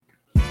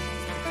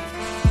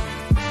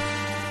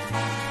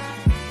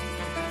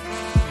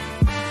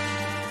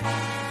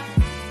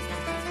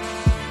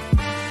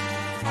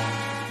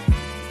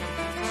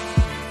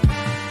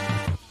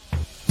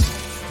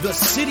the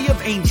City of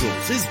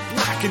Angels is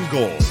black and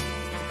gold.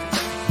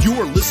 You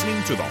are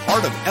listening to the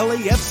Heart of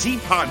LAFC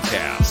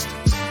podcast.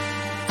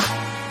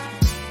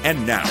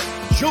 And now,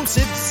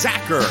 Joseph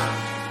Zacher.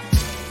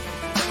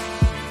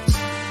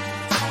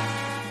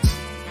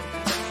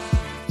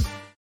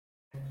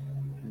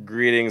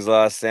 Greetings,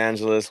 Los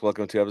Angeles.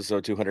 Welcome to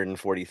episode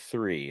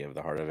 243 of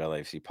the Heart of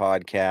LAFC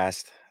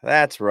podcast.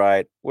 That's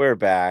right. We're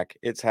back.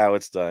 It's how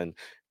it's done.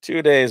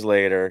 2 days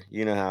later,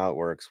 you know how it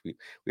works.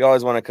 We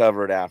always want to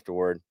cover it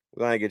afterward.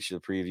 We want to get you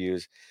the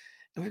previews.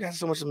 And we've got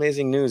so much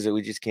amazing news that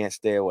we just can't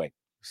stay away.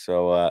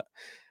 So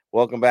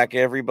welcome back,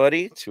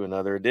 everybody, to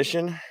another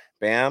edition.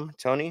 Bam,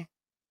 Tony,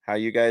 how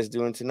you guys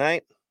doing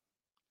tonight?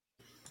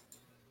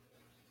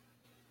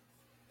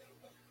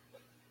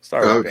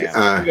 Start with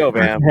Bam. You go,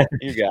 Bam.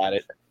 You got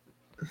it.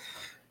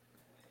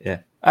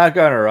 Yeah,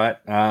 going all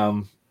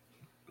right.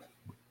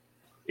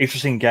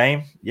 Interesting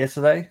game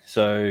yesterday,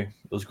 so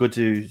it was good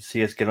to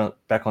see us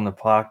back on the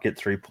park, get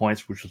 3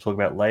 points, which we'll talk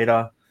about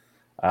later.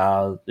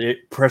 The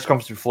press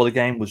conference before the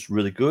game was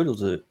really good. It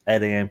was an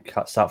 8 a.m.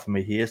 start for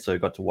me here, so I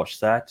got to watch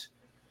that.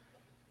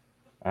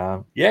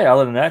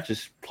 Other than that,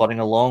 just plodding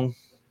along.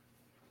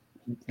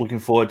 Looking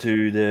forward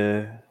to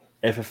the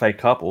FFA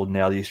Cup, or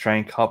now the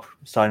Australian Cup,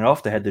 starting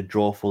off. They had the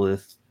draw for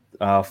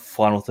the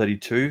final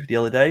 32 the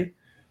other day,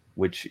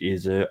 which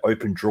is an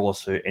open draw,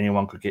 so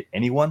anyone could get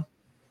anyone.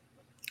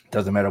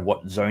 Doesn't matter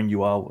what zone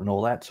you are and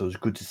all that. So it was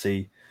good to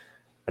see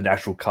an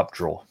actual cup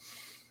draw.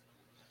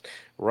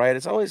 Right.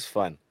 It's always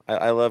fun.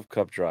 I love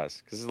cup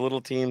draws because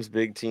little teams,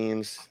 big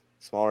teams,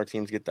 smaller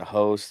teams get to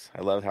host.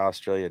 I love how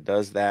Australia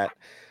does that.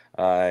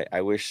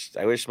 I wish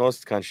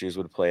most countries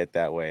would play it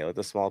that way. Let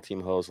the small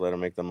team host, let them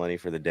make the money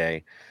for the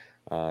day.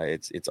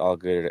 It's all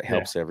good. It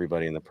helps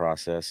everybody in the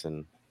process.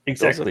 And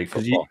exactly,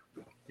 because you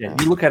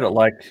look at it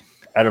like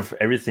out of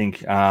everything,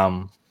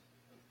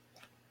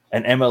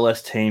 an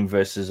MLS team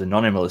versus a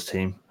non-MLS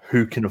team,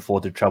 who can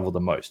afford to travel the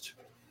most?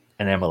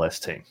 An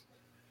MLS team.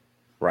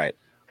 Right.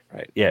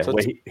 Yeah, so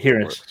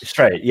here in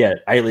Australia,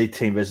 A-League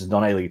team versus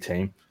non-A-League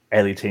team.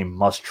 A-League team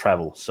must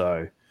travel.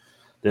 So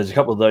there's a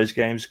couple of those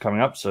games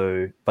coming up.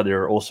 But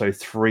there are also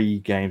 3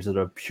 games that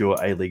are pure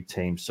A-League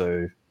teams.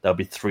 So there'll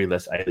be 3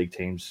 less A-League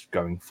teams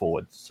going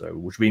forward. So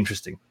which will be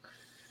interesting.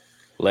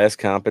 Less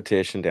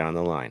competition down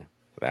the line.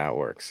 That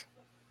works.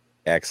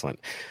 Excellent.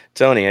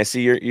 Tony, I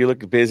see you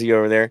look busy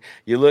over there.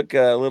 You look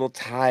a little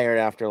tired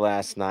after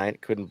last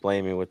night. Couldn't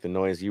blame you with the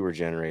noise you were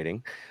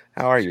generating.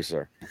 How are you,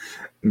 sir?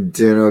 I'm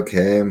doing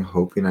okay. I'm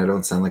hoping I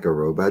don't sound like a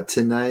robot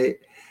tonight.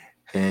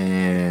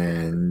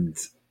 And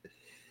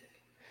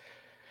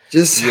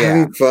just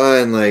having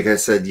fun. Like I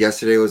said,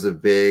 yesterday was a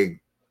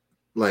big,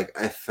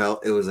 I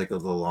felt it was like the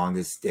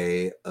longest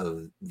day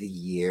of the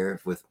year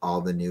with all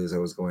the news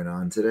that was going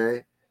on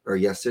today or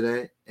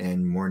yesterday,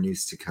 and more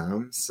news to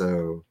come.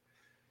 So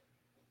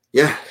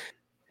yeah.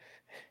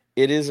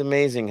 It is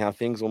amazing how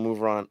things will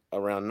move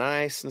around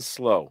nice and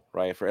slow,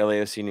 right? For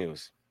LAFC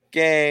news.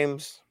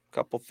 Games,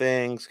 couple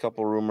things,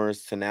 couple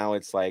rumors, to now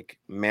it's like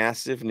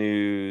massive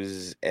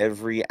news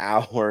every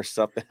hour.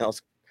 Something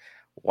else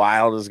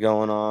wild is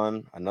going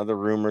on. Another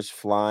rumor's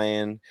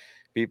flying.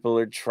 People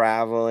are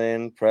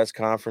traveling. Press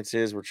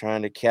conferences we're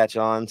trying to catch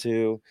on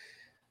to.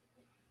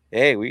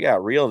 Hey, we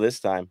got real this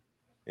time.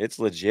 It's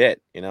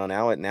legit.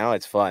 Now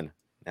it's fun.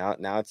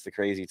 Now it's the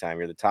crazy time.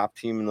 You're the top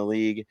team in the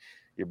league.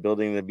 You're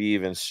building to be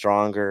even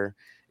stronger.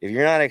 If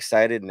you're not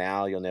excited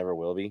now, you'll never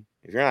will be.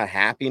 If you're not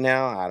happy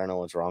now, I don't know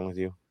what's wrong with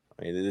you.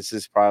 I mean, this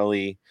is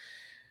probably,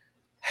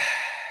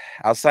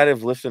 outside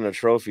of lifting a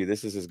trophy,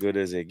 this is as good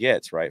as it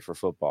gets, right, for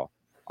football.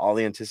 All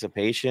the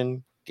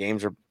anticipation,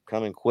 games are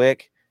coming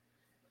quick.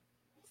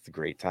 It's a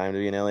great time to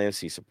be an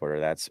LAFC supporter,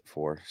 that's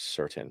for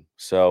certain.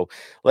 So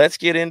let's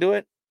get into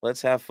it.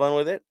 Let's have fun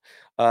with it.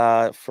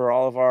 For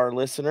all of our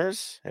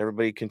listeners,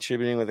 everybody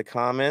contributing with the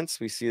comments,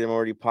 we see them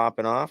already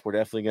popping off. We're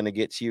definitely going to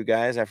get to you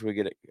guys after we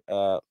get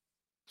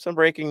some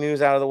breaking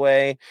news out of the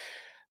way,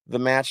 the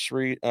match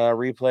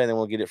replay, and then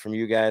we'll get it from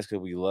you guys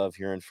because we love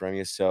hearing from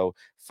you. So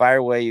fire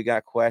away. You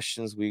got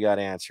questions, we got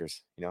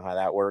answers. You know how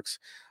that works.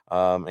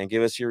 And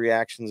give us your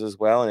reactions as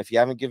well. And if you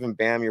haven't given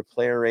Bam your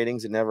player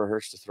ratings, it never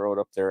hurts to throw it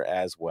up there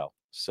as well.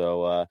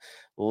 So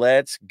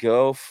let's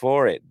go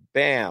for it.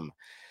 Bam.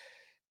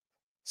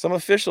 Some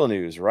official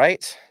news,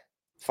 right?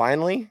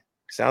 Finally,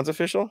 sounds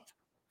official.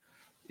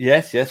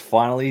 Yes.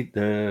 Finally,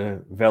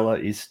 the Vela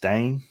is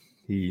staying.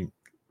 The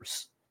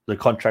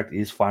contract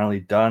is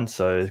finally done,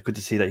 so it's good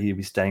to see that he'll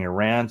be staying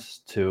around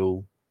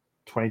till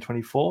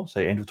 2024,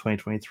 so end of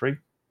 2023.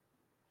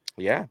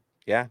 Yeah,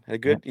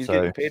 he's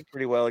getting paid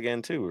pretty well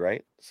again too,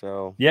 right?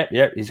 So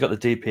yeah, he's got the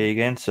DP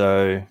again.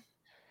 So,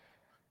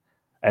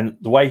 and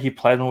the way he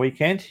played on the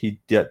weekend, he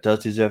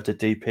does deserve the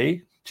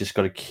DP. Just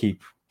got to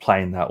keep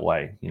playing that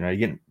way. You're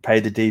getting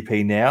paid the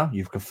DP now.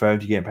 You've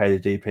confirmed you're getting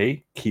paid the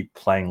DP. Keep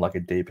playing like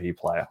a DP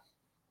player.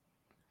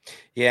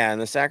 Yeah,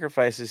 and the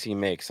sacrifices he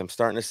makes, I'm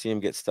starting to see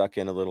him get stuck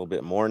in a little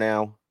bit more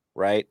now,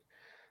 right?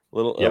 A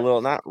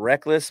little not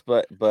reckless,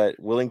 but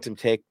willing to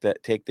take the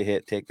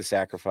hit, take the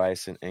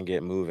sacrifice, and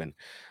get moving,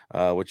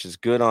 which is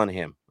good on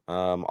him.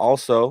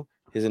 Also,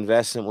 his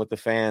investment with the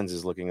fans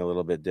is looking a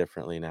little bit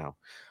differently now.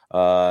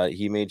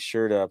 He made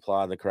sure to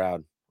applaud the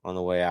crowd on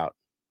the way out,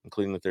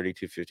 including the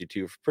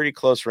 32-52. Pretty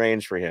close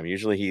range for him.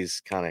 Usually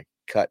he's kind of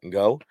cut and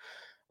go.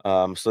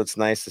 So it's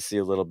nice to see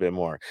a little bit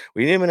more.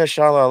 We need him in a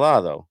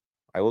Shalala, though.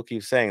 I will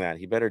keep saying that.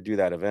 He better do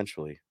that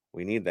eventually.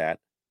 We need that.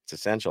 It's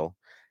essential.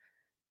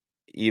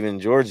 Even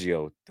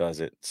Giorgio does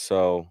it.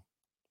 So,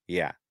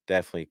 yeah,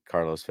 definitely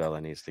Carlos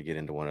Vela needs to get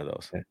into one of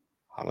those. Yeah.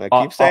 I'm going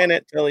to keep saying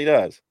it till he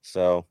does.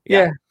 So,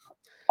 yeah.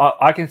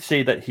 I can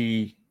see that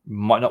he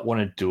might not want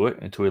to do it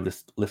until he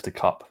lifts a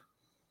cup.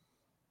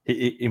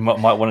 He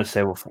might want to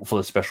save for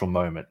the special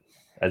moment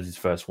as his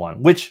first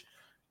one, which,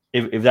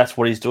 if that's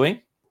what he's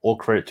doing, all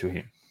credit to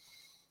him.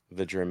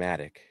 The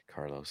dramatic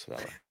Carlos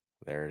Vela.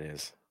 There it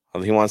is.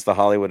 If he wants the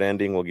Hollywood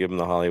ending, we'll give him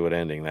the Hollywood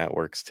ending. That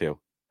works too.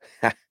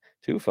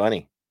 Too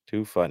funny.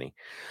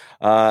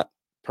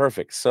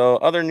 Perfect. So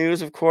other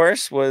news, of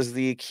course, was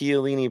the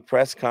Chiellini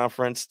press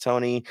conference.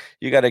 Tony,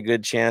 you got a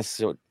good chance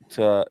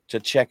to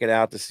check it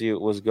out to see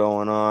what was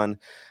going on.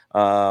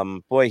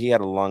 Boy, he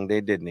had a long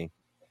day, didn't he?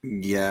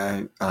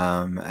 Yeah,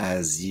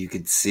 as you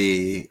could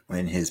see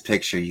in his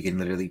picture, you can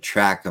literally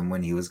track him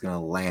when he was going to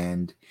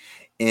land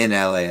in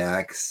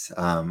LAX.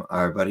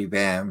 Our buddy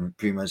Bam,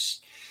 pretty much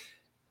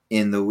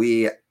in the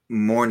wee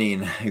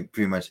morning,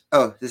 pretty much,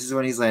 this is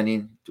when he's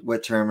landing,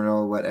 what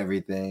terminal, what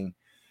everything.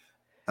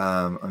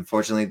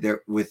 Unfortunately,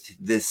 with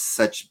this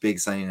such big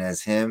signing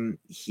as him,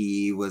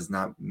 he was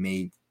not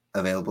made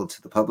available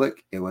to the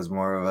public. It was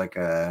more of like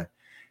a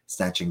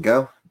snatch and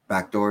go,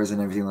 back doors and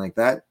everything like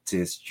that,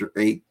 to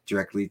straight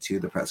directly to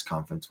the press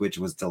conference, which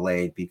was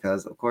delayed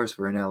because, of course,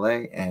 we're in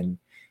LA and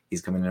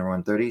he's coming in at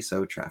 1:30,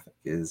 so traffic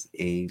is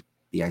a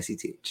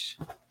BICTH.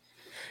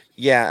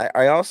 Yeah,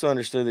 I also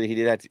understood that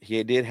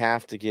he did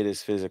have to get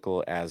his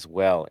physical as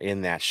well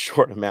in that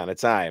short amount of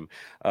time.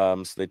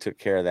 So they took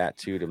care of that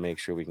too to make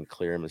sure we can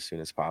clear him as soon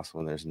as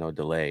possible and there's no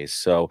delays.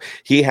 So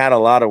he had a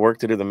lot of work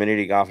to do the minute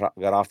he got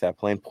off that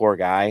plane. Poor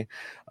guy.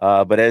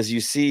 But as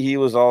you see, he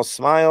was all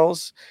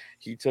smiles.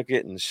 He took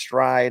it in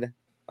stride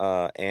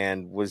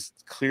and was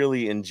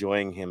clearly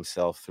enjoying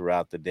himself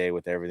throughout the day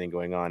with everything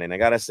going on. And I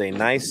got to say,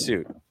 nice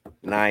suit.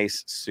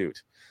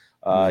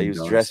 He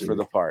was dressed for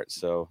the part,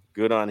 so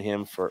good on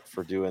him for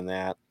doing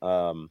that.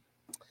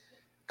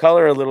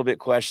 Color a little bit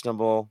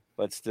questionable,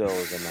 but still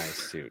is a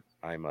nice suit,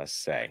 I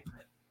must say.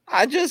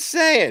 I'm just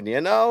saying,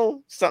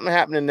 something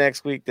happening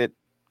next week that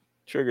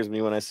triggers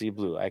me when I see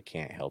blue. I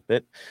can't help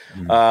it.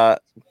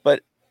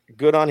 But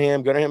good on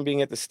him. Good on him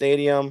being at the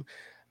stadium,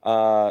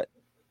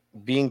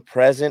 being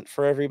present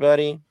for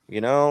everybody.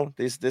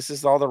 This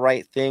is all the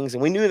right things.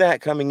 And we knew that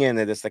coming in,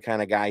 that it's the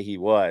kind of guy he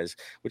was,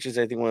 which is,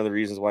 I think, one of the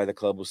reasons why the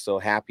club was so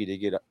happy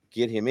to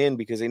get him in,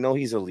 because they know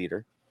he's a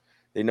leader.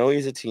 They know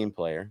he's a team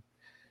player.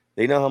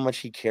 They know how much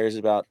he cares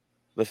about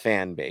the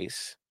fan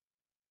base.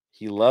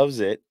 He loves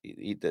it.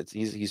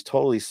 He's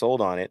totally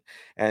sold on it.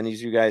 And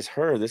as you guys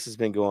heard, this has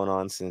been going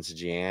on since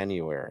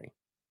January,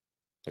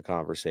 the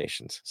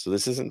conversations. So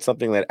this isn't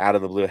something that out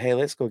of the blue, hey,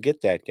 let's go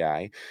get that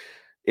guy.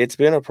 It's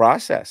been a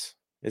process.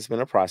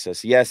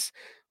 Yes,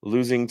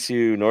 losing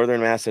to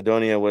Northern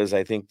Macedonia was,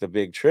 I think, the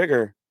big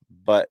trigger,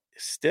 but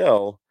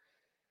still,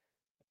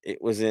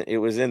 it was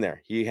in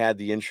there. He had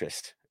the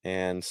interest,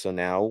 and so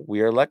now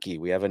we are lucky.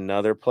 We have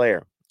another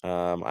player.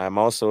 I'm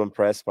also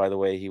impressed by the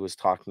way he was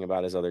talking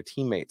about his other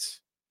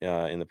teammates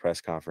in the press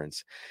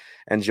conference,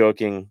 and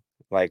joking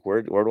like,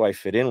 where do I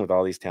fit in with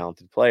all these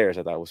talented players?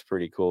 I thought it was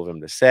pretty cool of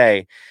him to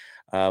say,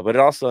 but it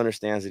also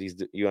understands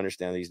that you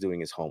understand that he's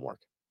doing his homework.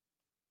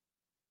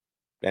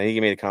 I think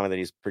he made a comment that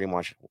he's pretty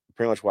much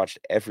watched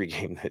every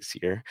game this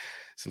year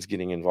since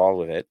getting involved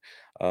with it.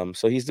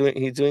 So he's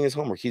doing his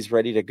homework. He's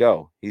ready to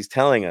go. He's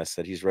telling us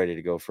that he's ready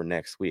to go for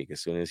next week.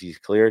 As soon as he's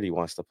cleared, he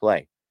wants to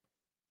play.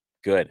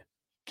 Good.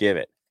 Give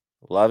it.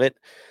 Love it.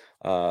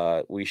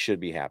 We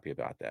should be happy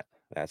about that.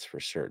 That's for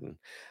certain.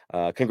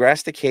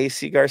 Congrats to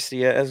Casey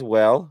Garcia as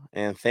well.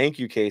 And thank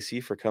you,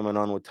 Casey, for coming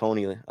on with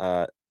Tony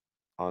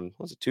on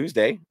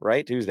Tuesday,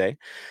 right? Tuesday,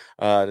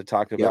 to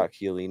talk about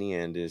Chiellini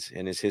and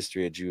his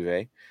history at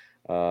Juve.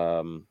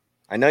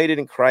 I know you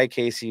didn't cry,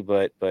 Casey,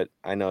 but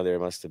I know there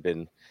must have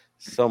been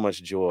so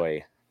much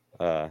joy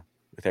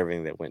with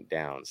everything that went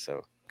down.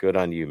 So good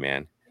on you,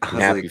 man. I'm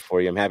happy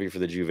for you. I'm happy for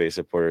the Juve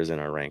supporters in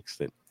our ranks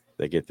that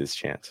get this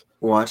chance.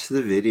 Watch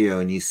the video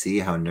and you see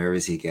how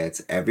nervous he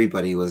gets.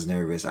 Everybody was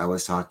nervous. I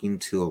was talking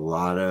to a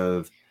lot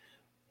of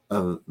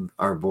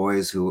our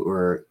boys who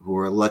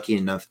were lucky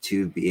enough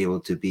to be able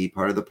to be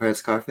part of the press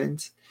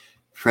conference,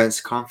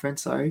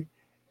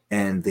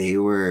 and they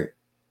were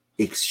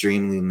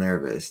extremely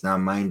nervous. Now,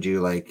 mind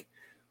you, like,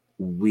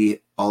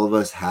 all of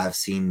us have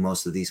seen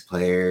most of these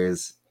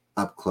players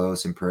up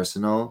close and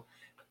personal,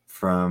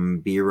 from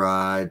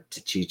B-Rod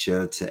to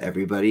Chicho to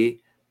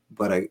everybody,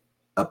 but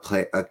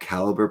a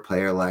caliber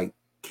player like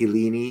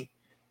Chiellini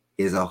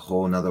is a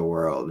whole nother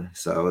world.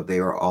 So they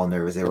were all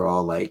nervous. They were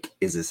all like,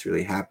 is this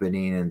really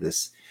happening? And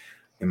this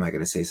am I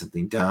going to say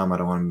something dumb? I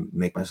don't want to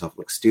make myself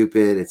look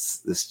stupid. It's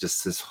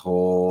this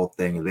whole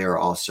thing. They were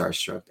all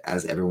starstruck,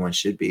 as everyone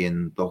should be,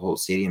 and the whole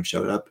stadium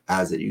showed up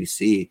as it. You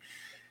see,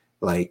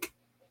 like,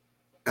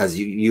 as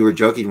you were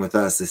joking with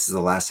us, this is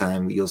the last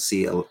time you'll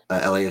see a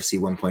LAFC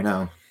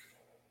 1.0.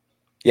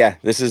 Yeah,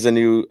 this is a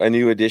new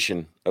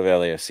edition of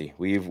LAFC.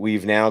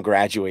 We've now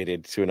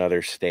graduated to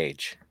another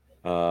stage.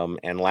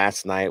 And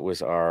last night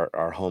was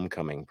our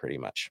homecoming, pretty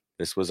much.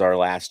 This was our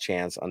last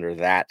chance under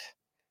that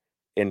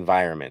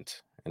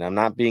environment. And I'm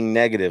not being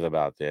negative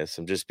about this.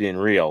 I'm just being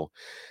real.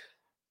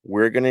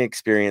 We're going to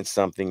experience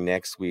something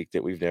next week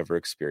that we've never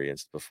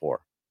experienced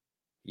before.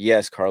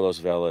 Yes, Carlos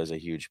Vela is a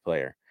huge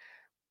player,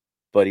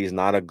 but he's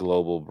not a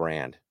global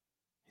brand.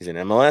 He's an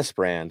MLS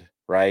brand,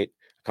 right?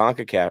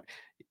 CONCACAF.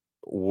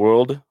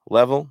 World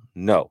level?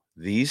 No.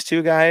 These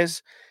two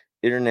guys,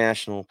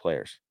 international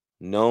players,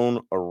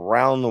 known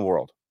around the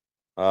world.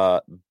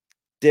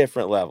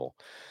 Different level.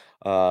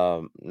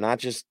 Not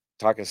just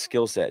talking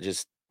skill set,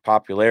 just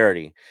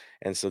popularity.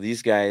 And so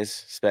these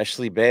guys,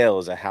 especially Bale,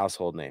 is a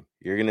household name.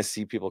 You're going to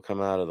see people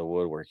come out of the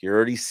woodwork. You're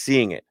already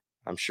seeing it.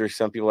 I'm sure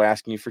some people are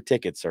asking you for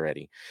tickets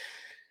already.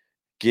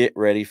 Get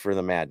ready for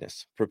the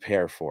madness.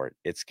 Prepare for it.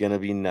 It's going to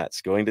be nuts.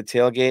 Going to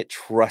tailgate,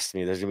 trust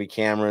me, there's going to be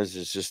cameras.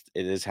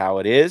 It is how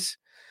it is.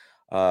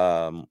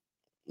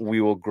 We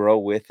will grow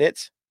with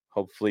it,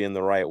 hopefully in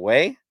the right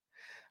way.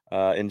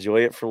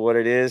 Enjoy it for what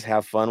it is.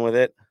 Have fun with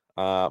it.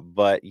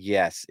 But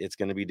yes, it's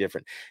going to be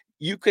different.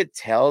 You could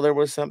tell there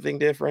was something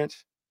different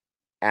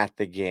at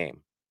the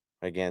game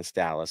against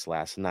Dallas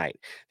last night.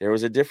 There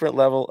was a different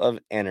level of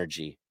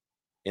energy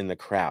in the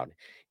crowd,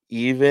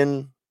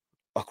 even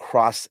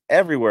across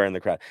everywhere in the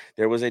crowd.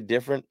 There was a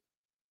different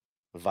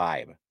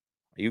vibe.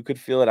 You could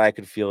feel it. I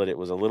could feel it. It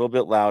was a little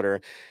bit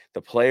louder.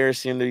 The players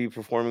seemed to be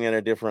performing at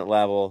a different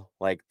level.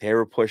 Like they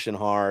were pushing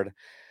hard.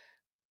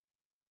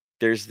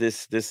 There's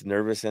this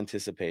nervous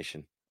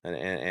anticipation,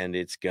 and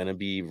it's going to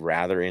be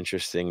rather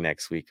interesting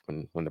next week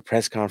when the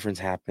press conference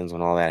happens,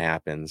 when all that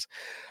happens.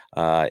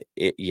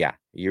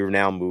 You're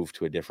now moved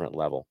to a different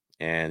level,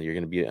 and you're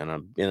going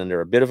to be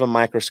under a bit of a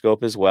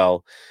microscope as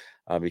well,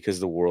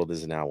 because the world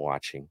is now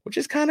watching, which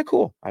is kind of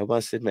cool. I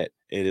must admit,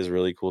 it is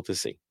really cool to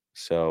see.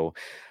 So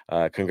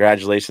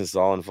congratulations to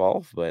all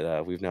involved,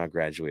 but we've now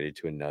graduated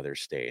to another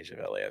stage of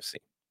LAFC.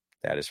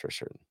 That is for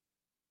certain.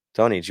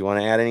 Tony, do you want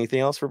to add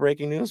anything else for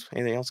breaking news?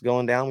 Anything else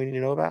going down we need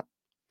to know about?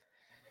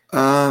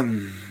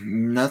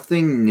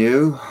 Nothing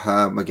new.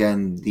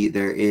 Again,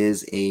 there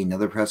is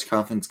another press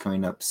conference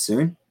coming up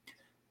soon.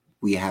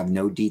 We have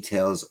no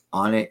details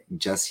on it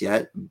just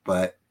yet,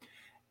 but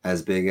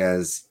as big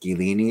as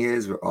Chiellini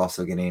is, we're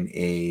also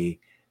getting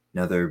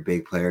another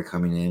big player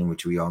coming in,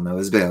 which we all know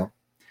is Bale,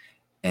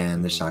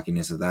 and the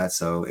shockiness of that.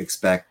 So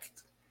expect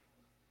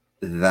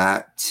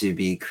that to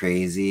be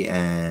crazy.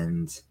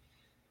 And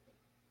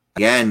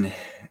again,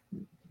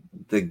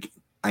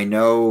 I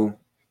know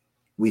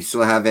we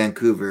still have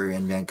Vancouver,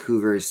 and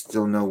Vancouver is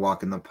still no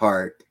walk in the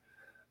park.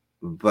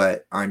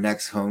 But our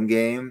next home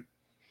game,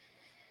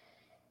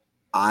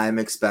 I'm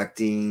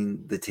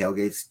expecting the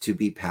tailgates to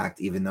be packed,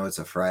 even though it's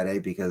a Friday,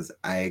 because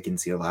I can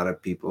see a lot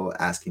of people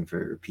asking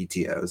for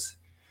PTOs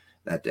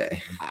that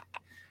day.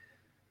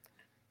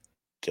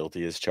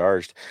 Guilty as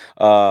charged.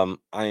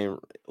 I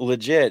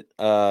legit.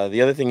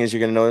 The other thing is you're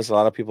going to notice a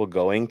lot of people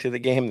going to the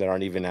game that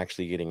aren't even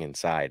actually getting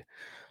inside.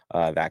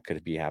 That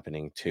could be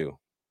happening too.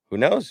 Who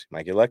knows?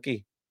 Might get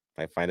lucky.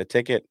 Might find a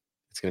ticket.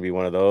 It's going to be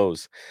one of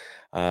those.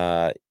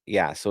 So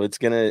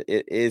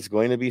it is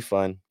going to be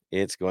fun.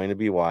 It's going to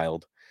be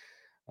wild.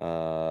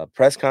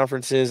 Press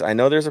conferences. I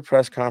know there's a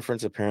press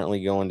conference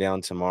apparently going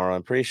down tomorrow.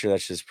 I'm pretty sure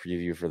that's just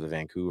preview for the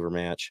Vancouver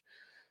match.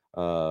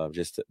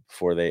 Just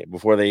before they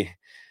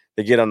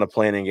get on the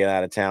plane and get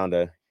out of town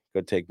to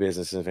go take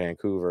business in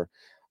Vancouver.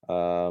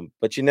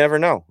 But you never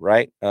know,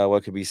 right?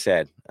 What could be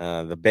said.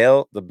 The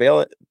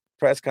Bale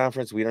press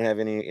conference, we don't have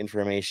any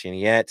information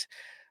yet,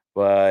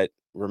 but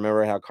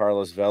remember how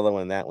Carlos Vela,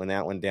 when that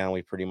went down,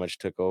 we pretty much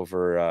took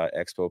over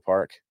Expo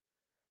Park,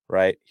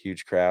 right?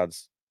 Huge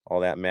crowds,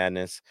 all that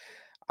madness.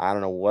 I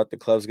don't know what the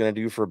club's going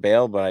to do for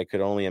Bale, but I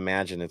could only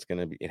imagine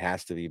it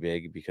has to be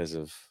big because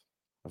of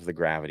the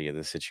gravity of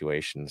the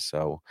situation.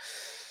 So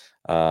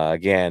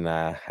again,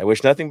 I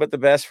wish nothing but the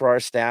best for our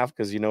staff,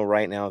 because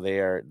right now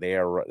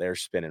they're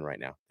spinning right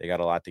now. They got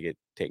a lot to get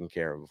taken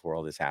care of before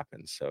all this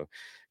happens. So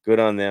good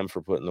on them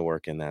for putting the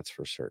work in. That's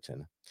for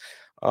certain.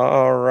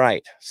 All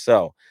right,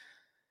 so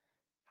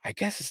I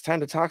guess it's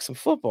time to talk some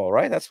football,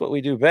 right? That's what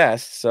we do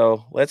best.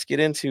 So let's get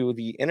into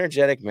the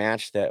energetic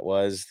match that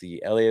was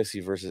the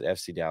LAFC versus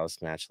FC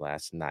Dallas match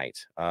last night.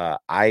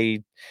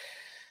 I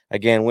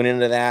again went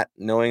into that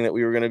knowing that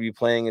we were going to be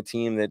playing a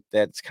team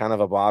that's kind of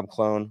a Bob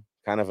clone,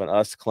 kind of an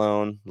us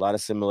clone, a lot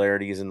of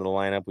similarities in the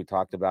lineup. We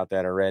talked about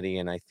that already,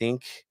 and I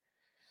think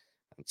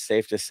it's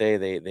safe to say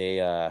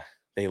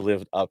they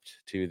lived up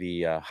to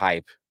the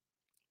hype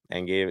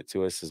and gave it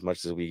to us as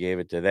much as we gave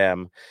it to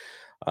them.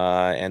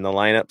 And the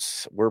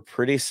lineups were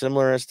pretty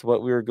similar as to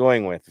what we were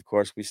going with. Of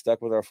course, we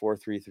stuck with our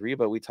 4-3-3,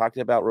 but we talked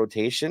about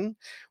rotation.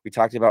 We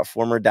talked about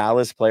former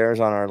Dallas players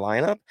on our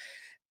lineup.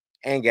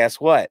 And guess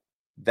what?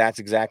 That's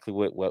exactly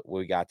what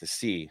we got to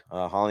see.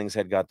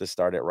 Hollingshead got to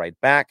start at right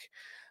back.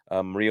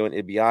 Rio and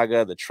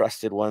Ibiaga, the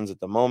trusted ones at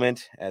the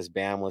moment, as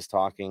Bam was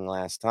talking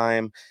last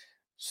time,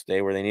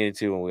 stay where they needed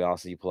to, and we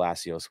also see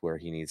Palacios where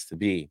he needs to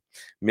be.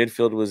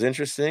 Midfield was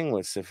interesting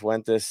with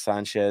Cifuentes,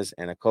 Sanchez,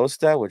 and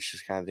Acosta, which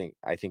is kind of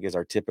I think is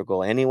our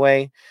typical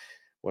anyway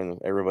when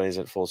everybody's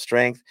at full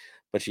strength.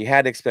 But you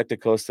had to expect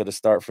Acosta to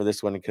start for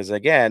this one because,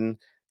 again,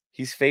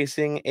 he's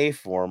facing a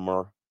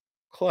former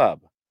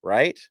club,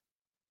 right?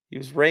 He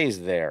was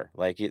raised there.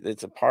 Like,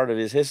 it's a part of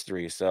his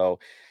history. So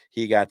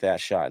he got that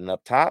shot. And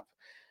up top,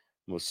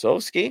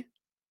 Musovski,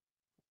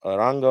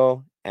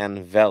 Arango,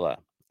 and Vela.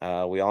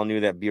 We all knew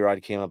that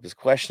B-Rod came up as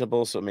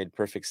questionable, so it made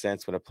perfect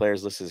sense. When a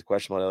player's listed as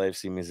questionable at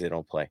LAFC, means they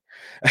don't play.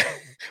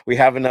 We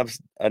have enough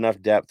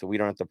depth that we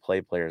don't have to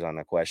play players on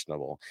a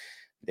questionable.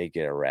 They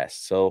get a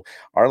rest. So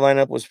our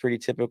lineup was pretty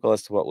typical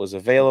as to what was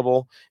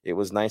available. It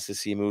was nice to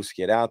see Moose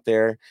get out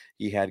there.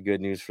 He had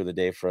good news for the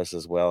day for us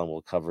as well, and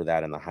we'll cover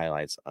that in the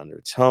highlights under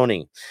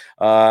Tony.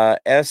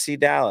 FC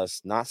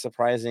Dallas, not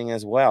surprising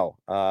as well.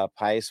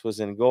 Pais was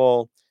in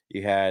goal.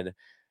 You had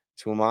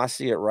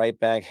Tumasi at right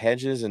back,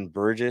 Hedges and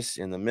Burgess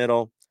in the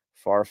middle.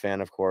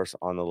 Farfan, of course,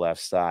 on the left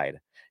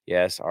side.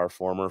 Yes, our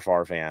former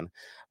Farfan,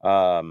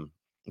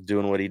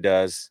 doing what he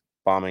does,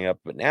 bombing up.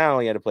 But now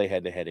he had to play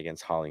head-to-head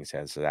against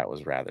Hollingshead, so that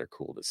was rather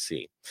cool to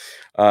see.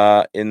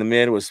 In the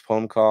mid was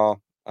Pomcal,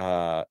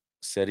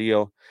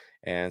 Serio,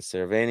 and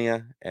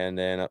Cervenia. And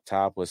then up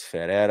top was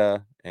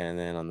Ferreira. And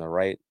then on the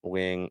right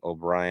wing,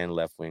 O'Brien,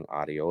 left wing,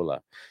 Ariola.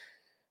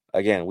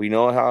 Again, we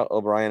know how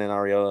O'Brien and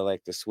Ariola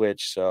like to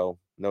switch, so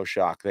no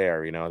shock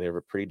there. You know, they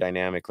were pretty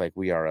dynamic like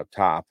we are up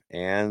top,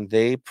 and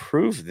they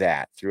proved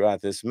that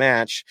throughout this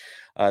match,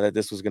 that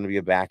this was going to be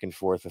a back and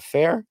forth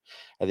affair.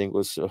 I think what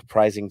was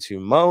surprising to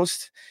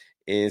most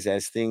is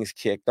as things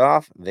kicked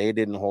off, they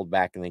didn't hold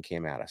back and they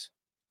came at us.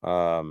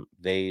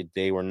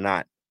 They were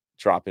not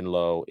dropping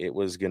low. It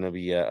was going to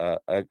be a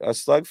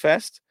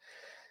slugfest.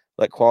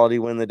 Let quality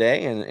win the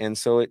day, and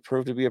so it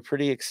proved to be a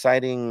pretty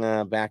exciting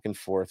back and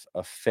forth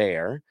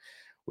affair,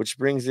 which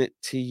brings it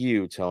to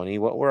you, Tony.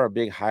 What were our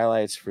big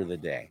highlights for the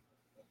day?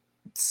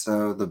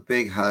 So the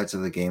big highlights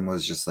of the game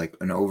was just like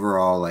an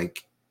overall,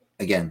 like,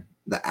 again,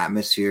 the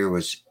atmosphere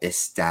was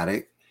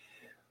ecstatic.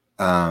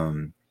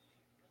 And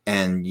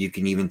you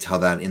can even tell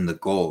that in the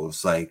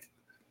goals. Like,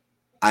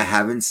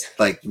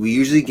 we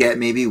usually get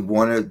maybe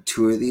one or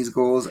two of these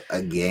goals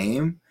a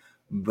game,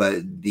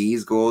 but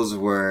these goals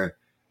were,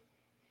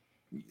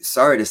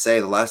 sorry to say,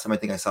 the last time I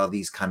think I saw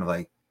these kind of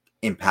like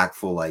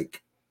impactful,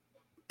 like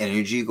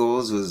energy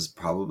goals was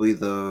probably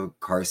the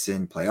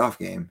Carson playoff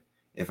game.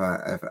 If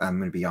I'm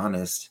going to be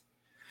honest,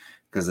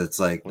 because it's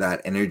like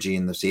that energy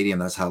in the stadium.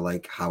 That's how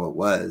it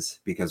was,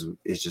 because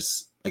it's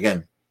just,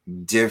 again,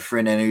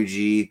 different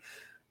energy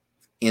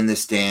in the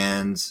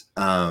stands.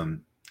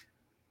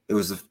 It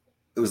was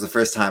the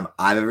first time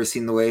I've ever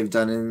seen the Wave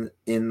done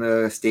in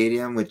the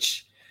stadium,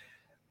 which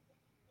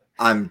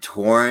I'm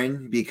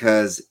torn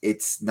because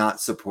it's not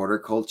supporter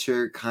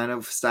culture kind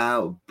of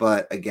style.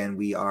 But again,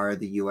 we are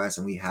the US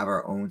and we have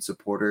our own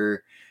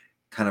supporter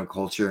kind of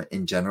culture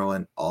in general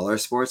in all our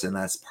sports, and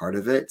that's part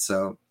of it.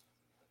 So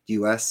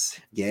US,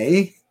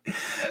 yay.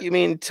 You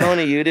mean,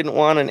 Tony, you didn't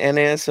want an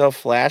NASL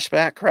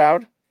flashback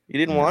crowd? You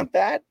didn't want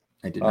that?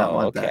 I did not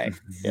want that.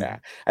 Yeah.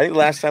 I think the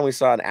last time we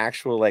saw an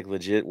actual, like,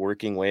 legit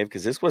working Wave,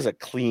 because this was a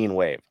clean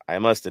Wave, I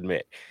must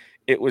admit.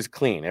 It was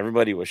clean.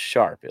 Everybody was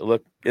sharp. It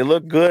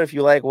looked good if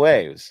you like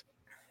waves.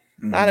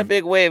 Mm-hmm. Not a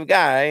big Wave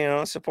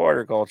guy,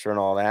 supporter culture and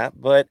all that.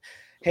 But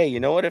hey, you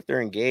know what? If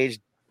they're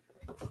engaged,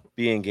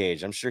 be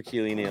engaged. I'm sure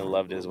Chiellini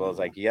loved it as well. As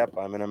like, yep,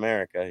 I'm in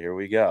America. Here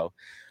we go.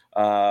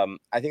 I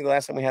think the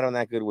last time we had on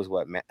that good was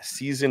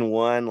season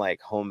 1,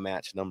 like home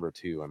match number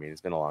 2. I mean,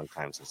 it's been a long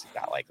time since it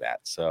got like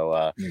that.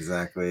 So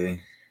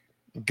exactly.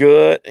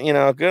 Good,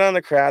 good on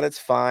the crowd. It's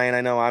fine.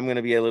 I know I'm going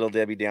to be a little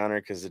Debbie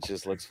Downer because it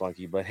just looks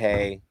funky. But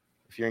hey,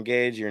 if you're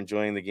engaged, you're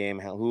enjoying the game,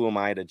 who am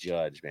I to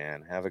judge,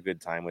 man? Have a good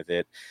time with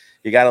it.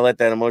 You got to let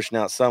that emotion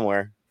out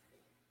somewhere.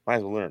 Might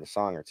as well learn a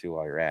song or two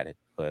while you're at it.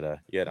 But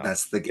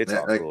it's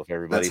all cool if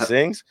everybody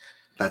sings.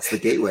 That's the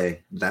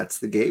gateway. That's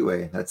the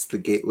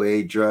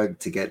gateway drug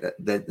to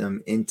get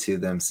them into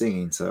them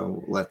singing.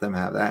 So let them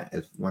have that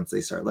once they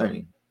start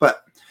learning.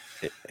 But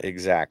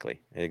exactly.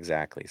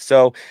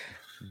 So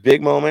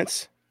big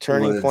moments,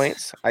 turning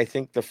points. I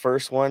think the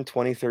first one,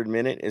 23rd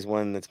minute, is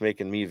one that's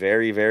making me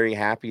very, very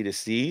happy to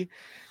see,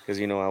 because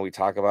you know how we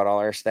talk about all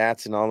our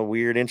stats and all the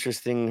weird,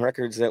 interesting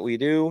records that we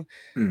do.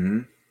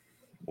 Mm-hmm.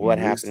 What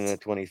happened in the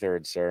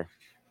 23rd, sir?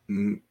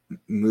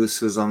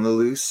 Moose was on the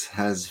loose,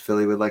 as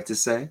Philly would like to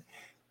say,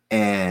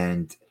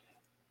 and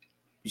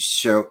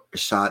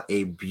shot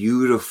a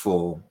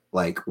beautiful,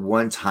 like,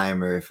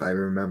 one-timer, if I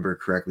remember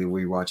correctly,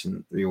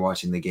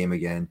 rewatching the game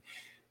again,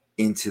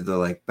 into the,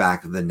 like,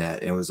 back of the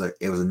net. It was a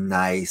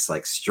nice,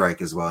 like,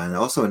 strike as well, and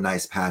also a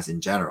nice pass in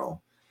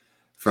general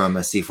from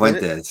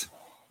Cifuentes.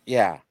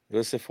 Yeah, it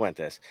was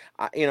Cifuentes.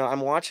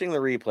 I'm watching the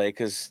replay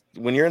because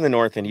when you're in the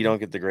north end, you don't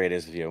get the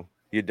greatest view.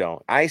 You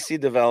don't. I see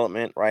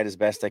development right as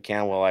best I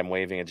can while I'm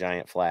waving a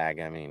giant flag.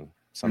 I mean,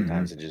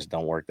 sometimes it just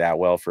don't work that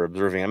well for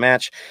observing a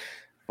match,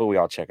 but we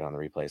all check it on the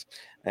replays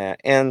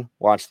and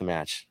watch the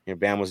match.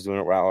 Bam was doing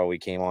it right while we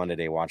came on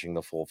today, watching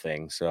the full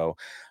thing. So,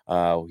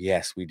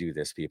 yes, we do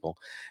this, people.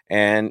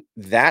 And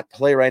that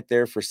play right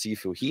there for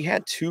Sifu, he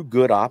had two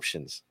good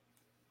options,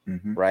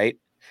 right?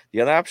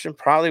 The other option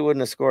probably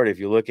wouldn't have scored if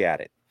you look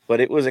at it, but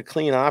it was a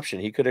clean option.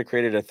 He could have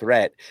created a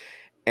threat,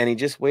 and he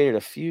just waited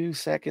a few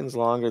seconds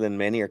longer than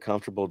many are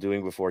comfortable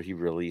doing before he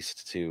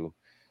released to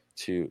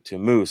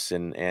Moose.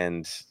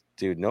 And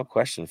dude, no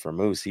question for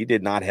Moose. He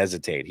did not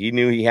hesitate. He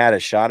knew he had a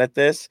shot at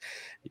this.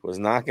 He was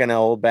not going to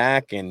hold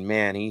back. And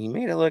man, he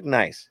made it look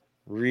nice.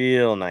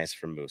 Real nice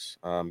for Moose.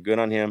 Good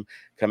on him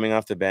coming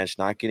off the bench,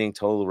 not getting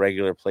total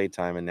regular play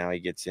time, and now he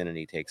gets in and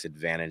he takes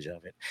advantage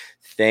of it.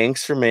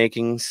 Thanks for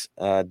making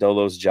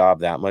Dolo's job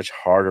that much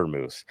harder,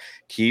 Moose.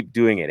 Keep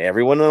doing it.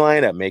 Everyone in the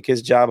lineup, make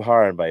his job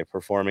hard by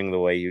performing the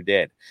way you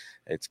did.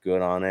 It's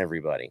good on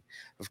everybody.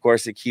 Of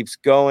course, it keeps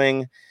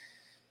going.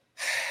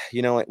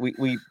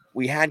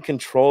 We had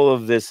control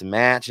of this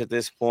match at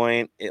this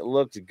point. It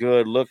looked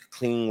good, looked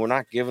clean. We're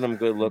not giving them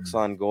good looks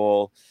on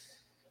goal.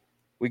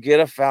 We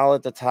get a foul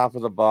at the top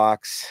of the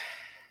box.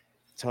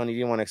 Tony, do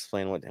you want to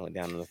explain what went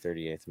down in the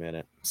 38th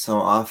minute? So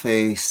off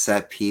a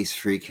set piece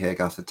free kick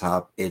off the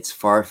top, it's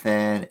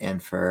Farfan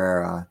and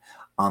Ferreira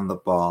on the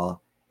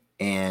ball.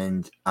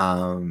 And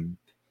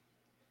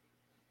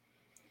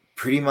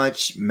pretty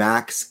much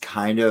Max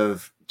kind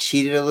of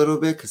cheated a little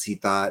bit because he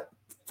thought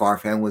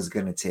Farfan was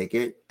going to take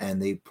it. And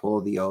they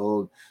pull the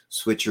old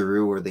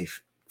switcheroo where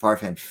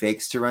Farfan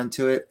fakes to run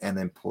to it and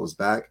then pulls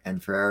back.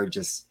 And Ferreira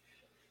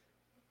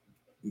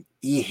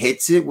he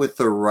hits it with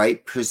the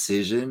right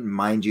precision.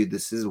 Mind you,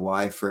 this is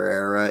why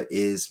Ferreira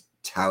is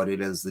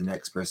touted as the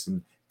next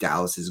person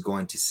Dallas is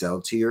going to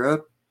sell to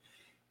Europe,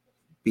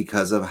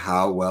 because of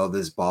how well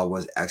this ball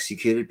was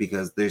executed,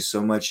 because there's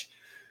so much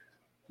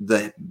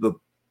the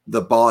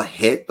ball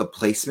hit, the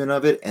placement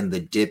of it, and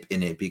the dip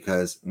in it,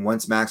 because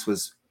once Max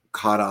was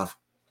caught off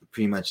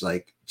pretty much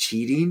like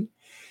cheating,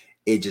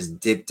 it just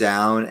dipped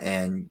down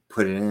and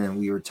put it in, and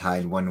we were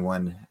tied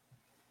 1-1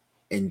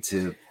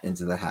 into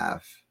the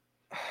half.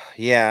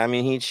 Yeah, I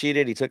mean, he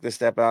cheated. He took the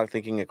step out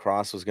thinking a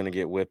cross was going to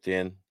get whipped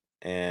in,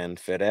 and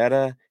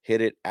Ferreira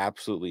hit it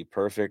absolutely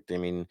perfect. I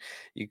mean,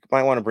 you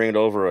might want to bring it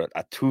over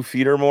a 2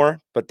 feet or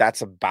more, but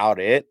that's about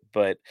it.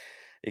 But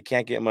it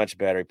can't get much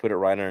better. He put it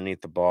right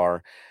underneath the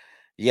bar.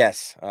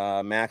 Yes,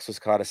 Max was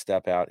caught a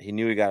step out. He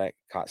knew he got a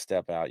caught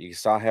step out. You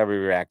saw how he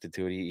reacted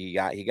to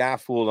it. He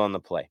got fooled on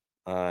the play.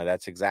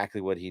 That's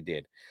exactly what he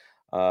did.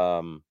 We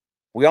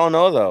all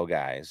know, though,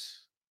 guys,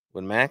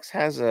 when Max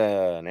has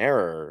an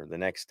error, the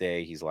next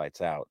day he's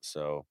lights out.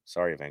 So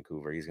sorry,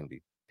 Vancouver. He's going to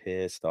be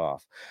pissed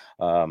off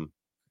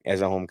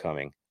as a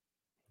homecoming.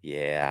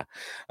 Yeah.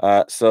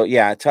 A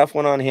tough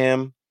one on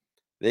him.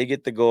 They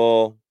get the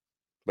goal.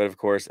 But, of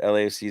course,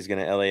 LAFC is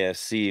going to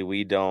LAFC.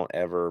 We don't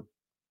ever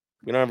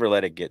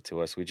let it get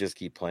to us. We just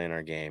keep playing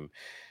our game.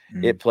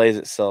 It plays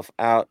itself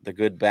out, the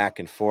good back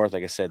and forth.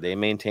 Like I said, they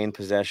maintain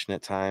possession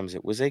at times.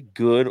 It was a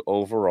good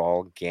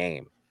overall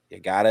game. You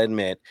got to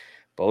admit,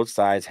 both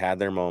sides had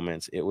their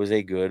moments. It was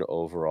a good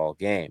overall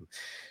game.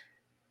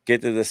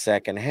 Get to the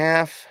second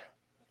half.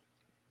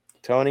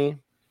 Tony,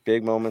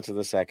 big moments of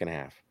the second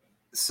half.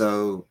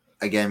 So,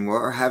 again,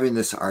 we're having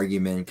this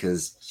argument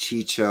because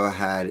Chicho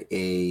had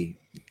a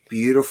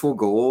beautiful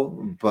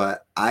goal,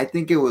 but I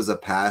think it was a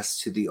pass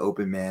to the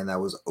open man that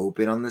was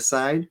open on the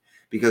side,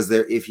 because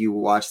there, if you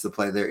watch the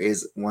play, there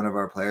is one of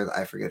our players,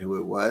 I forget who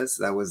it was,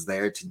 that was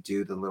there to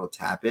do the little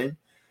tap in,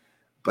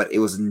 but it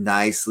was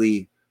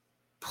nicely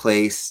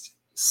placed,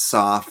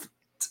 soft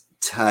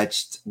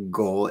touched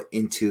goal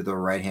into the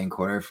right hand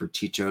corner for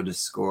Chicho to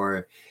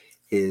score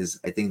his,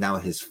 I think now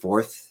his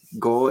 4th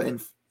goal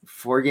in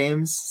 4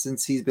 games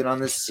since he's been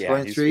on this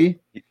scoring streak.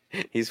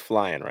 He's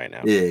flying right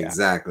now. Yeah,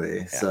 exactly.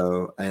 Yeah.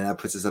 So, and that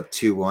puts us up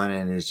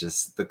 2-1, and it's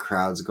just the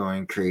crowd's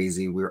going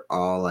crazy. We're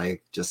all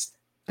like, just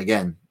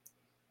again,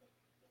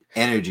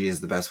 energy is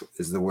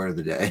the word of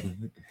the day.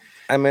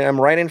 I mean, I'm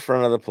right in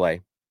front of the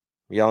play.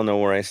 Y'all know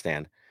where I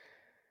stand.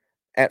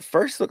 At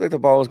first, it looked like the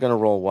ball was going to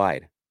roll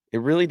wide. It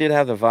really did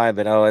have the vibe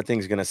that, that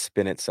thing's going to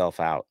spin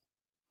itself out,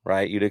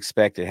 right? You'd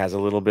expect it has a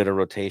little bit of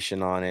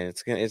rotation on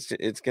it.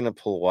 It's going to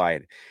pull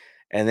wide.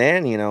 And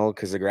then,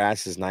 because the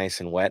grass is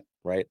nice and wet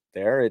right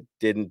there, it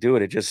didn't do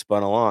it. It just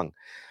spun along.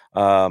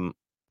 I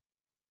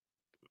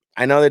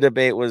know the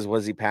debate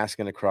was he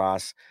passing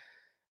across?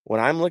 When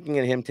I'm looking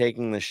at him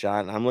taking the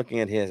shot and I'm looking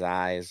at his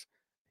eyes,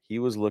 he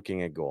was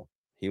looking at goal.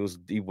 He was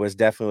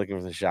definitely looking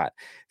for the shot.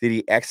 Did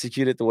he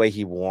execute it the way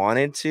he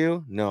wanted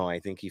to? No, I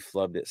think he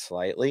flubbed it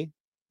slightly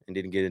and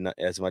didn't get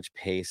as much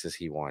pace as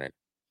he wanted.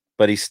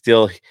 But he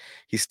still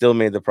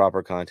made the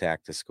proper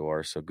contact to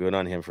score. So good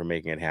on him for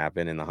making it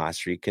happen. And the hot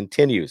streak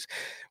continues.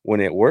 When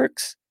it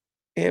works,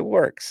 it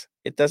works.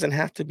 It doesn't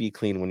have to be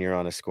clean when you're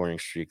on a scoring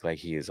streak like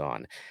he is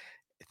on.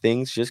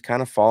 Things just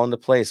kind of fall into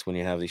place when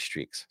you have these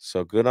streaks.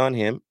 So good on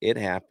him. It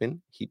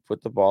happened. He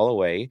put the ball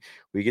away.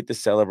 We get to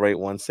celebrate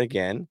once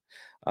again.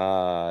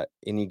 and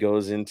he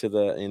goes into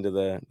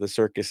the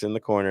circus in the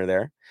corner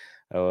there,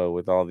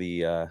 with all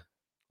the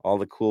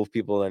cool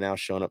people that are now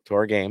showing up to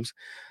our games.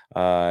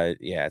 Yeah,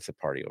 it's a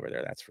party over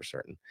there, that's for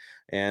certain.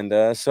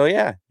 And so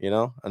yeah,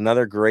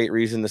 another great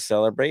reason to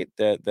celebrate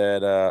that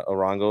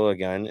Orongo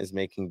again is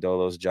making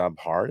Dolo's job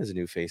hard as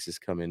new faces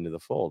come into the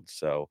fold.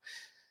 So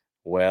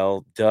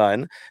well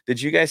done.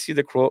 Did you guys see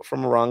the quote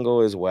from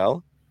Orongo as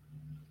well?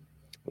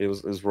 It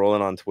was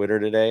rolling on Twitter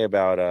today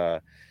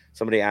about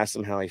somebody asked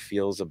him how he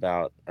feels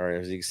about, or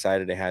is he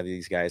excited to have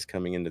these guys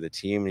coming into the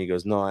team, and he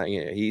goes, no,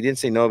 he didn't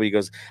say no, but he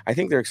goes, I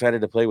think they're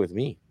excited to play with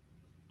me,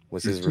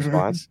 was his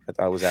response. I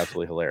thought it was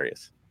absolutely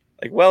hilarious.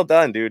 Like, well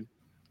done, dude.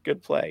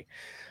 Good play.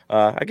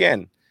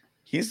 Again,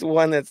 he's the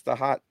one that's the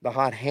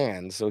hot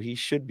hand, so he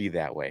should be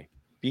that way.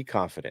 Be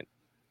confident.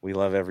 We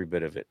love every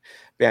bit of it.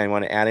 Ben, you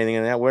want to add anything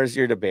on that? Where's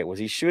your debate? Was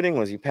he shooting?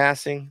 Was he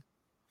passing?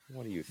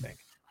 What do you think?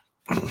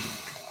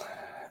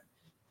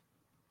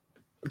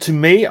 To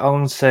me, I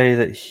want to say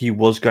that he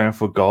was going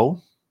for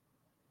goal,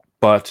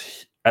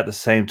 but at the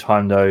same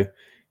time, though,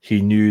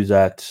 he knew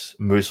that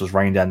Moose was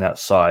running down that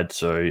side,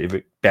 so if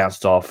it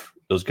bounced off,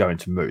 it was going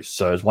to Moose.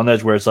 So it's one of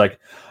those where it's like,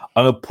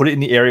 I'm going to put it in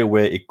the area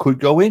where it could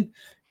go in.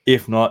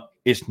 If not,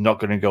 it's not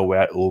going to go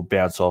out. It will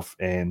bounce off,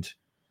 and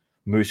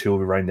Moose, who will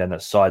be running down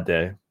that side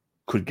there,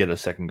 could get a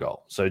second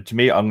goal. So to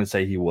me, I'm going to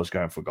say he was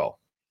going for goal.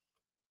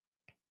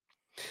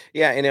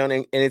 Yeah,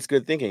 and it's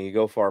good thinking. You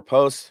go for our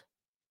post,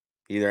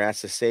 either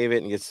has to save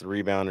it and gets the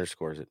rebound or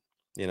scores it.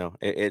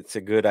 It's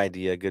a good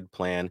idea, good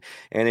plan.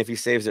 And if he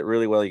saves it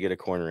really well, you get a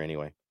corner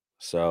anyway.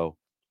 So,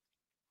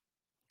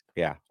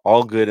 yeah,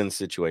 all good in the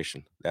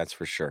situation. That's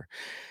for sure.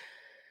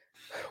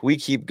 We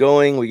keep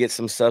going. We get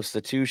some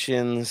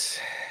substitutions.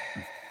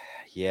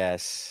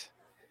 Yes.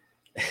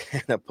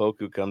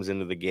 Opoku comes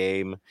into the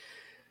game.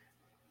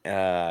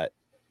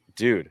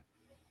 Dude,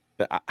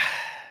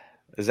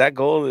 is that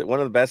goal one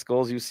of the best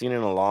goals you've seen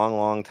in a long,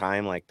 long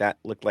time? Like, that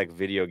looked like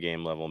video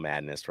game level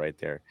madness right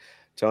there.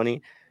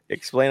 Tony,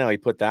 explain how he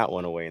put that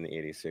one away in the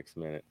 86th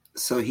minute.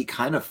 So he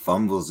kind of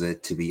fumbles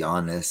it, to be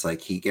honest.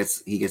 Like, he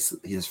gets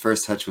his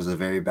first touch was a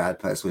very bad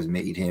pass, which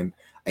made him,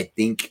 I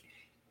think,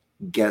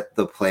 get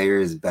the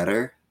players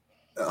better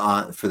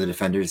for the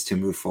defenders to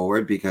move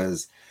forward,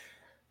 because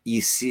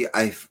you see,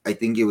 I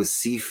think it was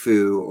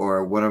Sifu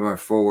or one of our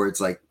forwards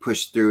like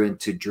pushed through and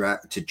to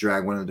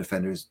drag one of the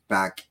defenders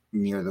back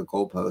near the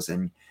goalpost,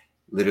 and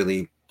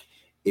literally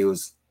it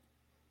was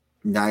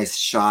nice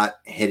shot,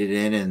 hit it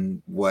in.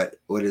 And what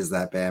is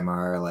that,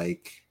 Bamar?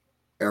 Like,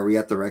 are we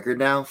at the record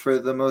now for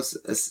the most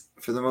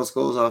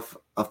goals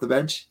off the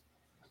bench?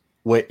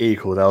 We're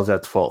equal. That was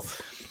at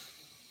 12th.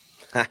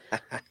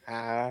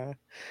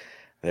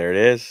 There it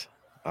is.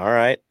 All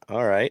right.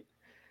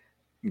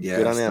 Yeah,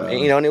 good on them.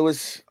 And, and it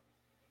was,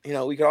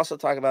 we could also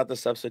talk about the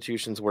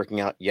substitutions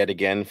working out yet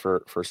again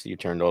for Steve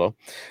Cherundolo.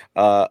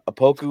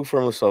 Opoku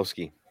for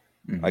Musovski.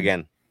 Mm-hmm.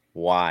 Again,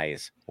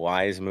 wise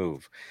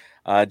move.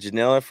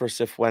 Janela for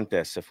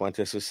Cifuentes.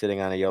 Cifuentes was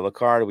sitting on a yellow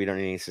card. We don't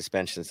need any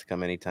suspensions to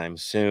come anytime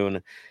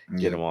soon.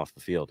 Get him off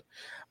the field.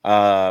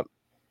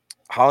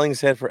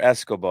 Hollingshead for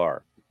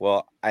Escobar.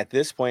 Well, at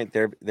this point,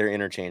 they're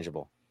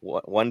interchangeable.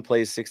 One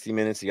plays 60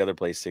 minutes, the other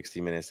plays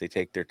 60 minutes. They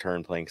take their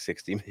turn playing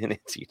 60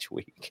 minutes each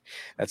week.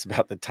 That's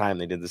about the time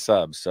they did the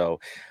subs. So,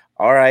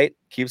 all right,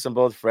 keeps them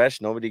both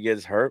fresh. Nobody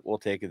gets hurt. We'll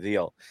take a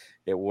deal.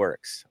 It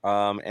works.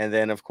 And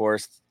then, of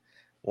course,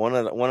 one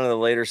of the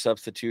later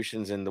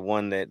substitutions, and the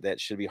one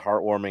that should be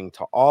heartwarming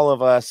to all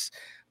of us,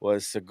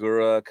 was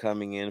Segura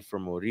coming in for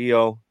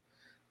Murillo.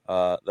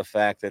 The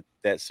fact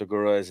that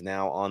Segura is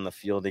now on the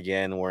field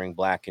again wearing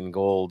black and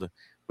gold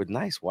with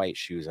nice white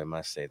shoes, I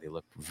must say. They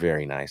look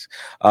very nice.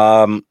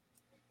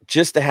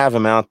 Just to have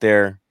him out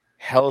there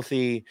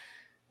healthy,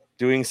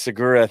 doing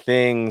Segura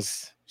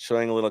things,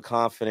 showing a little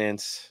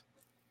confidence,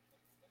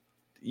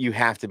 you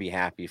have to be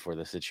happy for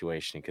the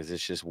situation, because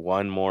it's just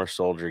one more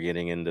soldier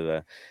getting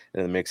into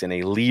the mix, and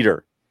a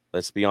leader,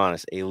 let's be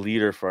honest, a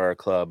leader for our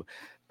club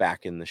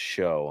back in the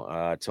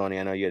show. Tony,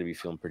 I know you had to be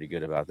feeling pretty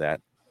good about that.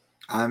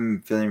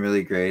 I'm feeling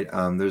really great.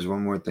 There's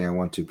one more thing I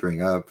want to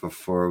bring up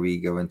before we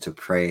go into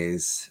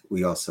praise.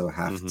 We also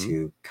have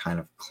to kind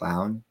of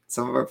clown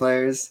some of our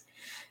players.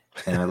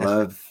 And I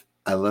love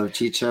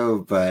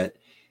Chicho, but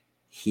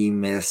he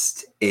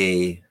missed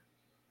the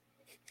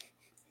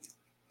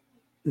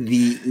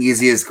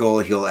easiest goal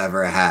he'll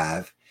ever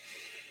have.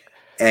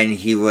 And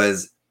he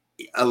was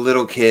a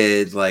little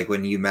kid, like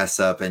when you mess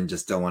up and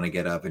just don't want to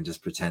get up and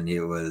just pretend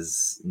it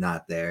was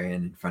not there and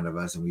in front of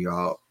us. And we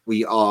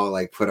all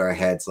like put our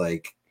heads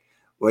like,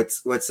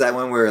 what's that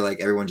one where like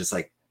everyone just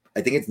like,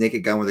 I think it's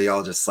Naked Gun, where they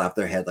all just slap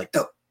their head like,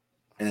 no.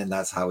 And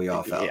that's how we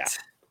all felt.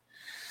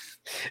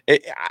 Yeah.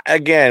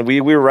 Again,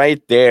 we were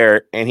right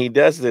there, and he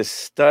does this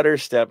stutter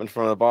step in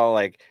front of the ball,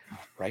 like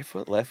right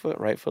foot, left foot,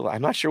 right foot.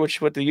 I'm not sure which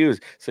foot to use,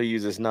 so he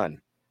uses none,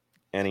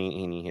 and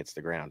he hits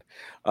the ground.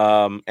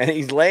 And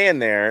he's laying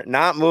there,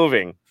 not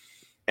moving.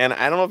 And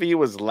I don't know if he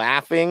was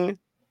laughing,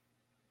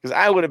 because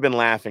I would have been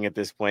laughing at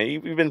this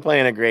point. We've been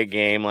playing a great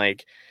game.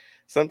 Like,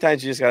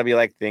 sometimes you just got to be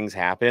like, things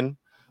happen.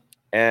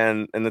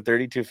 And the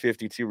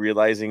 32-52,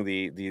 realizing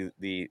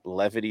the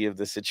levity of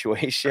the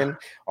situation,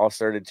 all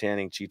started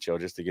chanting Chicho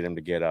just to get him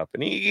to get up.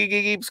 And he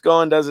keeps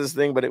going, does his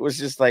thing, but it was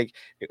just like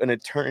an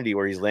eternity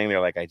where he's laying there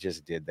like, I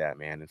just did that,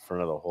 man, in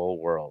front of the whole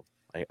world.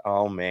 Like,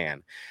 oh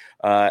man.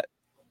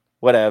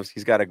 Whatevs,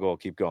 he's got a goal,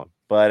 keep going.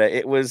 But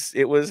it was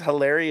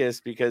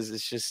hilarious because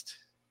it's just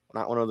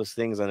not one of those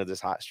things under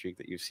this hot streak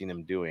that you've seen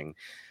him doing.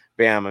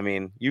 Bam, I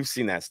mean, you've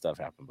seen that stuff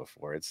happen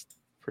before. It's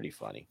pretty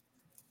funny.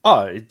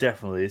 Oh, it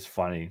definitely is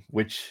funny,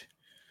 which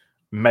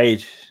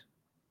made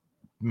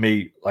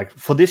me like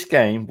for this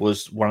game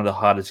was one of the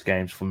hardest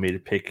games for me to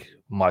pick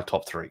my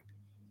top three.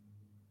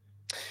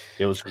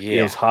 It was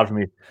hard for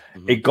me.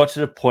 Mm-hmm. It got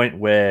to the point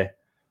where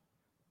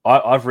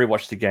I've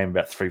rewatched the game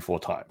about 3-4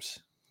 times.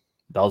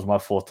 That was my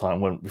fourth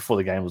time before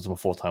the game was my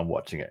fourth time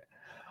watching it.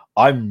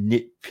 I'm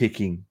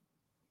nitpicking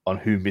on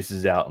who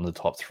misses out on the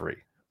top three.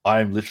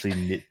 I'm literally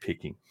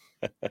nitpicking.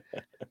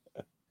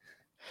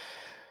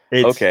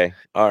 Okay.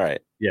 All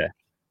right. Yeah.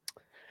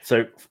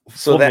 So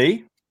for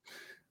me,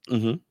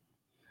 mm-hmm.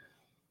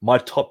 my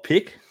top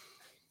pick,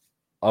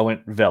 I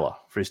went Vela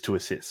for his 2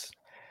 assists.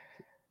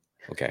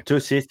 Okay. 2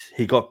 assists.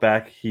 He got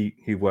back.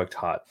 He worked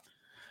hard.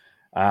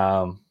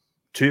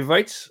 2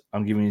 votes,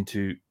 I'm giving it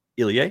to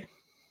Ilie.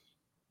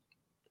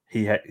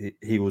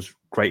 He was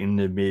great in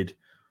the mid,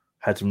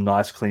 had some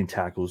nice clean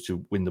tackles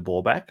to win the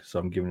ball back, so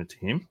I'm giving it to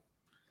him.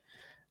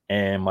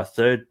 And my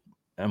third,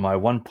 and my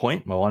 1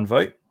 point, my 1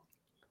 vote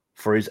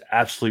for his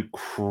absolute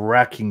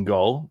cracking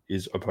goal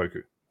is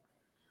Opoku.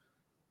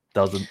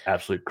 That was an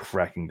absolute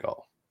cracking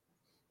goal.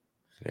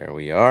 There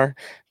we are.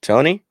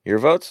 Tony, your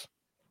votes?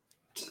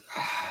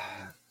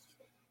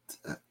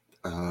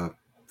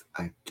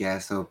 I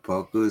guess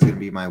Opoku is going to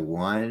be my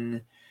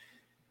 1.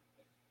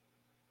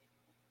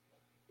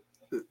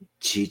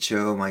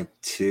 Chicho my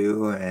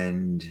 2,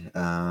 and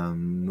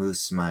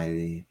Moose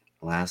my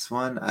last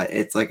one.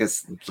 It's like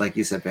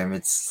you said, Bam.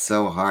 It's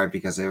so hard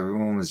because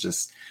everyone was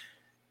just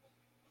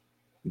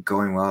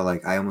going well.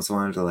 Like I almost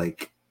wanted to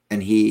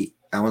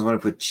I almost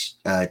want to put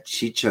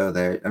Chicho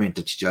there. I mean,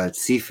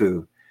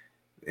 Sifu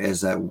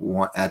is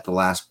at the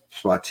last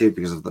spot too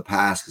because of the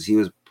pass, because he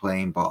was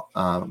playing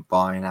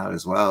balling out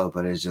as well.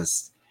 But it's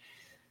just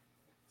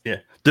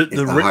the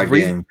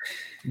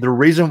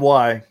reason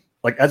why,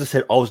 like as I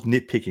said, I was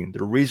nitpicking.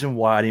 The reason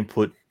why I didn't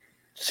put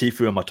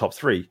Sifu in my top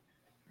 3,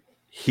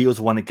 he was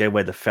the one that gave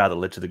away the foul that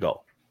led to the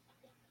goal.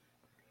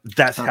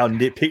 That's how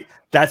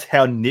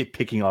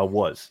nitpicking I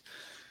was.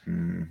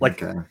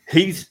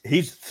 He's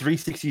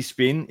 360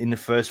 spin in the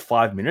first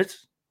 5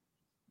 minutes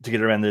to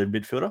get around the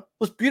midfielder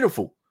was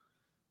beautiful,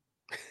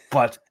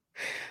 but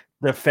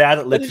the foul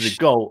that led to the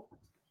goal,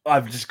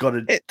 I've just got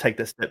to take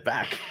that step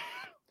back.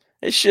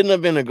 It shouldn't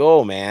have been a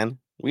goal, man.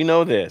 We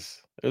know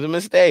this. It was a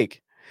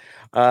mistake.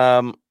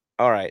 All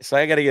right, so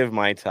I got to give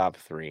my top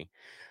 3.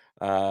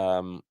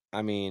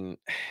 I mean,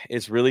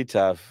 it's really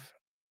tough.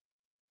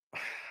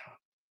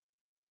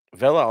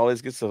 Vela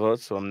always gets the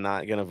vote, so I'm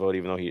not gonna vote,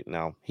 even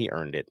though he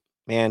earned it.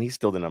 Man, he's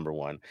still the number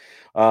 1.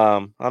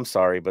 I'm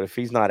sorry, but if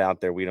he's not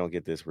out there, we don't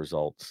get this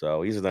result.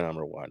 So he's the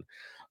number 1.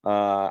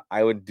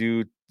 I would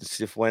do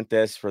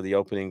Cifuentes for the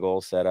opening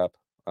goal setup.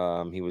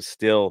 He was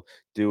still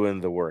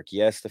doing the work.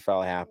 Yes, the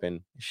foul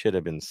happened. It should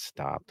have been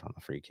stopped on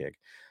the free kick.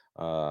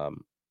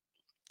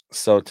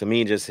 So to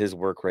me, just his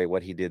work rate,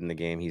 what he did in the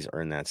game, he's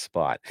earned that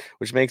spot,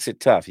 which makes it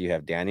tough. You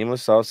have Danny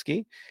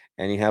Musovski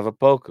and you have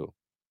Opoku,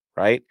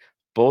 right?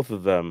 Both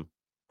of them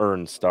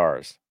earn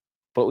stars,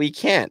 but we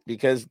can't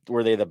because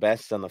were they the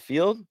best on the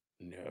field?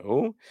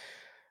 No,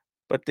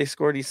 but they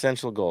scored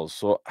essential goals.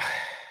 So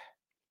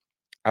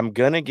I'm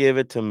going to give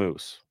it to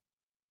Moose.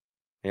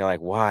 And you're like,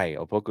 why?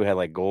 Opoku had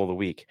like goal of the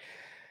week.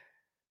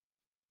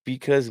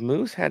 Because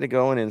Moose had to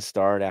go in and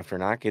start after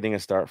not getting a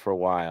start for a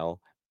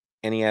while.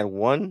 And he had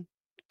one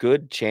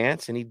good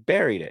chance and he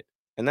buried it.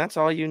 And that's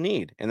all you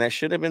need. And that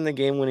should have been the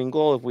game-winning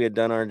goal if we had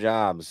done our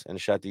jobs and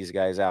shut these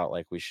guys out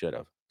like we should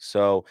have.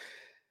 So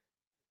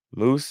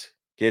Moose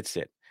gets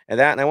it.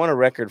 And I want a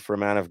record for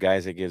amount of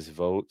guys that gives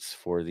votes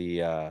for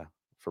the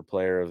for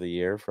player of the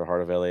year for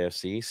Heart of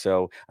LAFC.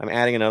 So I'm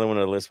adding another one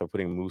to the list by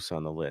putting Moose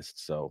on the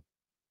list. So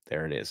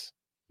there it is.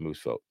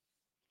 Moose vote.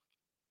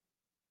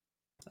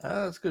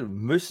 That's good.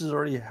 Moose has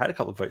already had a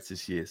couple of votes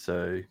this year.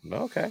 So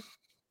okay.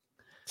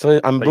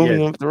 So I'm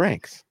moving up the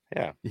ranks.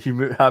 Yeah.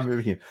 I'm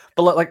moving him.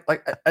 But like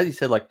as you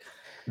said, like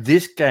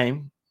this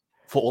game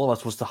for all of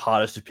us was the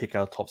hardest to pick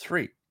our top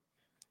 3.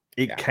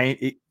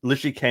 It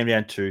literally came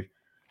down to,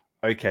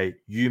 okay,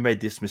 you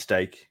made this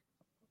mistake.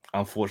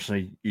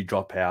 Unfortunately, you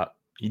drop out.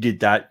 You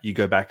did that. You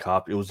go back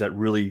up. It was that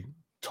really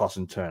toss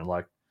and turn.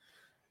 Like,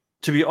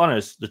 to be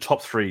honest, the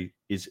top 3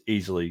 is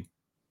easily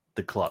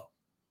the club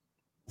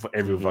for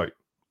every vote.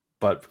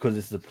 But because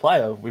it's the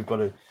player, we've got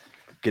to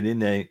get in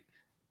there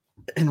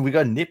and we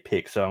got to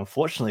nitpick. So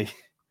unfortunately,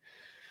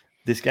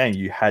 this game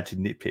you had to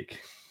nitpick.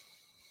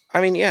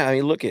 I mean,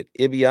 look at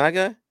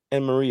Ibeagha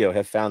and Murillo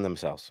have found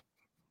themselves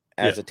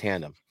as a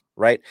tandem,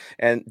 right?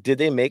 And did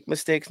they make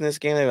mistakes in this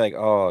game? They're like,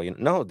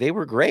 no, they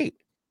were great.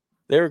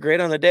 They were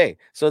great on the day.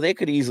 So they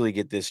could easily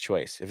get this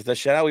choice. If it's a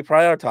shutout, we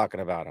probably are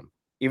talking about them,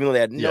 even though they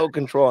had no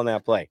control on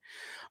that play.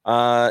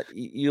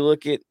 You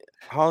look at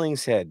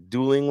Hollingshead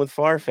dueling with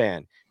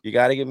Farfan. You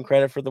got to give him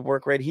credit for the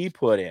work rate he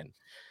put in.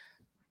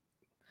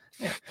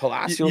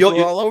 Palacios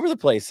were all over the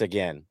place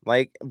again.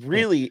 Like,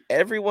 really,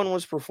 everyone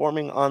was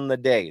performing on the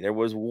day. There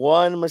was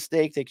one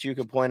mistake that you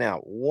could point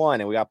out,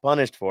 and we got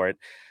punished for it.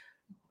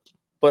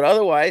 But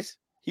otherwise,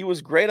 he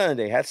was great on the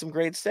day. Had some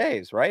great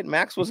saves, right?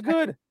 Max was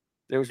good.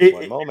 There was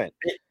one moment.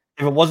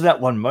 If it wasn't that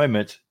one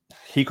moment,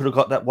 he could have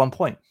got that 1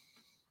 point.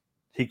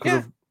 He could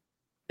have.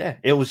 Yeah,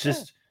 it was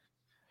just.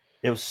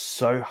 It was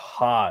so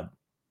hard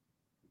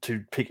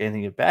to pick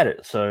anything about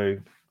it. So,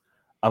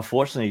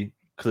 unfortunately,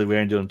 because we're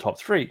only doing top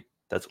 3,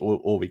 that's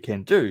all we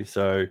can do.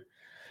 So,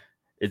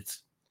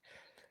 it's.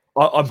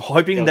 I'm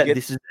hoping that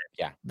this is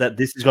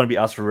going to be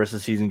us for the rest of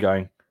the season.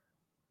 Going,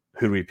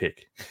 who do we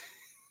pick?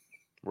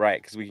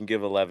 Right, because we can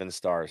give 11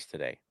 stars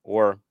today,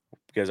 or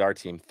because our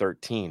team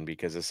 13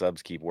 because the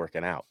subs keep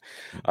working out.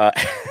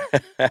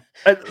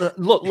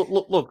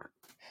 Look.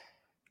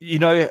 You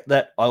know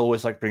that I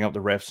always like bring up the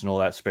refs and all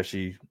that,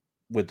 especially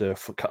with the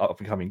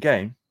up-and-coming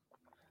game.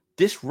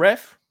 This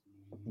ref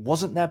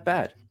wasn't that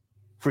bad.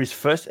 For his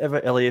first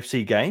ever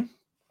LAFC game,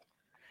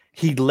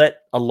 he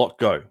let a lot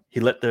go.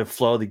 He let the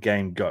flow of the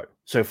game go.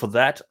 So for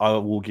that, I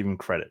will give him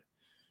credit.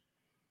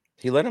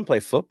 He let him play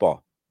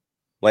football.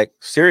 Like,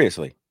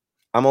 seriously.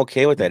 I'm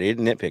okay with that. He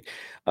didn't nitpick.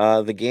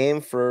 The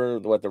game for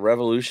the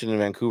Revolution in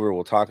Vancouver,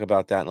 we'll talk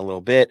about that in a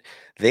little bit.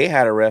 They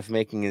had a ref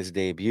making his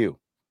debut.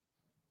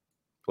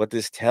 What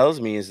this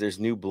tells me is there's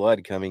new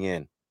blood coming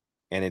in,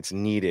 and it's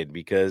needed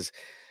because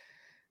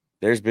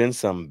there's been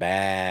some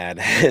bad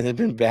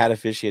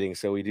officiating.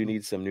 So we do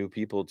need some new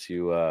people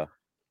to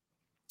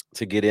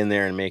get in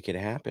there and make it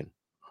happen.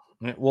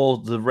 Well,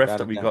 the ref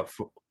that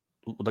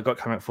got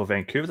coming up for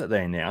Vancouver that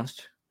they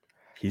announced,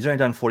 he's only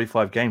done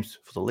 45 games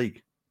for the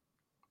league.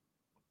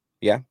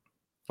 Yeah.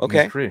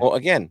 Okay. Well,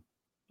 again,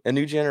 a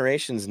new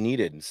generation's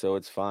needed, so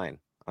it's fine.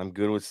 I'm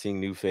good with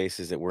seeing new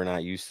faces that we're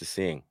not used to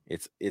seeing.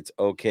 It's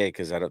okay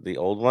because the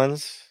old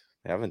ones,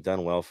 they haven't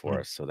done well for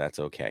us, so that's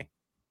okay.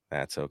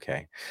 That's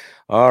okay.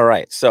 All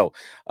right. So,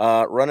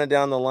 running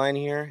down the line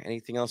here,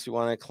 anything else you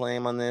want to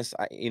claim on this?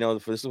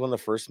 This is one of the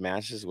first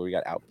matches where we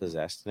got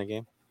outpossessed in a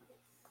game.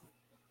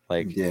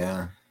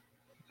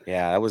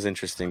 Yeah, that was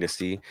interesting to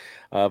see.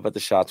 But the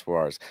shots were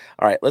ours.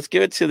 All right, let's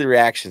give it to the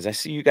reactions. I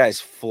see you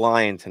guys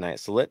flying tonight,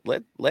 so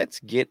let's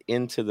get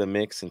into the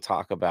mix and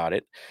talk about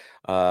it.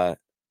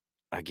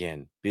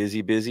 Again,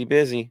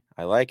 busy.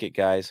 I like it,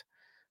 guys.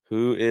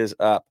 Who is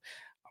up?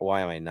 Why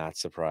am I not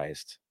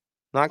surprised?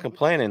 Not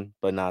complaining,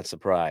 but not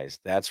surprised.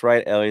 That's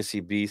right.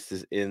 LAC Beast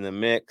is in the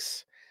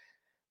mix.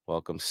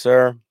 Welcome,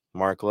 sir.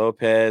 Mark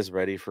Lopez,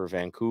 ready for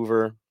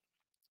Vancouver,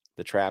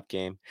 the trap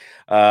game.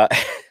 I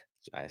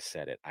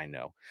said it. I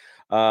know.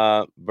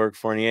 Burke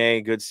Fournier,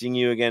 good seeing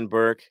you again,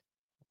 Burke.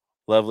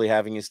 Lovely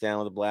having you stand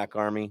with the Black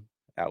Army.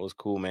 That was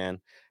cool,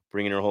 man.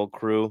 Bringing your whole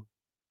crew.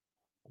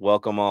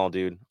 Welcome all,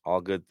 dude.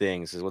 All good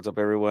things. What's up,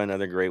 everyone?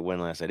 Another great win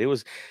last night. It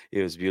was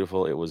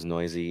beautiful. It was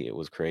noisy. It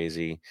was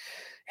crazy.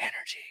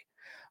 Energy.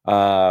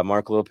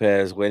 Mark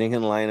Lopez waiting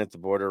in line at the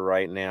border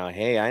right now.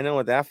 Hey, I know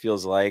what that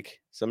feels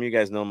like. Some of you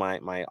guys know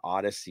my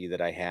odyssey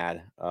that I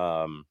had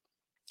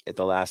at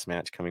the last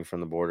match coming from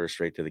the border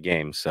straight to the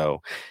game.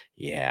 So,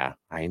 yeah,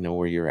 I know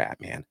where you're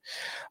at, man.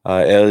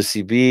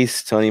 LSC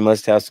Beast, Tony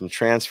must have some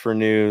transfer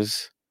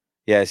news.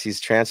 Yes, he's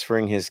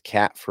transferring his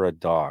cat for a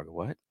dog.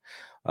 What?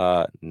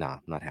 Nah,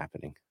 not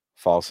happening.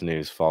 False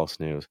news.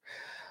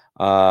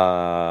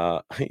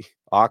 Ox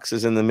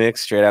is in the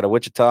mix straight out of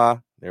Wichita.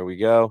 There we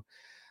go.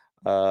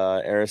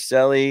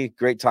 Araceli,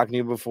 great talking to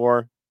you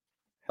before,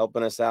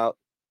 helping us out,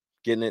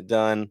 getting it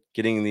done,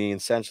 getting the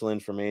essential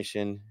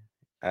information.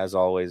 As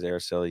always,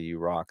 Araceli, you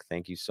rock.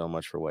 Thank you so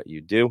much for what you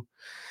do.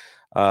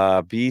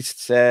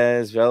 Beast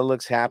says Vela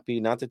looks happy,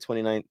 not the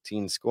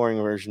 2019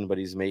 scoring version, but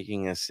he's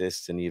making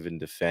assists and even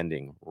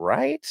defending.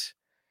 Right?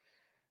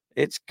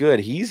 It's good.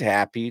 He's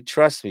happy.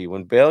 Trust me.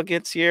 When Bale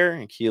gets here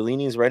and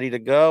Chiellini's ready to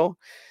go,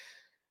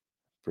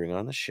 bring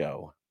on the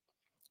show.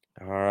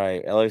 All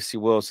right.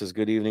 LFC Will says,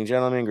 good evening,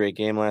 gentlemen. Great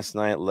game last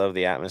night. Love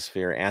the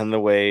atmosphere and the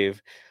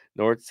wave.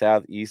 North,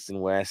 south, east,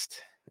 and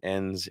west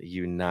ends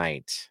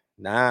unite.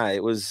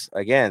 It was,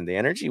 again, the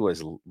energy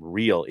was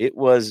real. It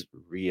was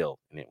real,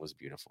 and it was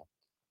beautiful.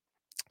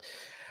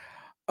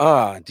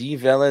 D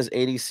Velez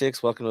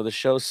 86, welcome to the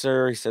show,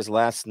 sir. He says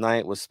last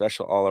night was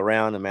special all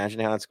around. Imagine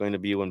how it's going to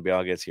be when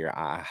Bale gets here.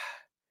 I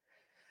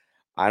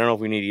don't know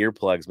if we need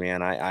earplugs,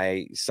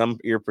 man. Some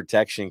ear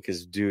protection,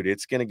 because dude,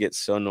 it's gonna get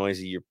so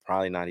noisy you're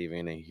probably not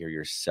even gonna hear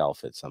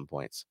yourself at some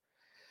points.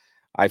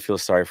 I feel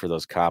sorry for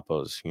those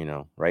capos,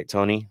 right,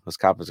 Tony? Those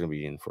capos are gonna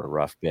be in for a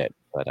rough bit,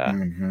 but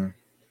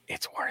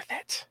it's worth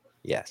it.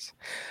 Yes.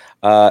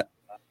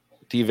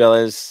 D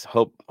Velez,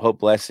 hope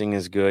Blessing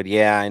is good.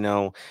 Yeah, I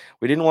know.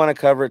 We didn't want to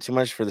cover it too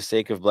much for the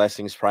sake of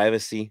Blessing's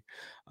privacy,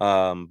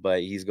 but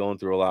he's going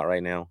through a lot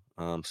right now.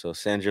 So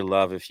send your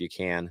love if you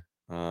can.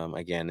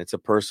 Again, it's a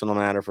personal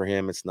matter for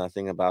him. It's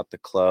nothing about the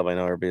club. I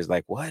know everybody's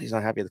like, what? He's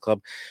not happy at the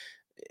club.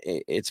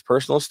 It's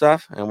personal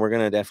stuff, and we're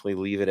going to definitely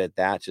leave it at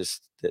that.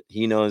 Just that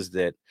he knows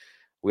that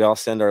we all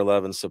send our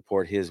love and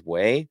support his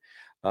way,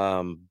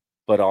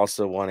 but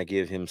also want to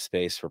give him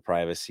space for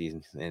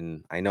privacy.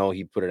 And I know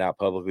he put it out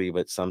publicly,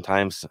 but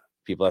sometimes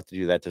people have to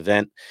do that to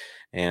vent.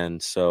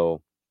 And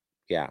so,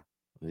 yeah,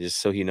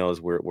 just so he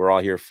knows we're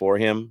all here for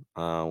him.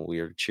 We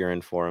are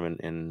cheering for him,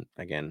 and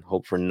again,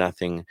 hope for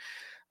nothing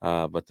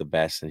but the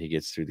best, and he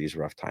gets through these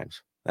rough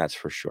times. That's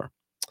for sure.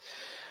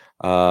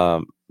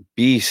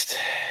 Beast,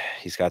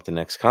 he's got the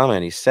next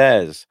comment. He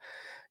says,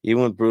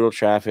 even with brutal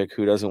traffic,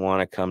 who doesn't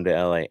want to come to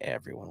LA?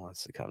 Everyone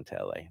wants to come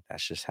to LA.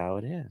 That's just how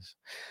it is.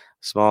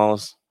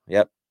 Smalls,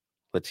 yep.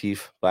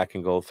 Latif, black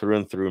and gold through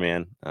and through,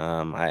 man.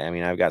 I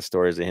mean, I've got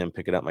stories of him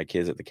picking up my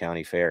kids at the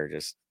county fair,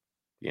 just,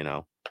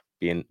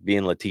 being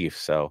Latif.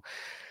 So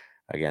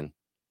again,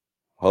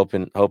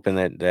 hoping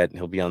that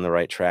he'll be on the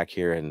right track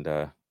here, and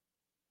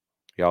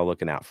y'all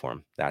looking out for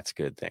him. That's a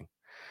good thing.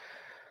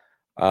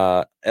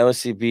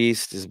 LSC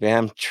Beast, is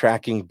Bam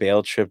tracking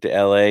bail trip to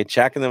LA,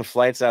 checking them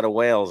flights out of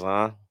Wales,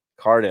 huh?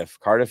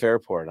 Cardiff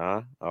Airport,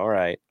 huh? All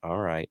right.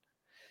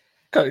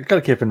 Got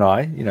to keep an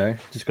eye,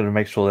 just got to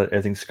make sure that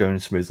everything's going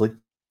smoothly.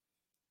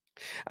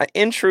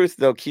 In truth,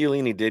 though,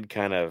 Chiellini did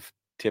kind of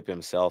tip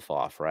himself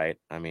off, right?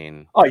 I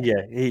mean, oh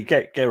yeah, he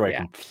get right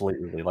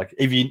completely. Like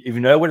if you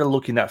know where to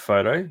look in that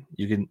photo,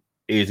 you can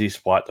easily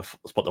spot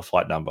the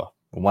flight number,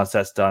 and once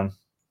that's done,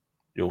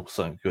 you'll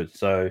sound good.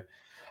 So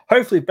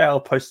hopefully,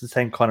 Bale posts the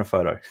same kind of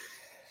photo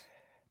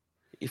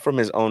from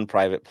his own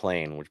private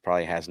plane, which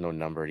probably has no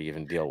number to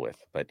even deal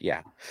with. But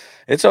yeah,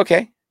 it's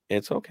okay.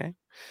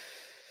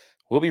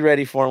 We'll be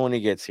ready for him when he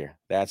gets here.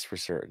 That's for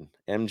certain.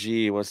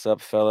 MG, what's up,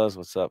 fellas?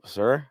 What's up,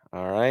 sir?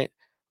 All right.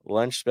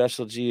 Lunch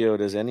special, Gio.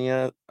 Does any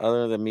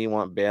other than me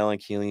want Bale and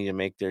Chiellini to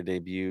make their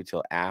debut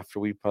till after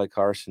we play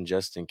Carson,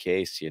 just in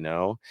case,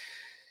 No,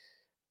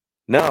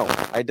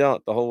 I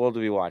don't. The whole world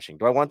will be watching.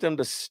 Do I want them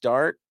to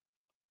start?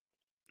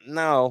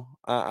 No.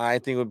 I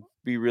think it would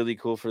be really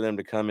cool for them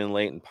to come in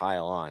late and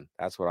pile on.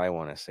 That's what I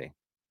want to see.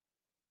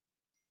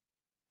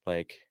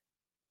 Like,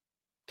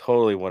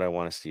 totally what I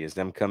want to see is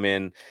them come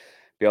in,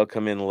 Bale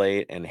come in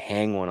late and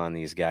hang one on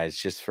these guys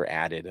just for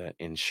added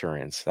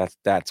insurance.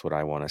 That's what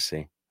I want to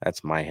see.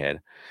 That's my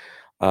head.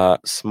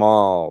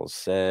 Small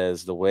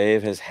says the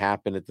wave has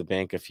happened at the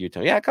bank a few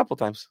times. Yeah, a couple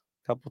times.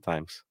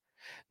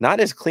 Not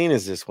as clean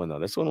as this one, though.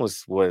 This one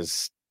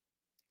was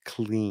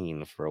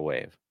clean for a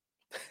wave.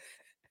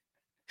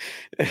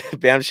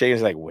 Bam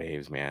Shaker's like,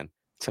 waves, man.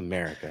 It's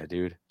America,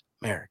 dude.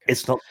 America.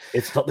 It's not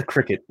the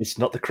cricket. It's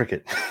not the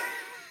cricket.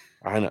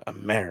 I know,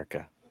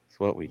 America. It's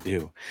what we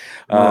do.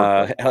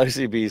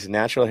 LCB's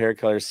natural hair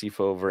color Sifu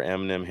over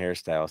Eminem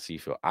hairstyle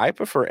Sifu. I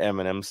prefer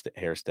Eminem's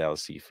hairstyle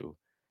Sifu.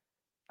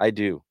 I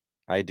do.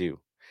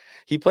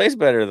 He plays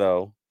better,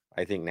 though,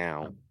 I think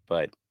now,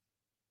 but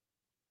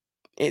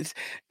he's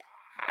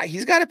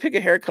got to pick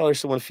a hair color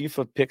so when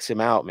FIFA picks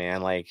him out,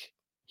 man, like,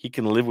 he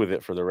can live with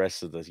it for the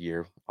rest of the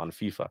year on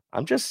FIFA.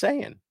 I'm just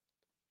saying,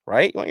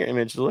 right? You want your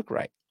image to look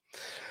right.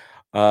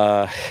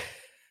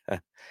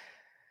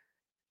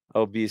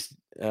 Beast,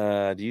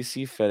 do you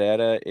see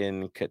Ferreira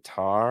in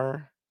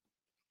Qatar?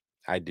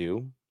 I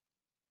do.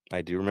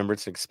 Remember,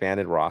 it's an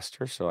expanded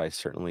roster, so I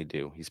certainly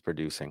do. He's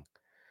producing.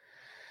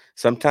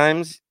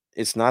 Sometimes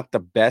it's not the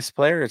best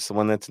player, it's the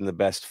one that's in the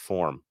best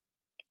form.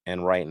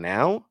 And right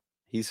now,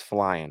 he's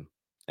flying.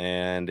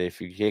 And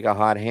if you take a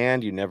hot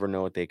hand, you never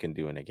know what they can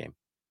do in a game.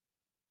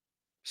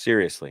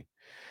 Seriously.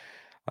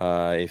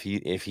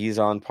 If he's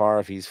on par,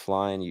 if he's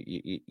flying,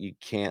 you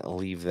can't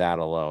leave that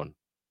alone.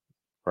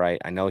 Right?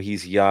 I know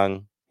he's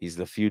young, he's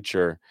the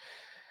future,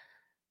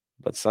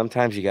 but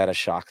sometimes you got to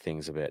shock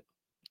things a bit.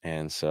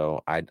 And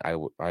so I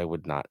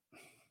would not.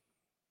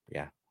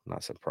 Yeah, I'm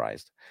not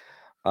surprised.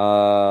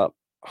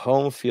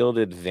 Home field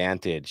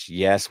advantage.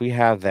 Yes, we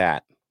have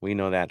that. We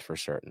know that for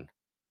certain.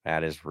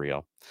 That is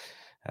real.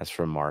 That's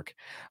from Mark.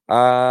 Get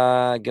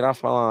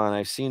off my lawn.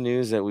 I've seen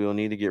news that we will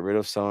need to get rid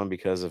of someone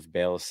because of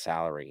Bale's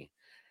salary.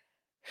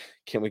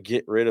 Can we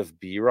get rid of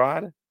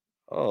B-Rod?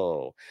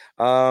 Oh,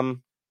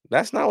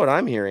 that's not what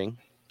I'm hearing.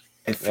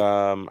 I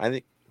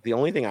think the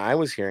only thing I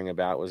was hearing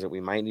about was that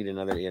we might need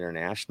another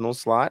international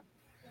slot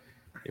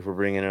if we're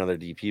bringing another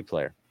DP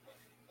player.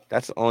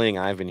 That's the only thing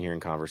I've been hearing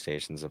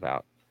conversations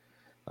about.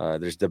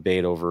 There's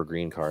debate over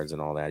green cards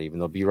and all that, even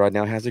though B-Rod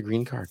now has a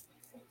green card.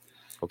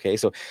 Okay,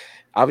 so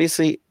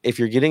obviously, if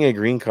you're getting a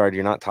green card,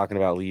 you're not talking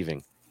about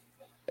leaving.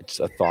 It's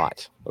a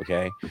thought,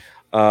 okay?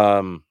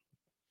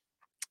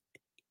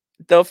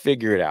 They'll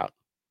figure it out.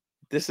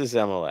 This is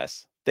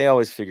MLS. They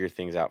always figure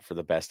things out for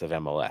the best of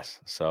MLS.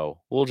 So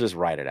we'll just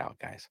write it out,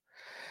 guys.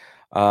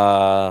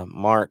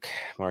 Mark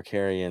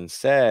Harrian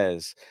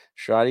says,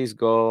 Shradi's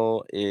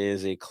goal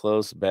is a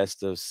close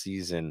best of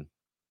season.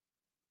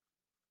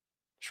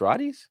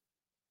 Shradi's?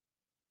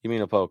 You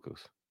mean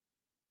Opoku's,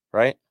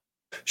 right?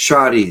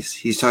 Shradi's.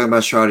 He's talking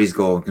about Shradi's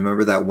goal.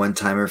 Remember that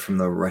one-timer from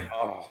the right?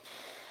 Oh,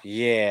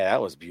 yeah,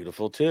 that was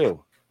beautiful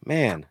too.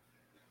 Man.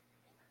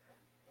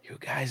 You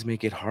guys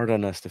make it hard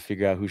on us to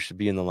figure out who should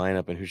be in the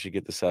lineup and who should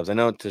get the subs. I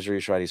know Tajiri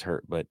Shradi's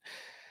hurt, but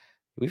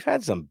we've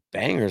had some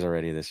bangers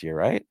already this year,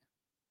 right?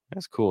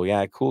 That's cool.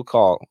 Yeah, cool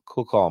call.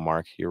 Cool call,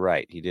 Mark. You're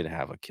right. He did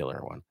have a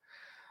killer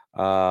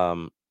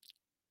one.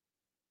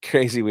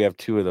 Crazy we have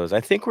 2 of those. I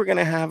think we're going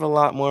to have a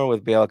lot more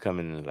with Bale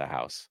coming into the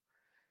house.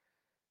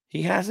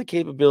 He has a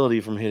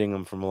capability from hitting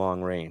them from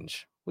long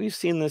range. We've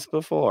seen this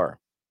before.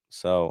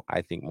 So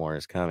I think more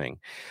is coming.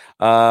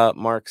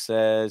 Mark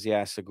says,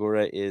 yeah,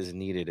 Segura is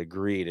needed.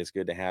 Agreed. It's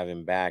good to have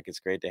him back. It's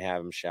great to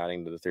have him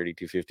shouting to the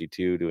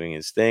 3252 doing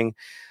his thing.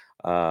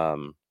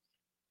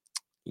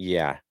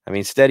 Yeah, I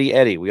mean, Steady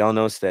Eddie. We all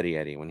know Steady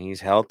Eddie. When he's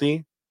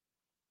healthy,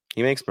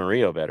 he makes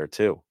Murillo better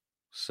too.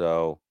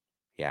 So,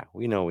 yeah,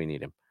 we know we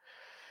need him.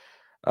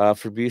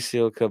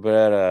 Fabricio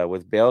Cabrera,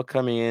 with Bale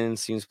coming in,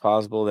 seems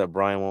possible that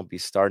Brian won't be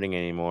starting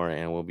anymore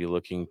and will be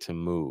looking to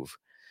move.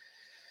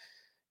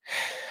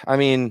 I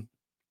mean,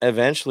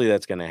 eventually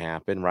that's going to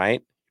happen,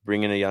 right?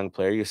 Bring in a young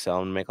player, you sell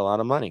him and make a lot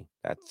of money.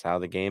 That's how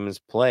the game is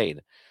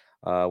played.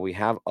 We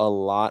have a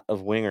lot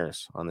of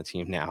wingers on the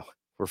team now.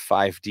 We're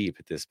 5 deep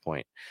at this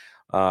point.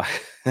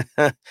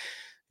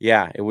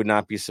 Yeah, it would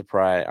not be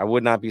surprised. I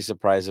would not be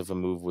surprised if a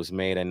move was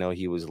made. I know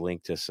he was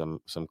linked to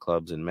some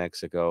clubs in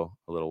Mexico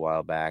a little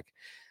while back.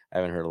 I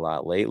haven't heard a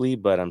lot lately,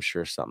 but I'm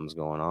sure something's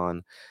going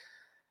on.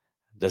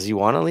 Does he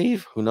want to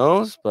leave? Who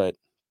knows? But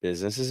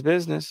business is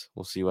business.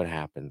 We'll see what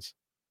happens.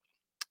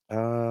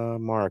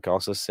 Mark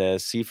also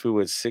says Sifu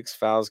with 6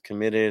 fouls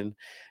committed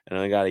and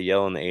only got a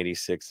yellow in the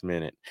 86th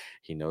minute.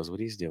 He knows what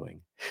he's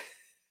doing.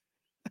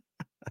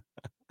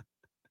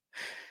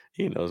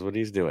 He knows what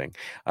he's doing.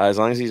 As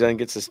long as he doesn't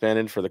get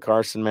suspended for the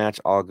Carson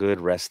match, all good.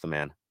 Rest the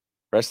man.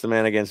 Rest the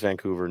man against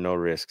Vancouver. No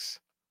risks.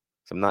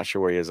 So I'm not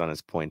sure where he is on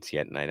his points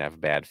yet, and I'd have a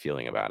bad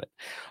feeling about it.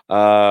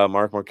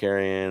 Mark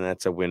Morkarian,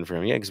 that's a win for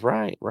him. Yeah,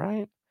 right.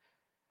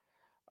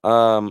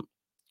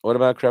 What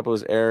about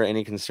Crepo's error?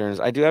 Any concerns?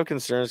 I do have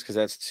concerns because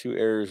that's 2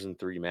 errors in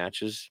 3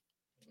 matches.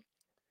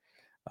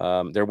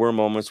 There were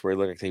moments where it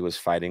looked like he was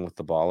fighting with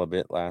the ball a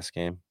bit last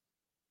game.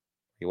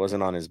 He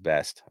wasn't on his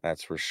best,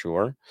 that's for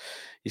sure.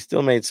 He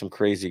still made some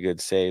crazy good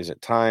saves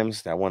at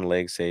times. That one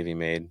leg save he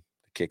made,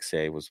 the kick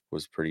save,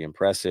 was pretty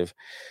impressive.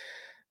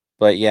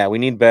 But yeah, we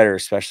need better,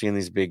 especially in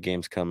these big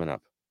games coming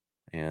up.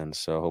 And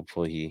so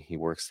hopefully he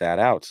works that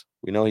out.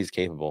 We know he's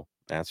capable,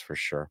 that's for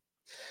sure.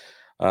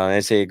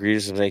 I say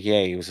egregious mistake.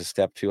 Yeah, he was a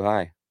step too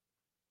high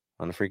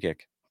on the free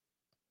kick.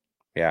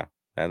 Yeah,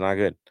 that's not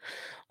good.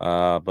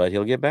 But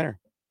he'll get better.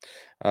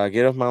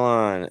 Get off my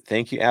lawn.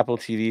 Thank you, Apple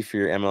TV, for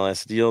your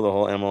MLS deal. The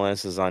whole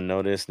MLS is on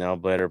notice. Now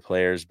better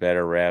players,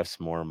 better refs,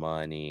 more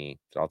money.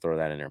 I'll throw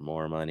that in there.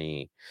 More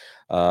money.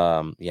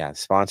 Yeah,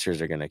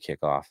 sponsors are going to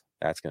kick off.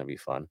 That's going to be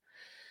fun.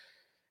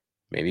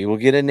 Maybe we'll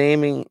get a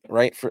naming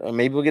right for.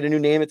 Maybe we'll get a new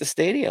name at the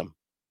stadium.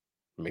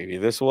 Maybe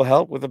this will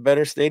help with a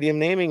better stadium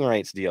naming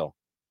rights deal.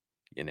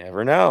 You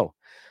never know.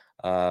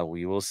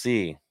 We will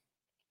see.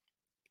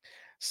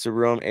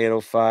 Sarome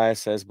 805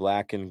 says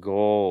black and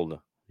gold.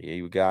 Yeah,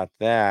 you got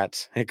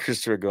that.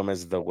 Christopher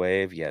Gomez, The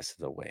Wave. Yes,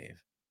 The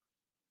Wave.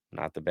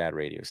 Not the bad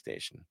radio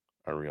station.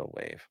 A real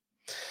wave.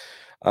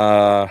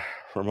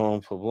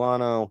 Ramon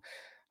Poblano.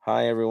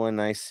 Hi, everyone.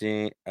 Nice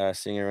seeing her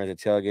at the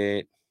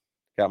tailgate.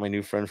 Got my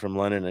new friend from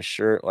London a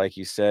shirt, like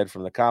you said,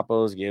 from the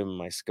Capos. Gave him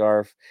my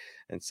scarf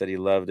and said he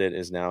loved it.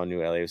 Is now a new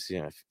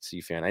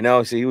LAFC fan. I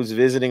know. So he was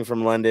visiting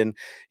from London.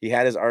 He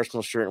had his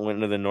Arsenal shirt and went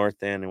into the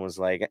North End and was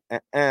like,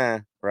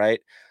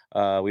 right?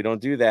 We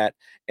don't do that.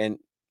 And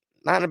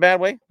not in a bad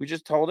way. We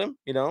just told him,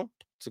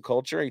 it's a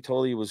culture. He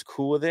told he was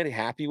cool with it,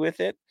 happy with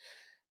it.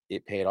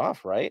 It paid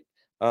off, right?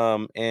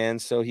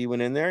 And so he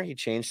went in there. He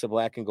changed to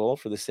black and gold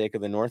for the sake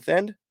of the North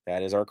End.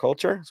 That is our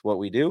culture. It's what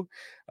we do.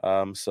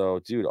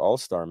 So, dude,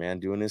 all-star, man,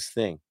 doing his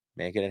thing,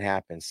 making it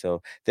happen.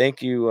 So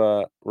thank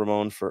you,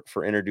 Ramon,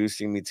 for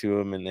introducing me to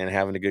him and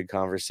having a good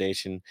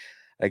conversation.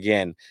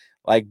 Again,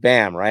 like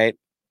Bam, right?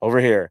 Over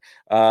here.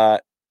 We're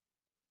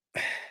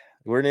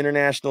an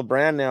international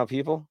brand now,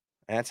 people.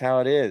 That's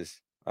how it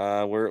is.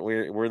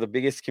 We're the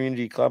biggest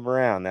community club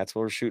around. That's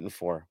what we're shooting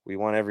for. We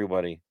want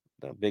everybody,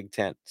 the big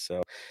tent.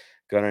 So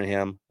good on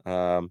him.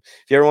 If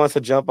he ever wants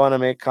to jump on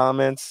and make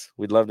comments,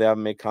 we'd love to have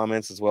him make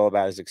comments as well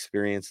about his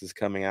experiences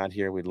coming out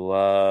here. We'd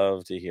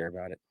love to hear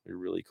about it. It'd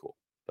be really cool.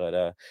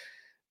 But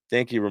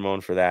thank you, Ramon,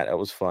 for that. That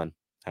was fun.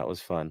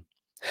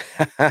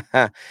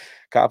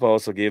 Kappa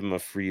also gave him a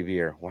free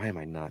beer. Why am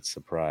I not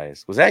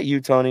surprised? Was that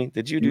you, Tony?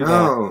 Did you do that?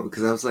 No,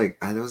 because I was like,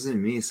 that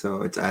wasn't me.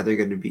 So it's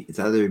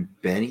either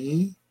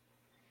Benny,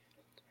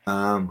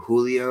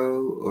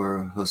 Julio,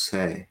 or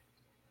Jose.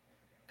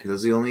 Because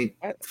those are the only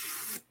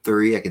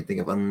 3 I can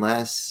think of.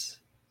 Unless,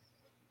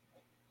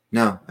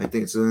 no, I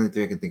think it's the only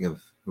 3 I can think of.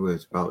 Who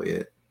is probably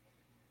it.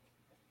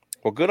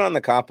 Well, good on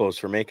the Capos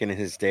for making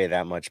his day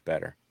that much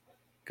better.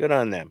 Good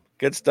on them.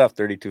 Good stuff,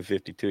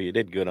 3252. You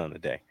did good on the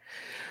day.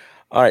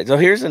 All right, so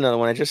here's another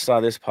one. I just saw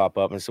this pop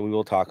up, and so we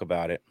will talk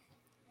about it.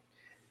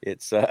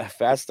 It's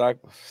fast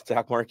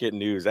stock market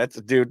news.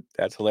 That's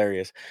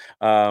hilarious.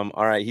 All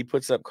right, he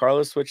puts up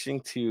Carlos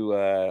switching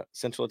to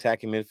central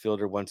attacking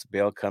midfielder once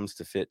Bale comes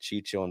to fit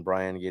Chicho and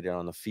Brian get it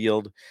on the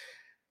field.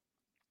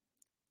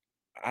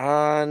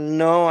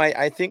 No,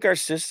 I think our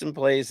system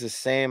plays the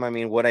same. I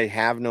mean, what I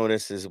have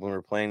noticed is when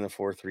we're playing the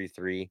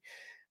 4-3-3,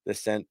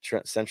 the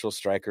central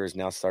striker has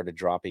now started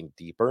dropping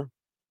deeper.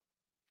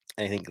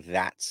 I think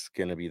that's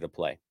going to be the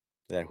play.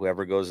 That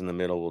whoever goes in the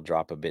middle will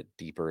drop a bit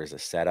deeper as a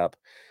setup,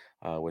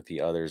 with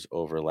the others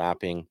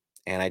overlapping.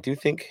 And I do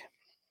think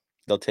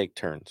they'll take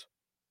turns,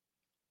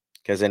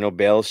 because I know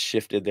Bale's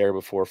shifted there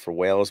before for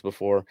Wales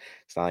before.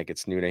 It's not like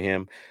it's new to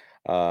him.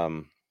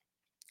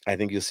 I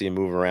think you'll see him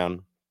move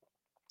around.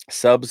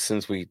 Subs,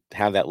 since we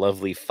have that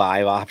lovely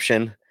 5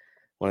 option,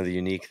 one of the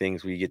unique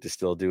things we get to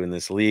still do in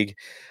this league,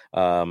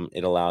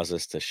 it allows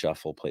us to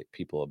shuffle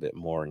people a bit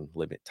more and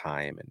limit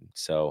time. And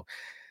so,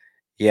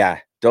 yeah,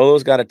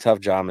 Dolo's got a tough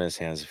job in his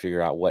hands to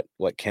figure out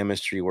what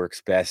chemistry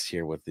works best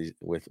here with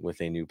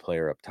a new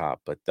player up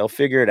top. But they'll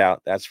figure it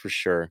out, that's for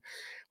sure.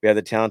 We have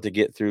the talent to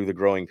get through the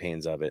growing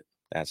pains of it,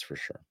 that's for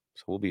sure.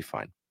 So we'll be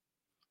fine.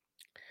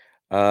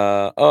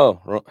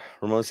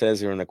 Ramon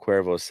says you're in the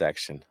Cuervo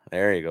section.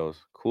 There he goes.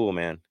 Cool,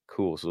 man.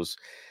 Cool. So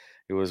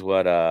it was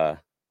what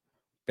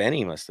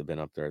Benny must have been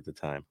up there at the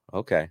time.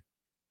 Okay.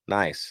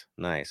 Nice.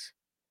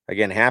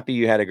 Again, happy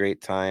you had a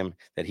great time,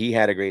 that he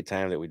had a great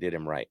time, that we did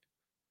him right.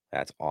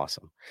 That's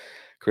awesome.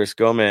 Chris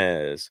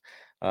Gomez,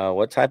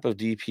 what type of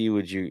DP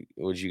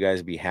would you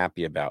guys be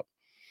happy about?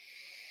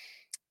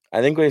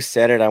 I think we've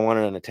said it. I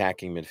wanted an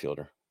attacking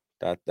midfielder.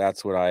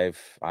 That's what I've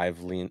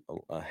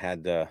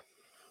had the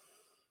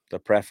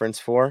preference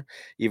for,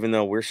 even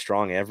though we're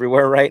strong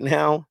everywhere right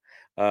now.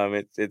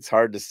 It's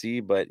hard to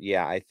see, but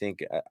yeah, I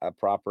think a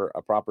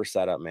proper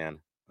setup, man,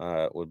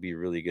 would be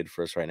really good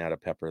for us right now to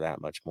pepper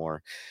that much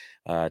more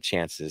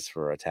chances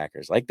for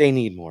attackers. Like, they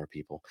need more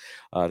people.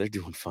 They're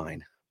doing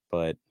fine,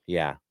 but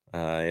yeah,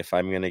 if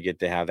I'm gonna get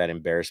to have that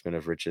embarrassment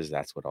of riches,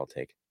 that's what I'll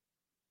take.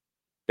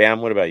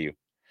 Bam, what about you?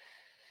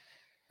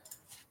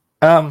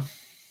 Another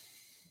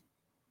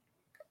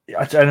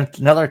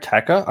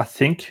attacker. I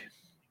think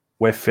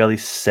we're fairly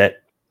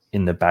set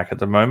in the back at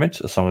the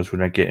moment, as long as we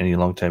don't get any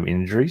long-term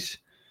injuries.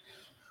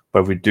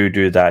 But if we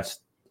do that,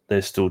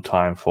 there's still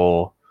time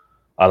for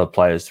other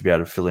players to be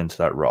able to fill into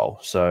that role.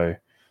 So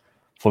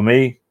for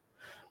me,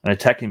 an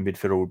attacking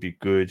midfielder would be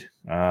good.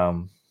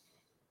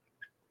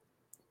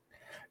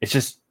 It's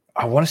just,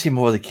 I want to see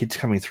more of the kids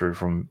coming through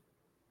from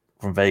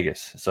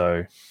Vegas.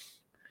 So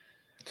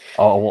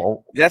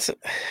that's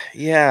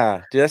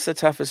the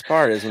toughest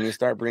part, is when you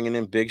start bringing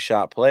in big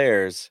shot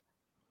players,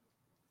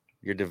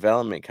 your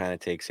development kind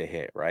of takes a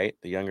hit, right?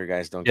 The younger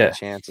guys don't get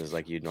chances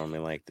like you'd normally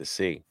like to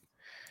see.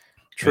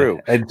 True.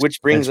 Yeah.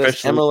 Which brings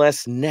us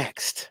MLS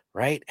Next,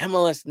 right?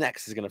 MLS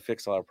Next is going to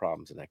fix all our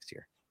problems next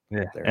year.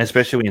 Yeah. And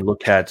especially when you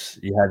look at,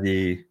 you have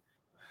the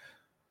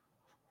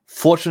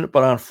fortunate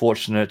but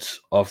unfortunate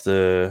of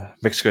the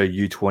Mexico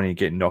U20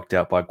 getting knocked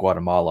out by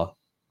Guatemala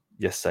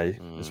yesterday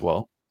as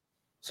well.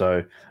 So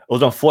it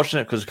was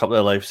unfortunate because a couple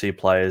of LAFC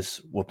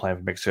players were playing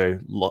for Mexico,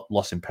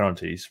 lost in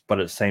penalties, but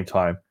at the same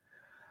time,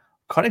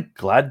 kind of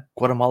glad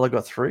Guatemala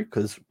got through,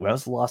 because when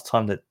was the last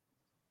time that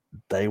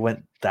they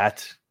went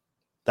that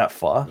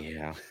far?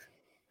 Yeah,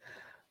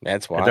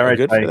 that's why.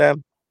 Good for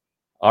them.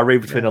 I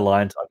read between the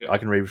lines. I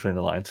can read between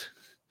the lines.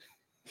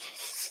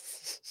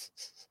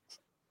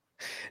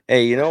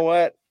 Hey, you know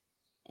what?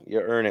 You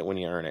earn it when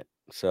you earn it.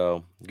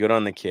 So good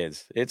on the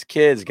kids. It's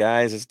kids,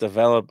 guys. It's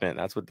development.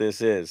 That's what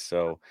this is.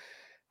 So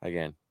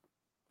again,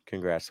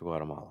 congrats to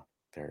Guatemala.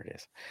 There it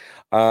is.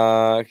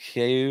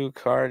 Keu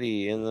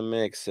Cardi in the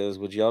mix says,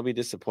 would y'all be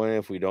disappointed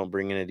if we don't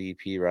bring in a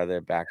DP,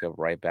 rather back up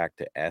right back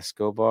to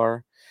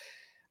Escobar?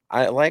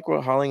 I like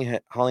what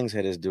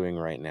Hollingshead is doing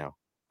right now.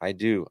 I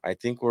do. I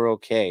think we're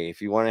okay.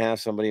 If you want to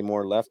have somebody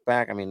more left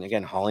back, I mean,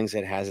 again,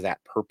 Hollingshead has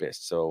that purpose.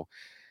 So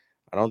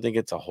I don't think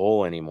it's a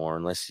hole anymore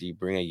unless you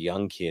bring a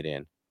young kid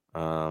in.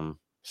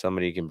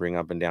 Somebody you can bring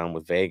up and down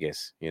with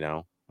Vegas,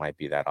 might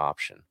be that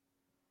option.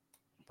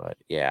 But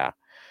yeah.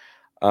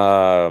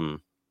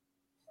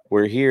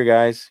 We're here,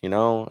 guys.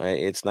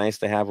 It's nice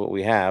to have what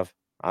we have.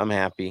 I'm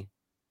happy.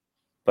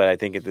 But I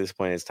think at this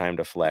point, it's time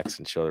to flex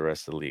and show the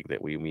rest of the league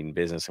that we mean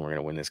business and we're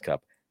going to win this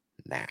cup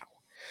now.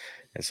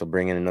 And so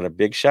bringing another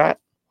big shot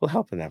will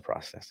help in that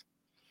process.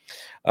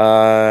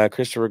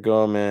 Christopher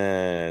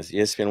Gomez,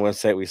 ESPN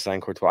website, we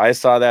signed Courtois. I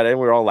saw that, and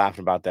we were all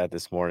laughing about that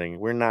this morning.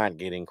 We're not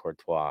getting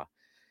Courtois.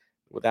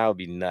 Well, that would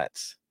be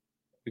nuts.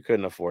 We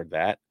couldn't afford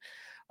that.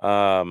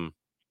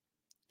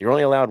 You're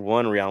only allowed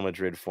one Real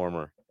Madrid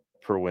former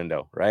per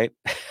window, right?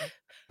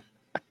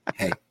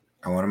 Hey,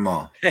 I want them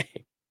all. Hey,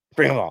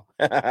 bring them all.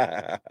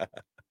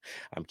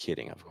 I'm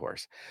kidding, of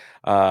course.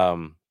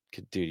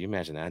 Dude, you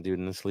imagine that dude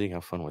in this league? How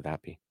fun would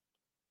that be?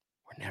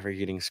 We're never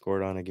getting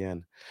scored on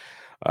again.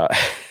 Roberto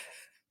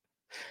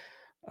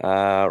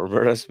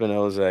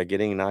Espinoza,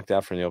 getting knocked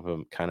out from the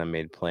Open kind of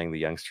made playing the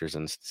youngsters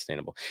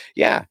unsustainable.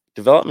 Yeah,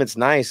 development's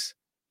nice.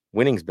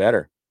 Winning's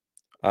better.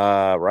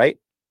 Right?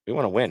 We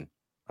want to win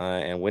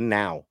and win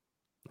now.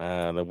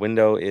 The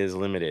window is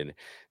limited.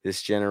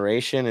 This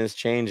generation is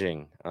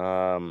changing.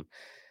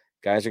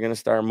 Guys are going to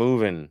start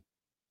moving.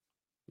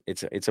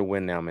 It's a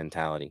win now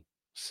mentality.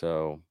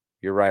 So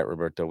you're right,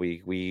 Roberto.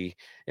 We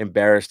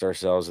embarrassed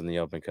ourselves in the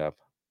Open Cup.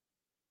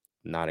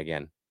 Not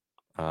again.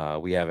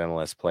 We have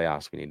MLS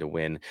playoffs. We need to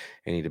win.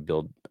 We need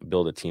to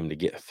build a team to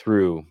get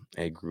through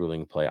a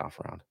grueling playoff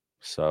round.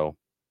 So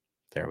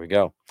there we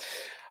go.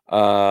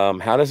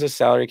 How does the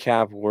salary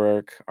cap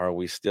work? Are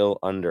we still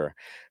under?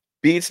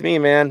 Beats me,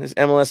 man. It's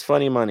MLS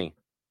funny money.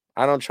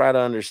 I don't try to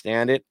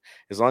understand it.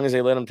 As long as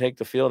they let them take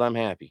the field, I'm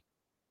happy.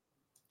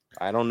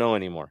 I don't know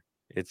anymore.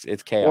 It's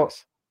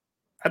chaos.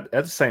 Well,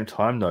 at the same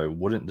time, though,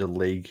 wouldn't the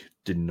league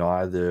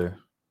deny the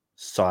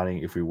signing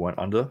if we weren't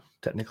under,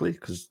 technically?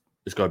 Because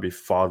it's got to be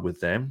filed with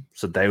them.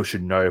 So they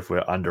should know if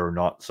we're under or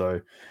not.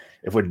 So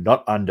if we're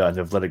not under and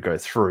they've let it go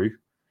through,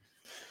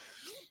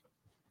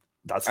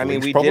 that's the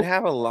league's problem. did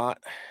have a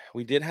lot.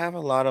 We did have a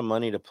lot of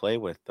money to play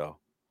with, though.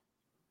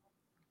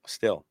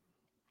 Still.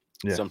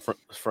 Yeah. Some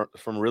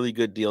from really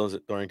good deals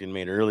that Thornton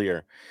made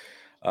earlier.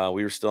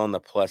 We were still on the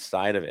plus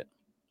side of it.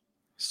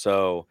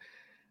 So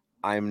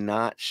I'm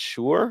not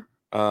sure.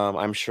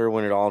 I'm sure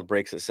when it all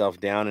breaks itself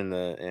down and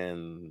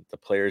the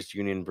players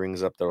union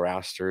brings up the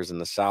rosters and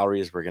the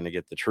salaries, we're going to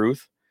get the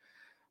truth,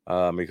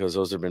 because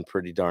those have been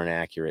pretty darn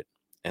accurate.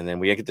 And then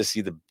we get to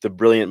see the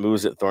brilliant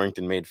moves that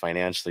Thornton made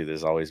financially.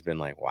 There's always been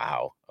like,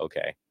 wow,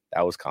 okay,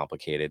 that was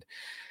complicated.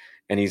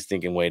 And he's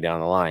thinking way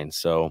down the line.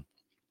 So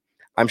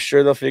I'm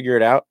sure they'll figure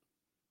it out.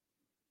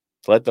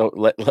 Let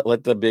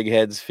the big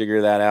heads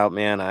figure that out,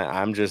 man.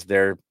 I'm just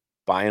there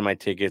buying my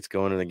tickets,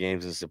 going to the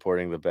games, and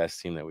supporting the best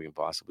team that we can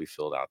possibly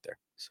field out there.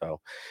 So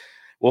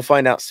we'll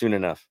find out soon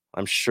enough.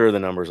 I'm sure the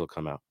numbers will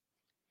come out.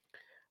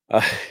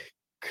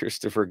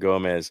 Christopher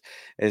Gomez,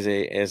 as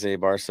a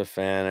Barca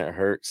fan, it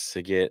hurts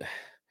to get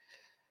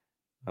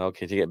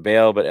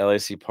Bale, but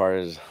LAFC part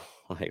is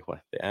like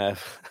what they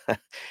have.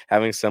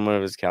 Having someone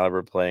of his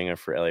caliber playing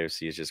for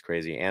LAFC is just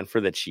crazy, and for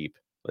the cheap.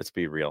 Let's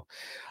be real.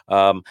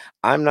 I'm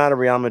not a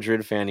Real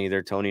Madrid fan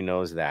either. Tony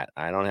knows that.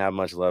 I don't have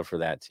much love for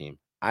that team.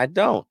 I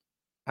don't.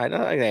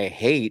 I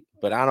hate,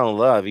 but I don't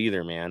love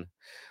either, man.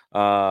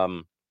 But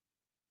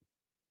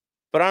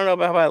I don't know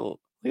about look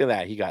at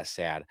that. He got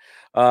sad.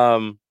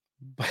 That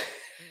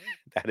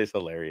is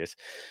hilarious.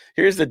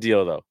 Here's the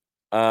deal, though.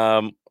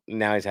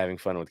 Now he's having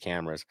fun with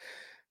cameras.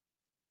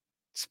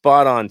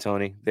 Spot on,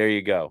 Tony. There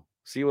you go.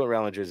 See what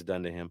Real Madrid's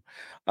done to him.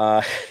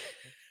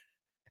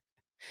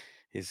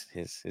 His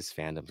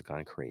fandom's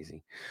gone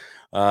crazy.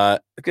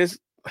 Because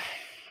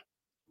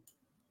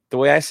the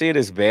way I see it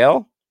is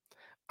Bale,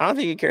 I don't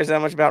think he cares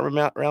that much about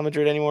Real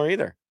Madrid anymore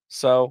either.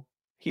 So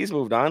he's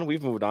moved on.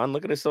 We've moved on.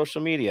 Look at his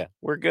social media.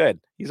 We're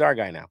good. He's our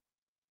guy now.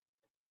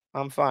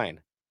 I'm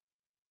fine.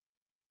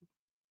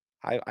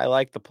 I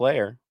like the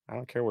player. I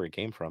don't care where he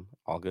came from.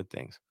 All good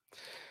things.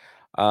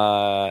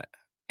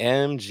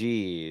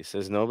 MG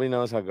says nobody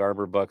knows how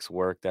Garber Bucks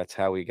work. That's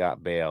how we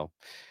got Bale.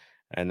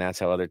 And that's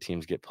how other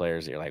teams get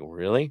players. You're like,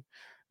 really?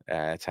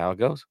 That's how it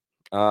goes.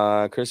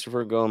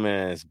 Christopher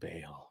Gomez,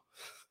 Bale.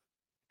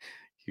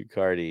 Hugh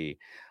Cardi.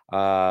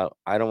 I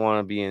don't want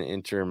to be in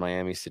Inter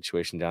Miami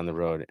situation down the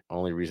road.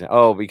 Only reason,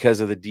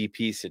 because of the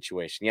DP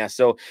situation. Yeah,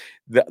 so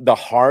the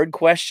hard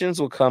questions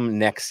will come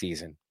next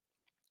season.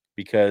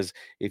 Because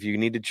if you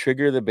need to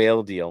trigger the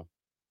Bale deal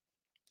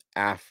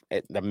at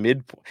the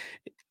midpoint,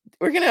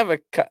 we're going to have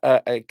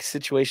a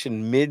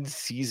situation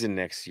mid-season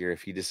next year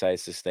if he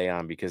decides to stay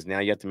on, because now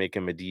you have to make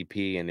him a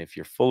DP. And if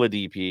you're full of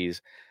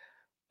DPs,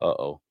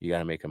 you got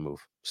to make a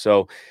move.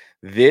 So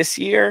this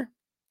year,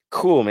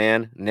 cool,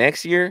 man.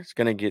 Next year, it's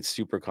going to get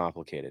super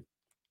complicated.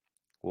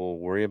 We'll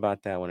worry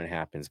about that when it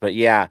happens. But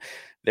yeah,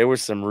 there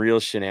was some real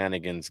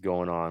shenanigans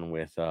going on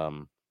with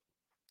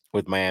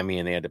Miami,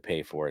 and they had to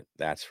pay for it.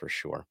 That's for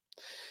sure.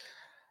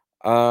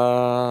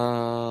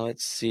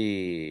 Let's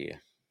see.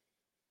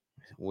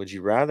 Would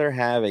you rather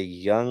have a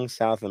young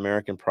South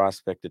American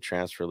prospect to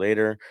transfer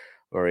later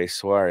or a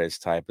Suarez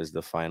type as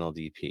the final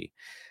DP?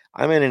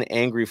 I'm in an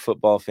angry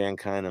football fan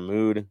kind of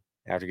mood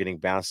after getting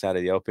bounced out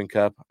of the Open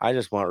Cup. I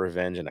just want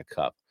revenge in a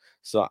cup.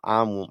 So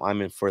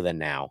I'm in for the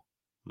now.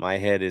 My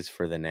head is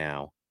for the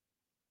now.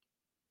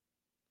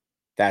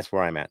 That's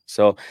where I'm at.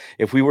 So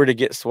if we were to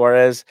get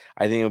Suarez,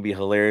 I think it would be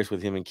hilarious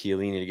with him and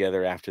Chiellini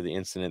together after the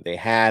incident they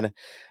had.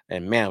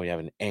 And man, we have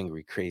an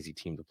angry, crazy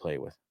team to play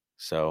with.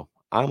 So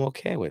I'm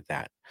okay with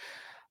that.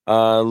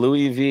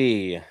 Louis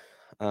V.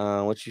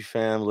 What you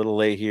fam? A little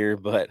late here,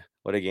 but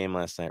what a game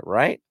last night.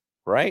 Right?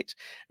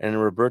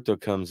 And Roberto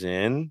comes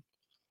in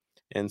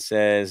and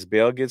says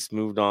Bale gets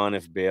moved on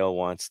if Bale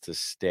wants to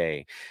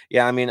stay.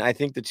 Yeah, I mean, I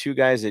think the two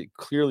guys that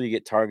clearly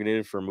get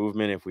targeted for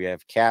movement if we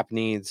have cap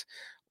needs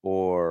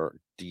or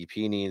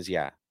DP needs,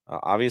 yeah.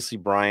 Obviously,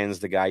 Brian's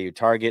the guy you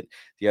target.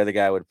 The other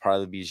guy would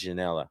probably be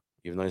Janela.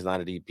 Even though he's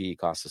not a DP, he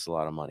costs us a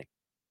lot of money.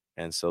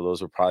 And so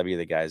those would probably be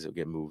the guys that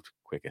get moved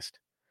quickest.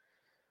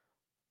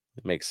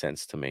 It makes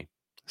sense to me.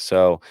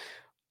 So,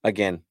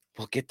 again,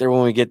 we'll get there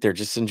when we get there.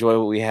 Just enjoy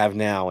what we have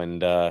now.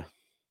 And,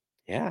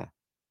 yeah,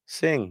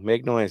 sing,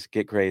 make noise,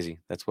 get crazy.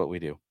 That's what we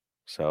do.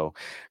 So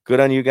good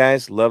on you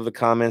guys. Love the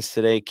comments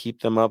today.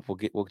 Keep them up.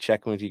 We'll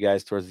check in with you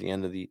guys towards the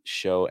end of the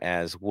show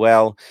as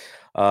well.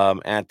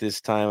 At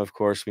this time, of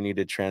course, we need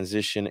to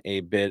transition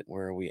a bit.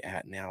 Where are we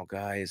at now,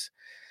 guys?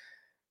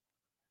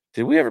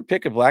 Did we ever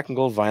pick a Black and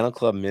Gold Vinyl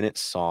Club minute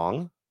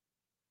song?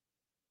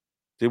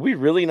 Did we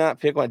really not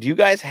pick one? Do you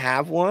guys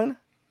have one?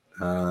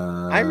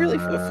 I really,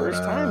 for the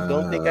first time,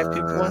 don't think I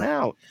picked one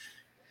out.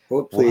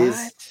 Well, please.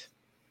 What?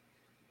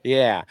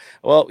 Yeah.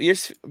 Well,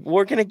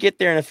 we're going to get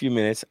there in a few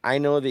minutes. I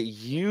know that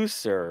you,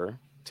 sir,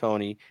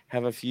 Tony,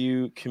 have a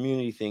few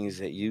community things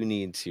that you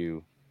need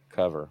to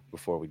cover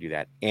before we do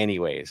that.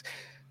 Anyways,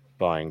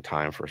 buying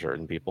time for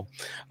certain people.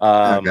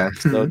 Okay.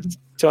 So,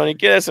 Tony,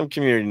 get us some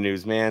community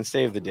news, man.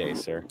 Save the day,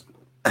 sir.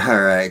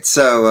 All right.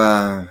 So,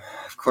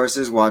 of course,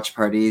 there's watch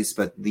parties,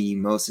 but the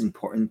most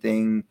important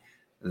thing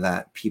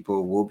that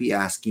people will be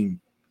asking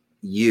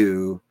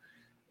you,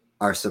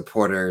 our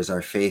supporters,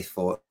 our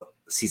faithful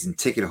season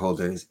ticket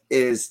holders,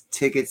 is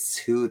tickets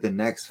to the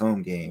next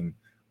home game,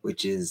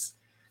 which is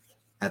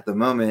at the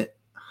moment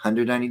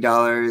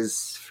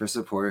 $190 for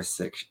supporter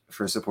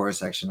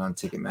section on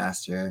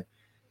Ticketmaster.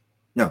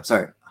 No,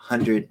 sorry,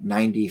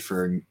 $190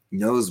 for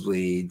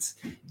nosebleeds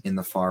in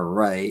the far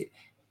right.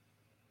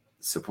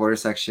 Supporter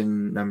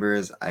section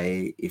numbers,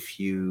 if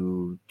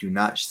you do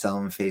not sell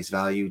them face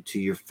value to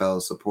your fellow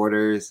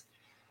supporters,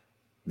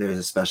 there's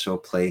a special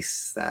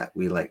place that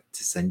we like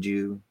to send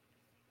you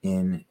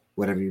in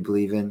whatever you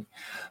believe in.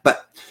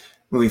 But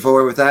moving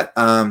forward with that,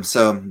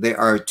 so there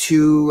are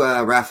two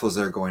raffles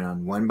that are going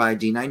on. One by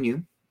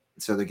D9U.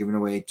 So they're giving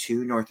away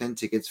 2 North End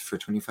tickets for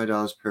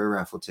 $25 per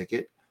raffle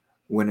ticket.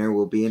 Winner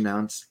will be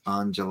announced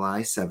on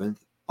July 7th.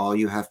 All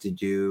you have to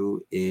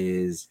do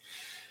is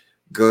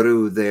go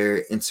to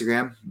their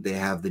Instagram. They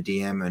have the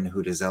DM and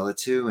who to sell it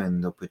to,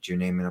 and they'll put your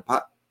name in a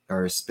pot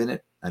or spin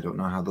it. I don't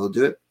know how they'll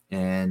do it.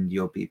 And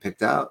you'll be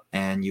picked out,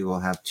 and you will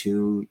have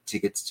 2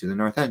 tickets to the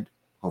North End,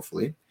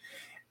 hopefully.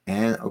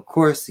 And of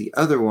course, the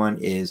other one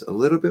is a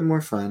little bit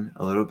more fun,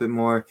 a little bit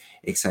more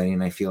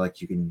exciting. I feel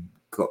like you can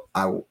go.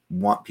 I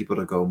want people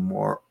to go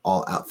more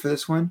all out for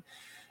this one.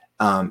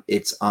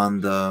 It's on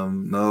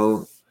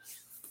the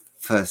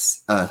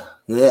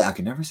I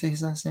can never say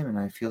his last name, and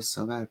I feel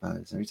so bad about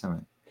it every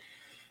time.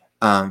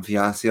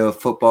 Fiasco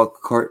Football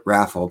Court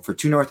raffle for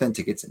 2 North End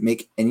tickets.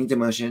 Make any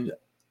donation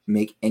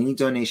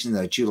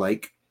that you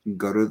like.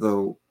 Go to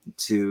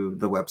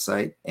the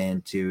website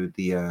and to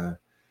the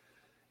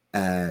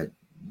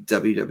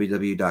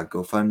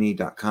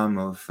www.gofundme.com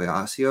of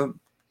Fiasco,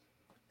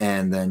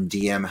 and then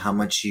DM how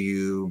much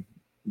you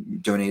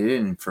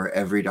donated, and for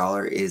every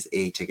 $1 is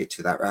a ticket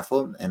to that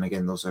raffle. And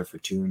again, those are for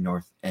 2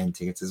 North End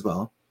tickets as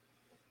well.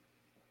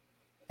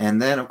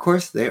 And then, of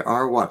course, there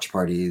are watch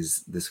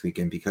parties this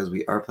weekend because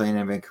we are playing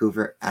in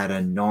Vancouver at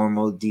a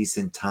normal,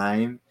 decent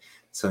time.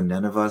 So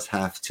none of us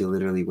have to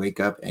literally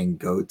wake up and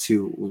go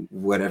to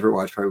whatever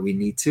watch party we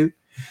need to.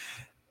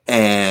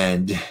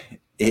 And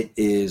it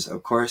is,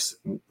 of course,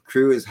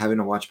 Crew is having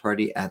a watch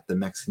party at the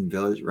Mexican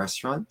Village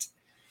restaurant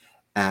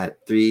at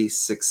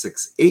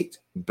 3668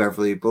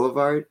 Beverly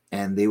Boulevard.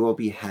 And they will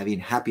be having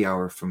happy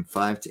hour from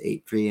 5 to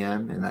 8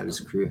 p.m. And that is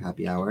Crew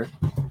happy hour.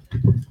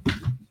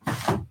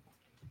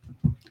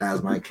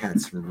 As my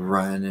cats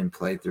run and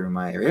play through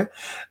my area.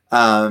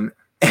 And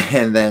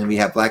then we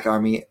have Black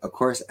Army, of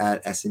course,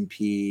 at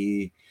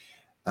S&P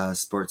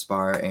Sports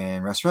Bar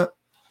and Restaurant.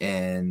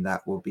 And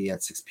that will be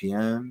at 6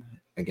 p.m.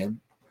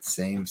 Again,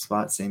 same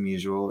spot, same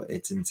usual.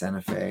 It's in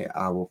Santa Fe.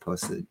 I will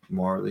post it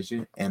more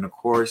later. And, of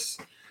course,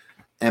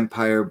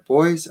 Empire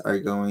Boys are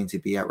going to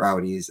be at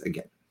Rowdy's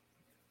again.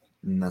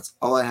 And that's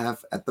all I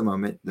have at the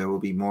moment. There will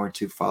be more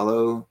to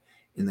follow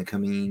in the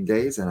coming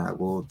days, and I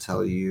will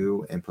tell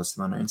you and post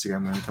them on our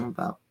Instagram when they come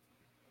about.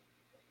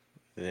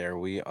 There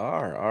we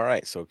are. All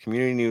right. So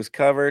community news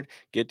covered.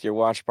 Get to your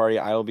watch party.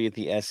 I will be at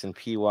the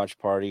S&P watch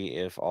party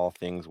if all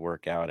things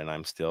work out and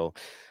I'm still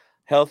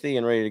healthy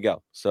and ready to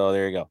go. So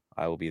there you go.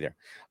 I will be there.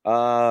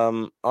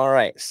 All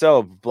right.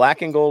 So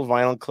Black and Gold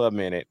Vinyl Club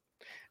Minute.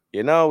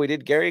 You know, we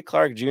did Gary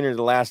Clark Jr.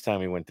 the last time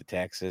we went to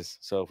Texas.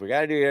 So if we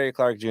got to do Gary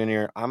Clark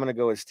Jr., I'm going to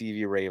go with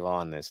Stevie Ray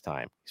Vaughan this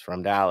time. He's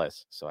from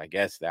Dallas, so I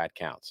guess that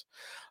counts.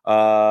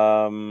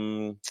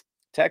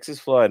 Texas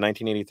Flood,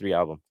 1983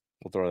 album.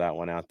 We'll throw that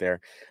one out there.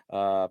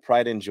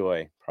 Pride and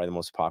Joy, probably the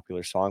most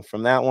popular song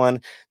from that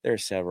one. There are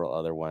several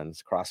other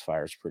ones.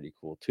 Crossfire is pretty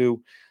cool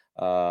too,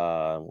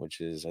 which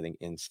is, I think,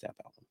 Instep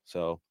album.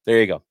 So there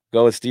you go.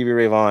 Go with Stevie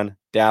Ray Vaughan,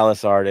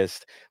 Dallas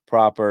artist,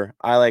 proper.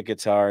 I like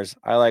guitars.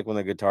 I like when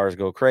the guitars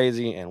go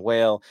crazy and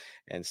wail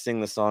and sing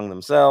the song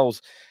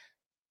themselves.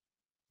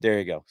 There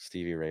you go,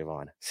 Stevie Ray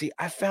Vaughan. See,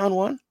 I found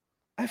one.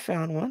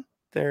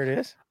 There it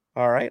is.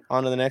 All right,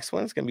 on to the next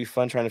one. It's going to be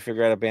fun trying to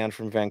figure out a band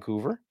from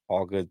Vancouver.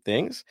 All good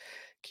things.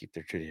 Keep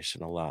their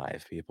tradition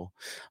alive, people.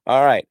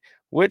 All right,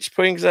 which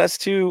brings us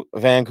to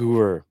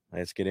Vancouver.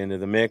 Let's get into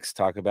the mix,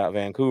 talk about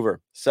Vancouver.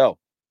 So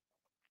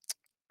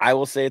I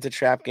will say it's a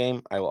trap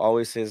game. I will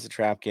always say it's a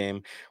trap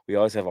game. We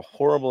always have a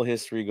horrible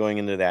history going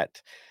into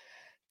that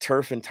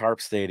turf and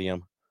tarp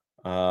stadium.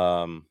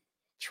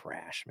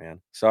 trash,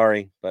 man.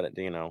 Sorry, but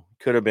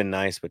could have been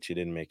nice, but you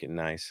didn't make it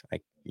nice.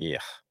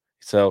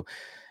 So,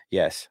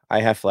 yes,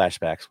 I have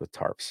flashbacks with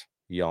tarps.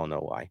 Y'all know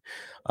why.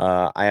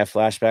 I have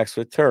flashbacks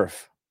with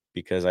turf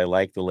because I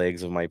like the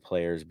legs of my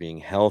players being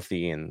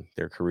healthy and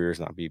their careers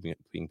not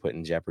being put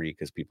in jeopardy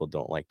because people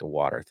don't like to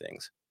water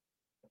things.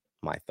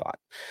 My thought.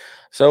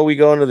 So we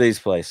go into these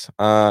plays.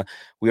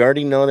 We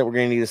already know that we're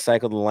going to need to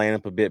cycle the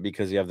lineup a bit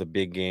because you have the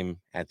big game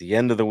at the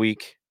end of the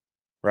week,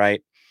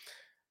 right?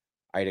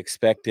 I'd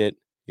expect it.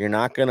 You're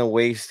not going to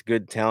waste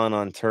good talent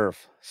on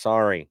turf.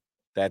 Sorry.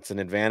 That's an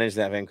advantage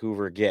that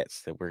Vancouver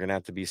gets, that we're going to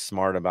have to be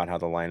smart about how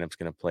the lineup's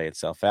going to play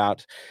itself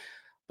out.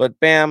 But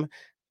bam,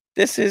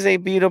 this is a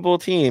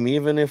beatable team,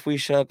 even if we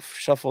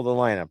shuffle the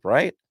lineup,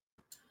 right?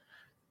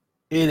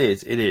 It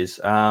is.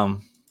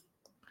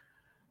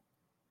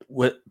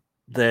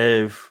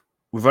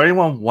 We've only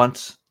won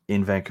once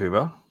in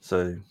Vancouver,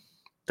 so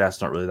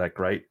that's not really that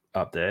great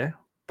up there.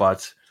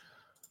 But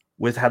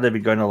with how they've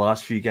been going the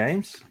last few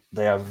games,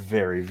 they are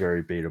very,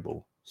 very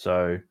beatable.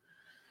 So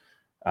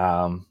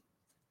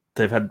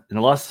they've had, in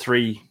the last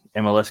 3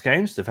 MLS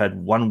games, they've had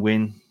one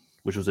win,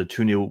 which was a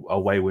 2-0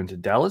 away win to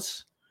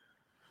Dallas,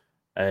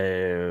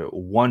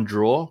 one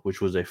draw,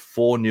 which was a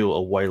 4-0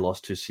 away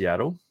loss to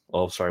Seattle.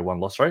 Oh, sorry, one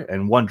loss, right?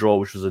 And one draw,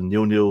 which was a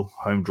 0-0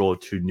 home draw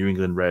to New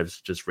England Revs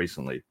just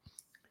recently.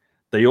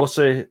 They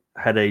also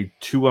had a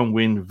 2-1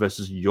 win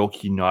versus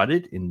York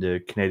United in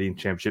the Canadian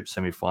Championship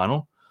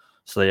semi-final.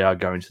 So they are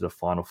going to the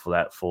final for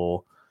that,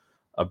 for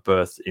a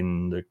berth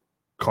in the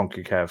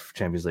CONCACAF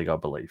Champions League, I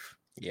believe.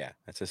 Yeah,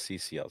 that's a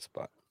CCL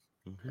spot.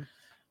 Mm-hmm.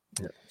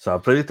 Yeah. So I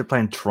believe they're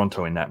playing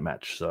Toronto in that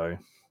match. So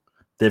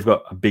they've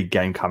got a big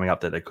game coming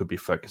up that they could be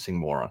focusing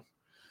more on.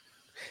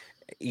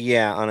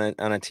 Yeah,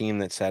 on a team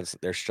that has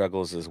their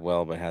struggles as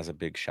well, but has a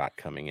big shot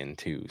coming in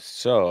too.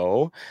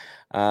 So,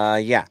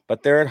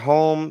 but they're at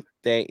home.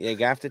 They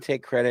have to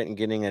take credit in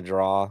getting a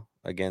draw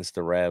against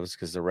the Revs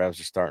because the Revs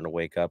are starting to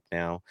wake up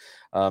now.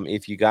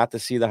 If you got to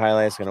see the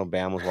highlights, I know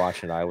Bam was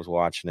watching it. I was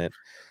watching it.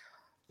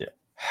 Yeah,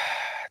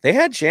 they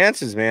had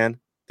chances, man.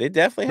 They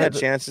definitely had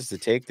chances to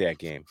take that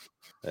game.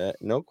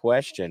 No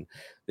question.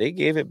 They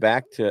gave it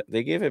back to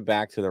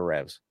the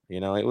Revs.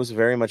 It was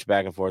very much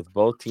back and forth.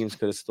 Both teams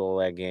could have stole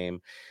that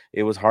game.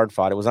 It was hard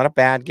fought. It was not a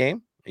bad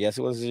game. Yes,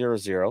 it was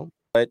 0-0,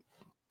 but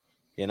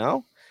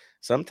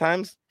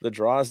sometimes the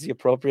draw is the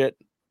appropriate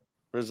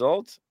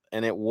result,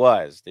 and it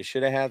was. They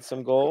should have had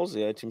some goals.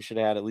 The other team should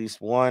have had at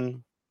least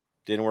one.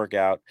 Didn't work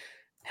out.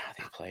 Now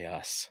they play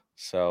us.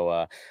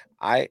 So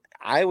I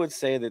would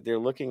say that they're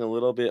looking a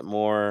little bit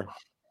more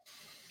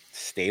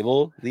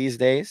stable these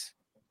days.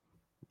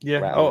 Yeah,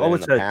 I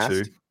would say that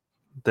too.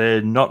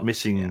 They're not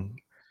missing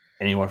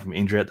anyone from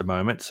injury at the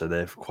moment, so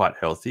they're quite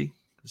healthy.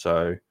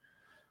 So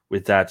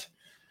with that,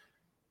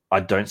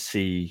 I don't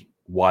see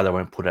why they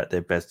won't put out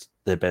their best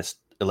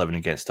 11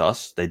 against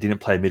us. They didn't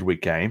play a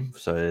midweek game,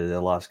 so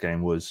their last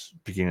game was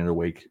beginning of the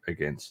week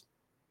against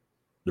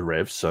the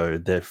Revs. So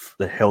they're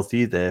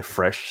healthy, they're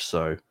fresh.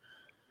 So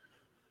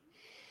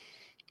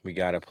we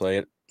got to play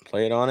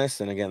it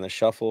honest. And again, the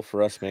shuffle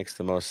for us makes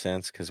the most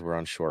sense because we're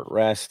on short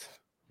rest.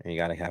 And you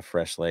got to have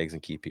fresh legs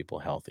and keep people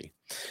healthy.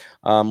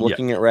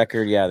 Looking at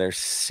record, there's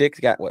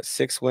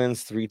 6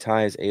 wins, 3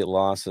 ties, 8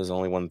 losses,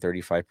 only won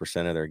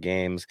 35% of their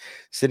games,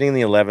 sitting in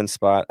the 11th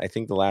spot. I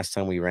think the last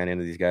time we ran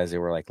into these guys, they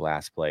were like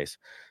last place.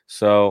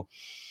 So,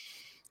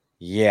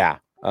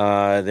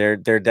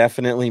 they're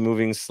definitely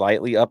moving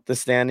slightly up the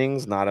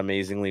standings, not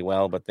amazingly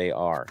well, but they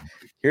are.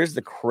 Here's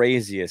the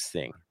craziest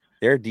thing.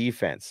 Their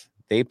defense,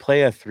 they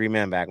play a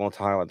 3-man back. We'll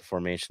talk about the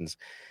formations.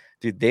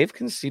 Dude, they've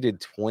conceded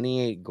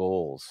 28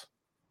 goals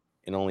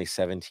in only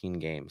 17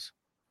 games.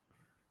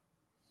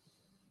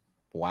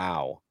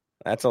 Wow.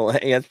 That's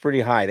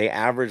pretty high. They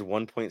average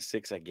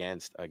 1.6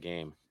 against a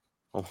game.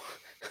 Oh,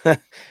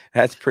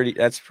 that's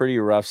pretty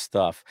rough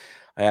stuff.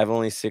 I have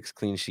only 6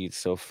 clean sheets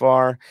so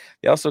far.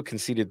 They also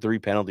conceded 3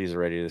 penalties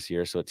already this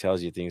year, so it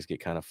tells you things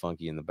get kind of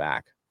funky in the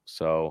back.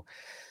 So,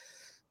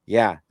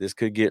 this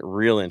could get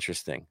real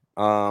interesting.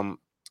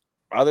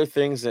 Other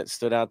things that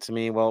stood out to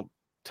me, well,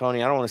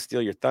 Tony, I don't want to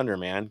steal your thunder,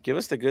 man. Give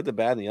us the good, the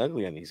bad, and the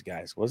ugly on these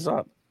guys. What's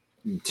up?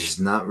 There's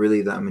not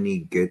really that many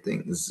good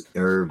things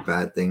or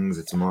bad things.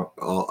 It's more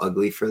all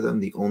ugly for them.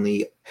 The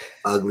only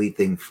ugly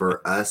thing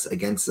for us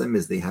against them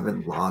is they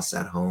haven't lost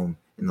at home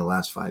in the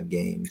last 5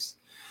 games.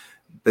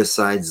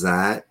 Besides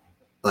that,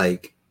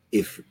 like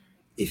if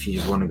you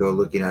just want to go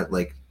looking at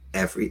like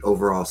every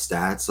overall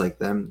stats, like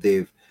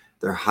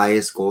their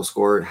highest goal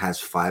scorer has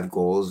 5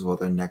 goals, while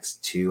their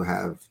next 2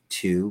 have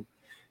 2.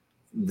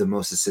 The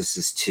most assists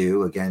is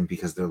 2, again,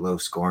 because they're low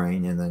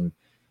scoring. And then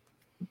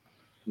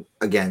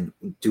again,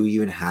 do we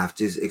even have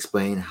to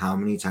explain how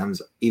many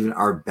times even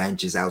our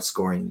bench is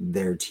outscoring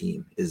their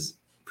team? Is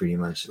pretty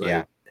much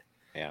like,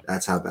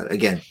 that's how bad.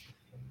 Again,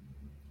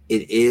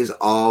 it is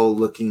all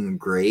looking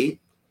great,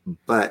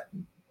 but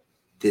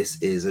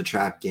this is a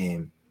trap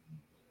game,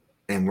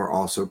 and we're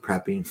also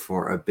prepping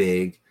for a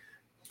big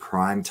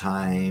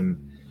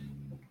primetime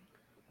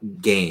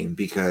game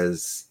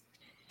because,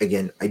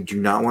 again, I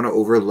do not want to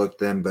overlook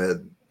them, but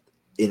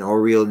in all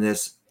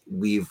realness,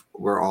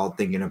 we're all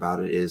thinking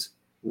about it is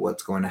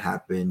what's going to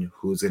happen,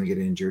 who's going to get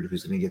injured,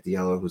 who's going to get the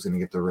yellow, who's going to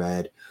get the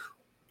red.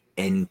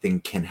 Anything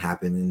can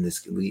happen in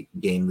this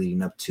game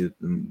leading up to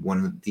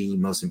one of the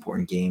most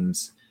important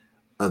games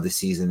of the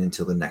season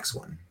until the next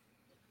one.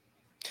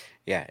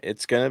 Yeah,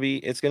 it's gonna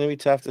be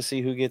tough to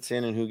see who gets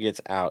in and who gets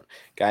out.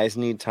 Guys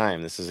need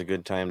time. This is a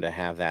good time to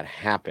have that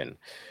happen.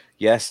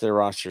 Yes, their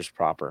roster's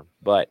proper,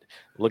 but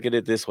look at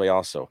it this way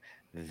also.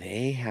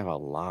 They have a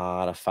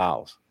lot of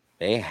fouls.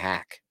 They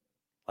hack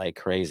like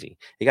crazy.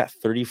 They got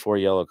 34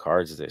 yellow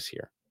cards this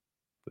year.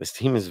 This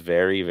team is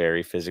very,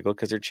 very physical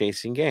because they're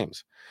chasing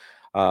games.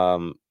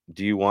 Do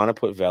you want to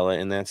put Vela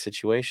in that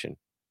situation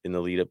in the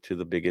lead up to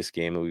the biggest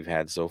game that we've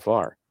had so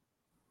far?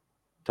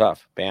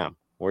 Tough. Bam.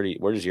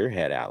 Where does your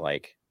head at?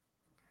 Like,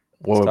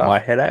 Where my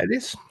head at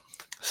is.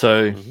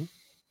 So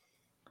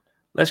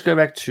let's go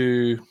back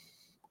to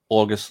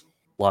August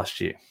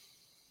last year.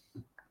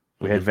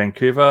 We had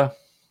Vancouver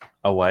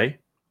away,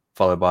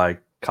 followed by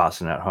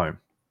Carson at home.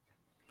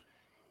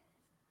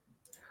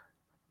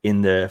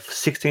 In the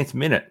 16th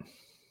minute,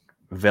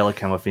 Vela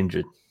came off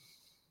injured.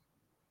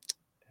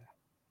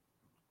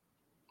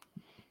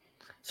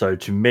 So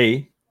to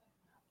me,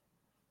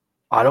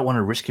 I don't want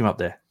to risk him up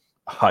there.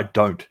 I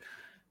don't.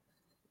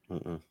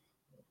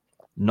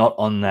 Not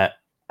on that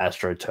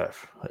AstroTurf.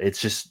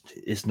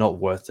 It's not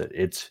worth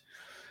it.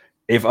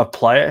 If a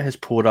player has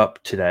pulled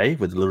up today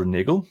with a little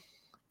niggle,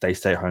 they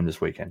stay home this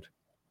weekend.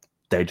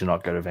 They do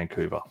not go to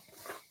Vancouver.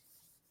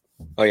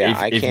 Oh yeah,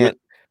 I can't.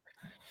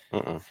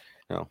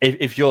 No.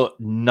 If you're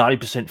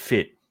 90%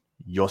 fit,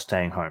 you're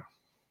staying home.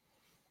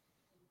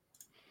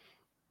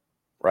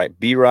 Right.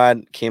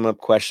 B-Rod came up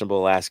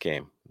questionable last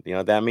game. You know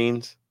what that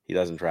means? He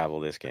doesn't travel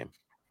this game.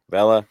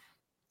 Vela,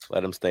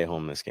 let him stay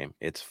home this game.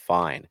 It's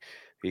fine.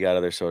 You got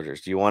other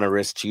soldiers. Do you want to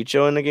risk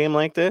Chicho in a game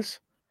like this?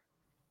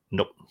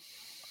 Nope.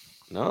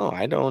 No,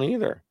 I don't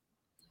either.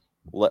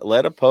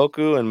 Let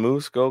Opoku and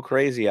Moose go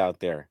crazy out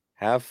there.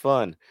 Have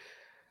fun.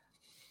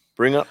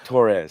 Bring up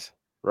Torres,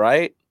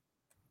 right?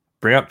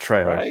 Bring up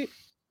Trejo. Right?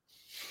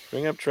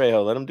 Bring up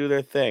Trejo. Let them do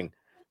their thing.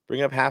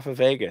 Bring up half of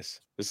Vegas.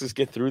 Let's just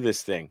get through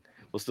this thing.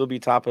 We'll still be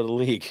top of the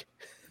league.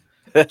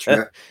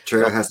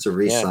 Trejo has to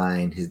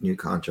re-sign his new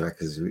contract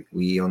because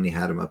we only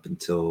had him up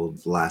until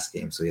the last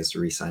game, so he has to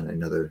re-sign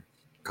another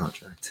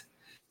contract.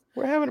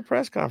 We're having a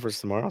press conference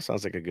tomorrow.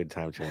 Sounds like a good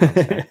time to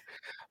announce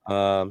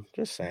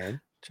that.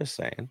 Just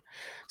saying.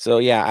 So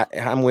yeah,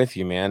 I'm with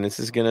you, man. This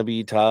is gonna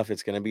be tough.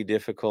 It's gonna be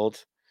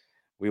difficult.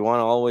 We want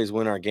to always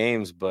win our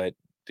games, but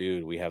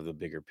dude, we have the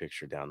bigger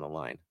picture down the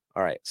line.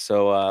 All right.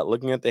 So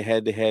looking at the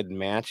head-to-head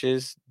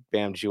matches,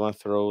 Bam, do you want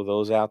to throw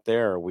those out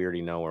there, or we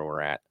already know where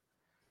we're at?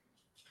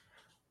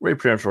 We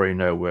pretty much already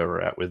know where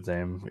we're at with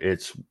them.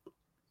 It's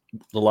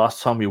the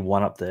last time we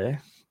won up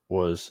there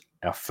was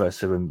our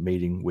first ever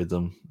meeting with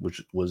them,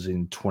 which was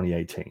in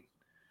 2018.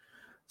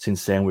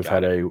 Since then, we've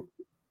had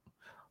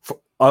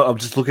I'm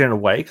just looking at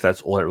away because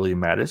that's all that really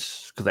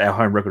matters, because our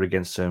home record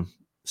against them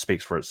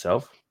speaks for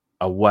itself.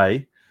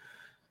 Away,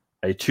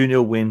 a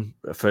 2-0 win,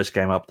 first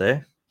game up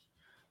there,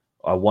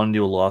 a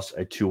 1-0 loss,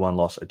 a 2-1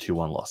 loss, a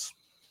 2-1 loss.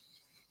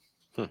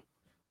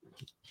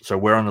 So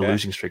we're on a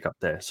losing streak up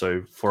there.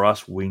 So for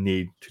us, we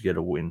need to get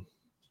a win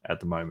at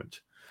the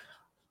moment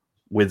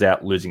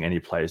without losing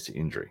any players to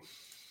injury.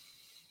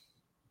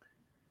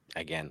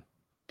 Again,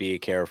 be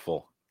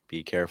careful.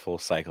 Be careful.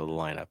 Cycle the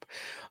lineup.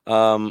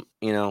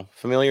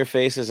 Familiar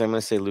faces. I'm going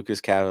to say Lucas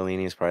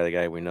Cavallini is probably the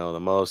guy we know the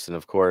most. And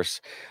of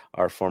course,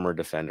 our former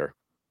defender,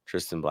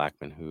 Tristan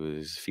Blackman, who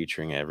is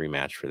featuring every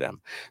match for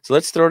them. So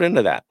let's throw it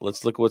into that.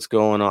 Let's look what's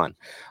going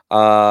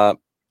on.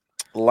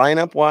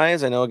 Lineup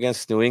wise, I know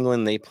against New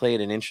England, they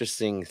played an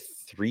interesting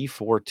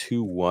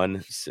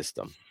 3-4-2-1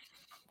 system.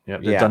 Yeah,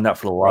 they've done that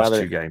for the last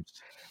 2 games.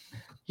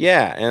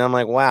 Yeah, and I'm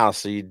like, wow,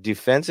 so you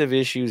defensive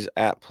issues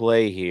at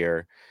play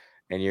here,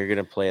 and you're going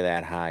to play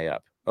that high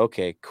up.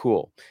 Okay,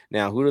 cool.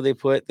 Now, who do they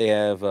put? They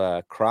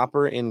have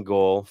Cropper in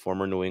goal,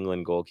 former New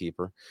England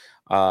goalkeeper.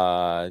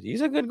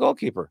 He's a good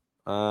goalkeeper.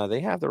 They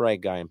have the right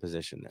guy in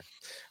position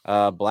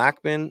there.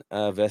 Blackman,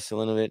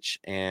 Veselinovic,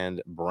 and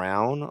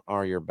Brown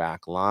are your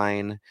back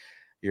line.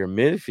 Your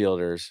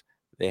midfielders,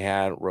 they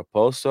had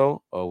Raposo,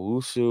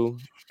 Owusu,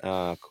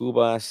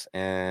 Kubas,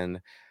 and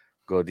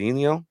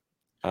Godinho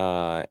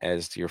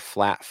as your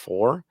flat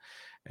 4.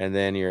 And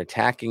then your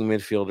attacking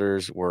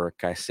midfielders were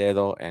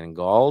Caicedo and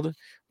Gauld,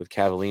 with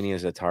Cavallini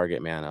as a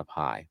target man up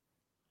high.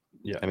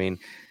 Yeah. I mean,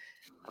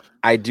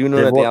 I do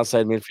know that the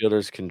outside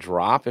midfielders can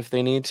drop if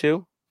they need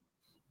to,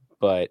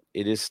 but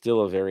it is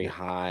still a very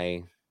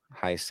high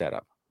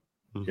setup.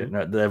 Yeah,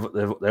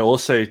 no, they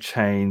also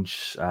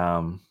change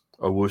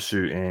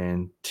Owusu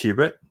and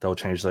Tibet. They'll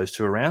change those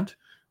 2 around,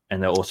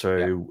 and they'll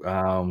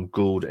also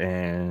Gould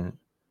and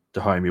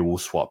Dahomey will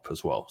swap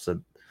as well. So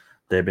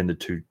they've been the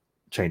 2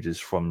 changes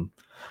from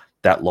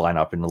that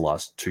lineup in the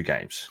last 2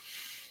 games.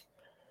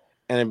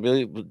 And I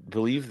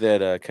believe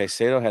that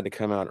Caicedo had to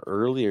come out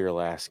earlier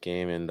last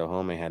game, and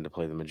Dahomey had to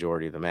play the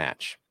majority of the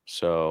match.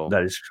 So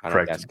that is I don't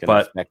correct. know if that's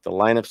going to affect the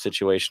lineup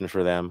situation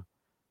for them.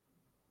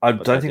 I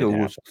don't think it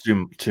will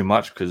do too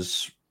much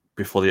because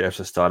before the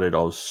episode started, I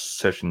was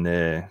searching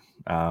their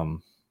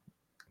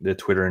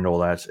Twitter and all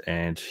that,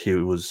 and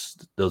there was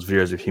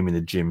videos of him in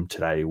the gym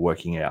today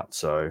working out.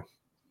 So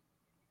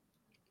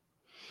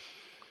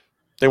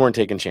they weren't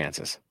taking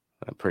chances,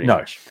 pretty no.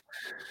 much.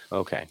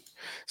 Okay.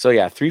 So,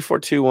 yeah,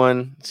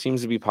 3-4-2-1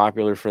 seems to be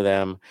popular for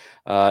them.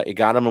 It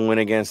got them a win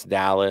against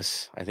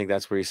Dallas. I think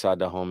that's where you saw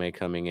Dahomey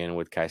coming in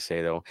with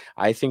Caicedo.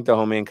 I think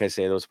Dahomey and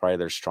Caicedo is probably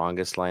their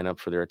strongest lineup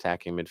for their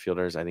attacking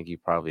midfielders. I think you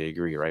probably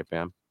agree, right,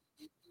 Bam?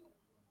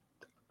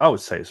 I would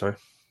say so.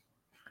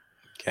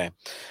 Okay.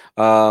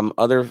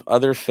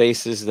 Other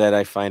faces that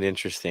I find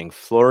interesting.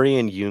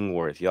 Florian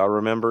Jungwirth. Y'all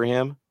remember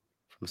him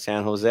from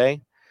San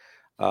Jose?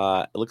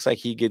 It looks like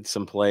he gets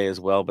some play as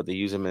well, but they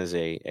use him as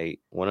a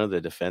one of the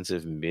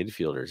defensive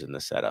midfielders in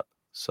the setup.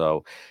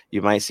 So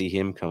you might see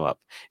him come up.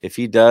 If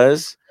he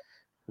does,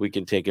 we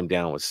can take him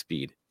down with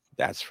speed.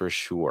 That's for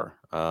sure.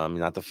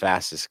 Not the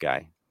fastest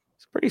guy.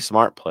 He's a pretty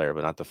smart player,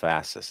 but not the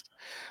fastest.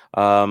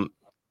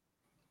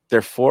 Their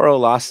 4-0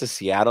 loss to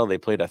Seattle, they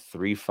played a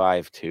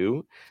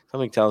 3-5-2.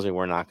 Something tells me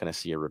we're not going to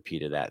see a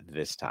repeat of that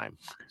this time.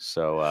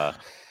 So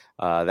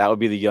that would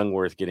be the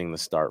Jungwirth getting the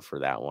start for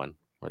that one,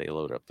 where they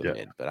load up the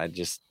mid. But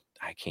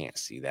I can't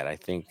see that. I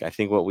think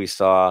what we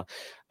saw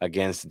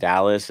against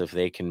Dallas, if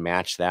they can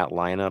match that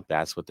lineup,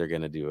 that's what they're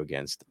going to do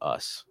against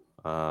us.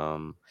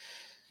 Bam,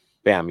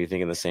 you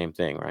thinking the same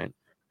thing, right?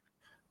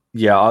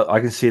 Yeah, I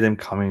can see them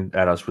coming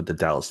at us with the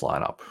Dallas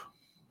lineup.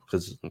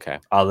 Because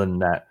other than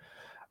that,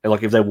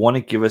 like if they want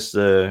to give us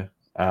the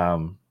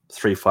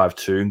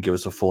 3-5-2 and give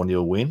us a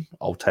 4-0 win,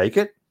 I'll take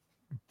it.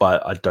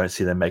 But I don't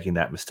see them making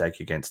that mistake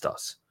against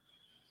us.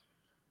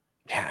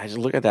 Yeah, I just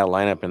look at that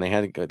lineup, and they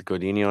had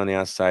Godinho on the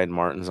outside,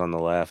 Martins on the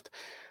left.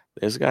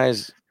 Those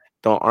guys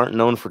aren't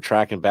known for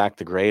tracking back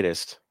the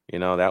greatest.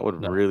 That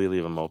would really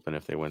leave them open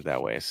if they went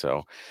that way.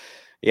 So,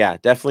 yeah,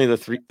 definitely the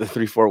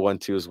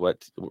 3-4-1-2 is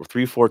what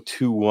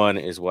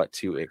 3-4-2-1 is what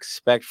to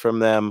expect from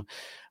them.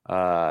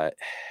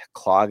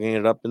 Clogging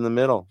it up in the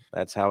middle.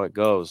 That's how it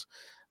goes.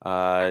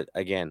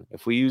 Again,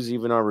 if we use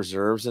even our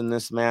reserves in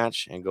this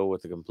match and go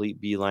with a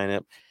complete B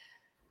lineup,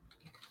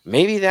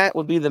 maybe that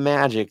would be the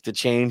magic to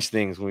change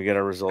things when we get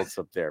our results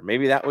up there.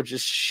 Maybe that would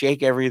just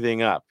shake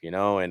everything up,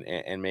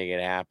 and make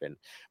it happen.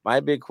 My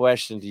big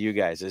question to you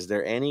guys, is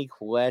there any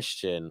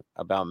question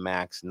about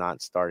Max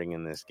not starting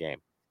in this game?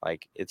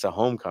 Like, it's a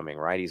homecoming,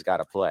 right? He's got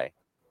to play.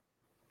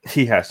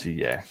 He has to,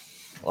 yeah.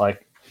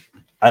 Like,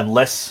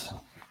 unless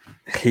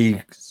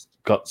he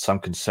got some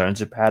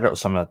concerns about it or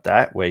something like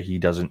that, where he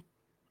doesn't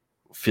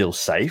feel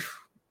safe.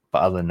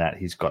 But other than that,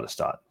 he's got to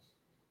start.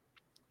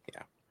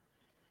 Yeah.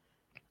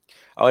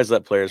 I always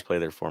let players play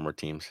their former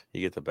teams.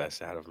 You get the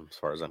best out of them, as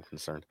far as I'm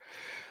concerned.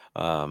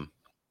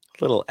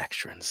 Little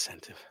extra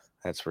incentive,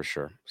 that's for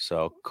sure.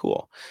 So,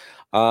 cool.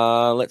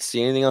 Let's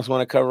see. Anything else you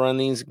want to cover on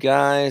these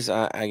guys?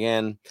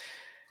 Again,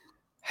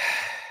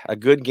 a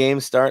good game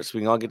starts.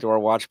 We can all get to our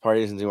watch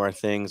parties and do our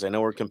things. I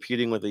know we're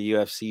competing with a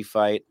UFC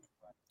fight.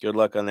 Good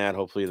luck on that.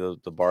 Hopefully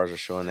the bars are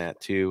showing that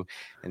too,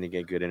 and you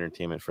get good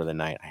entertainment for the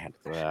night. I had to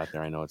throw that out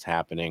there. I know it's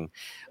happening.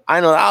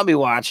 I know I'll be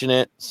watching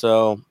it.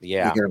 So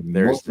yeah,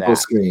 there's multiple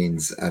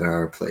screens at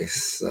our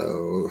place.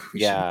 So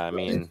yeah, I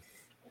mean,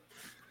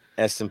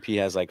 S&P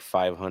has like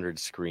 500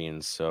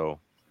 screens, so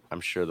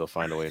I'm sure they'll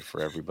find a way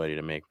for everybody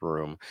to make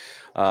room.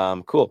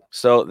 Cool.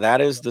 So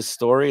that is the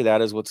story.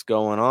 That is what's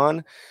going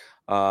on.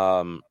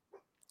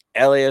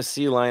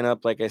 LAFC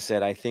lineup, like I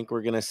said, I think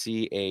we're gonna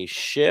see a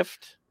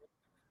shift.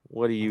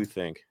 What do you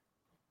think?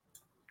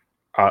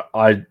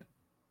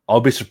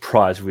 I'll be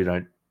surprised if we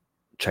don't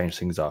change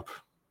things up.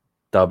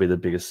 That'll be the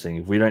biggest thing.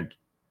 If we don't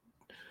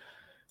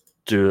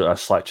do a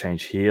slight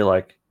change here,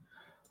 like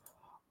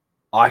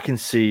I can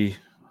see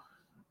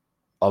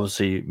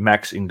obviously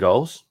Max in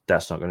goals.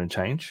 That's not going to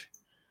change.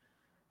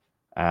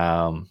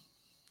 I'll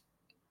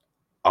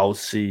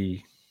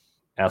see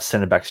our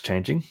centre backs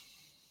changing.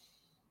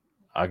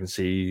 I can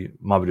see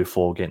Mamadou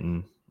Fall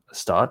getting a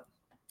start.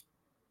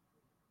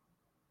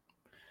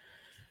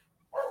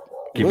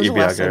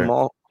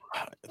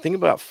 Think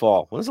about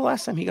Fall. When was the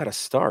last time he got a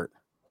start?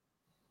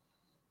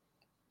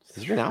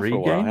 He's been out for a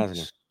while,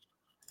 hasn't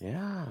he?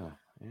 Yeah.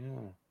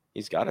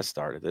 He's got to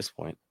start at this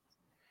point.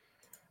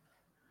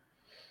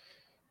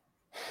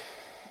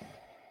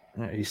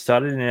 He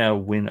started in our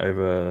win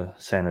over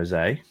San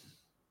Jose.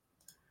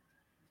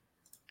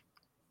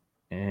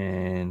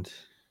 And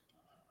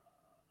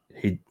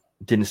he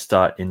didn't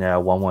start in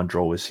our 1-1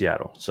 draw with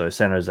Seattle. So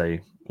San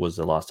Jose was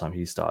the last time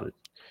he started.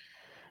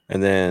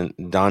 And then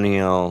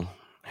Daniel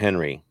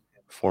Henry,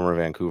 former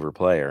Vancouver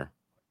player.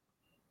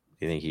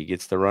 Do you think he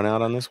gets the run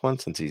out on this one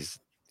since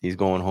he's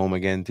going home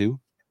again too?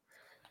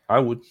 I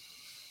would.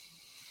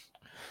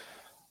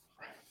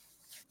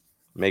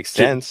 Makes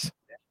sense.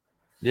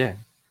 Yeah.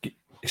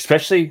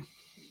 Especially,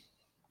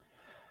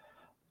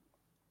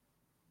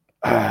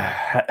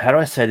 how do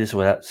I say this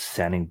without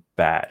sounding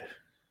bad?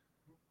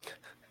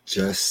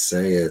 Just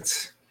say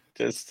it.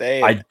 Just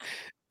say it.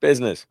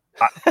 Business.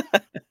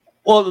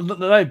 Well,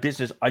 no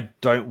business. I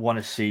don't want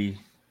to see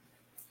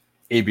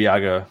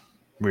Ibiaga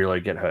really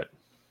get hurt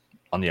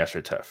on the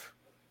AstroTurf.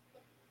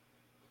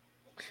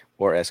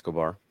 Or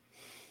Escobar.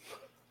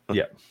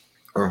 Yeah.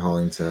 Or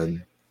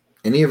Hollingshead.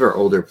 Any of our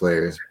older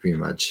players, pretty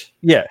much.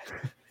 Yeah.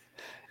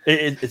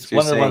 It's So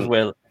one of the you're ones saying-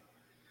 where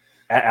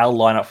our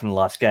lineup from the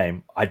last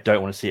game, I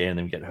don't want to see any of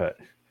them get hurt.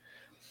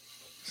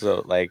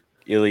 So, like,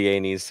 Ilie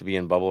needs to be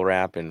in bubble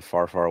wrap and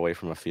far, far away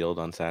from a field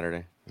on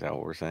Saturday. Is that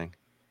what we're saying?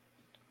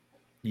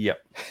 Yep.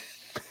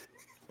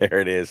 There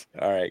it is.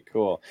 All right,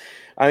 cool.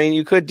 I mean,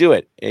 you could do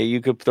it. You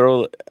could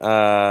throw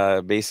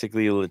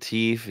basically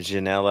Latif,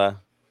 Janela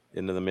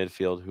into the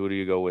midfield. Who do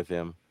you go with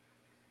him?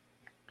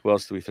 Who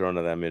else do we throw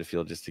into that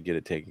midfield just to get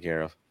it taken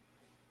care of?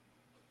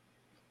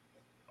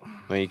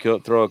 I mean, you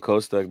could throw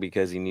Acosta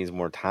because he needs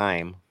more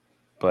time,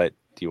 but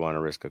do you want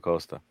to risk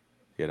Acosta?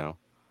 You know?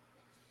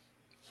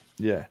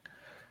 Yeah.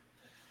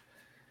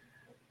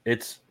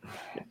 It's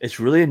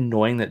really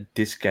annoying that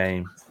this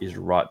game is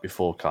right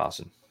before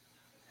Carson.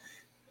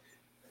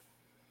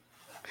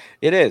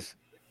 It is,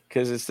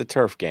 because it's the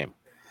turf game.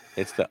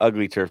 It's the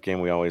ugly turf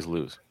game we always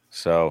lose.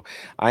 So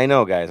I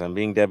know, guys, I'm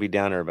being Debbie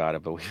Downer about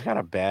it, but we've got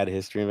a bad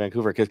history in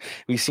Vancouver because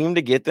we seem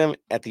to get them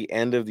at the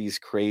end of these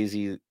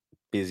crazy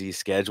busy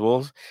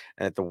schedules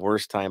and at the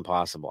worst time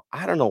possible.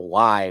 I don't know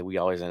why we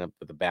always end up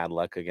with the bad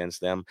luck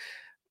against them,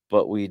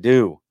 but we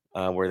do,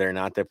 where they're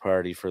not the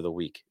priority for the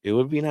week. It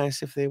would be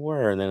nice if they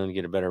were, and then we'd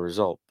get a better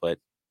result. But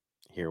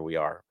here we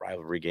are,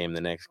 rivalry game,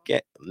 the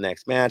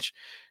next match.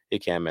 You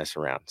can't mess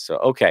around. So,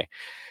 okay.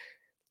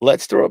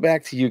 Let's throw it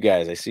back to you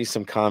guys. I see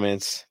some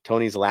comments.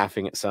 Tony's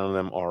laughing at some of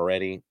them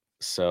already.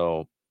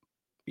 So,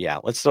 yeah,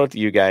 let's throw it to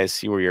you guys.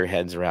 See where your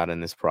heads are at in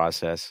this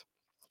process.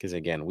 Because,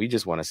 again, we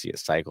just want to see it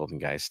cycled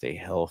and guys stay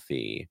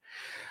healthy.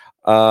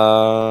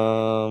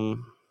 Before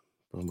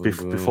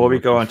we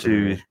go on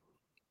to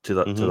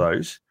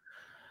those,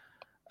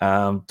 they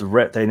announced the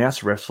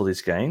refs for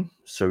this game.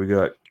 So we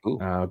got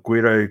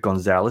Guido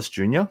Gonzalez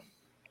Jr.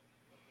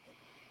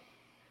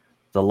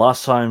 The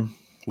last time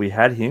we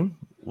had him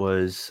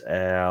was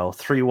our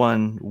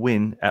 3-1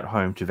 win at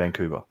home to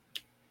Vancouver.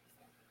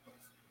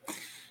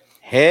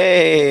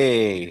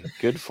 Hey,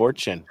 good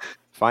fortune.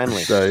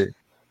 Finally. So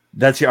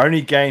that's the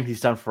only game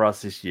he's done for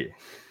us this year.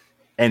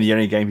 And the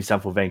only game he's done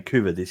for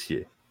Vancouver this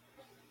year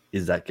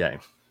is that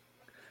game.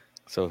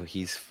 So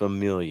he's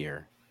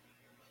familiar.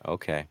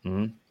 Okay.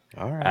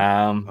 Mm-hmm. All right.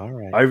 All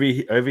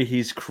right. Over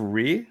his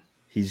career,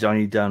 he's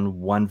only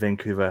done one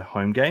Vancouver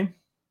home game.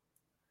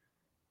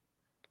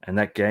 And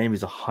that game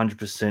is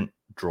 100%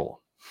 draw.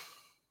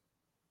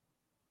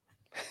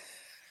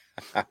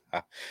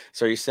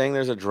 So you're saying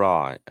there's a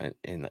draw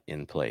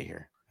in play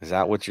here? Is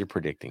that what you're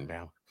predicting,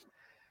 Val?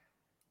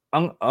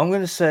 I'm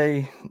going to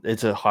say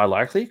it's a high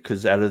likely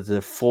because out of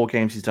the 4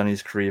 games he's done in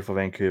his career for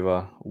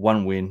Vancouver,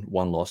 1 win,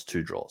 1 loss,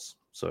 2 draws.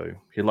 So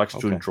he likes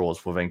doing draws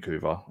for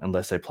Vancouver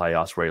unless they play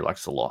us where he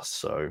likes to loss.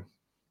 So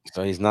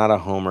he's not a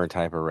homer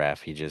type of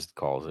ref. He just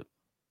calls it.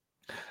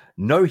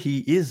 No, he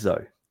is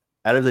though.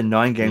 Out of the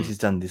 9 games he's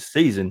done this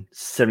season,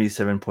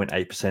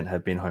 77.8%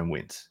 have been home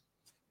wins.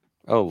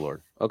 Oh,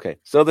 Lord. Okay.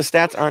 So the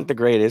stats aren't the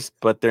greatest,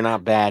 but they're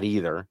not bad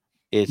either.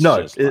 It's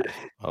just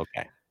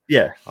okay.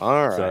 Yeah.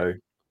 All right. So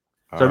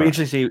it'll be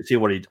interesting to see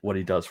what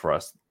he does for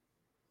us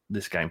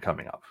this game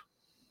coming up.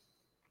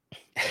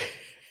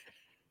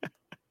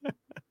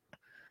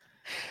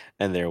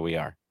 And there we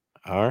are.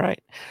 All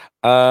right.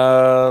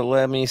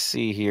 Let me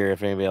see here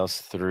if anybody else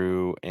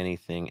threw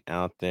anything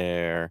out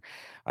there.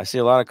 I see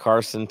a lot of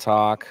Carson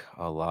talk.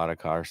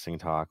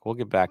 We'll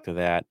get back to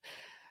that.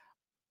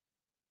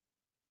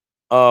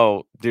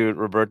 Oh, dude,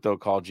 Roberto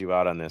called you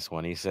out on this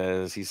one. He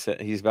said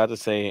he's about to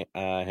say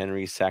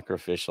Henry's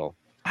sacrificial.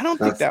 I don't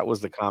think that was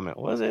the comment,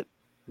 was it?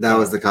 That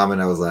was the comment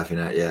I was laughing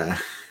at. Yeah.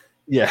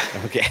 Yeah.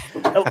 Okay.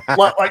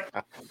 like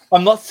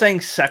I'm not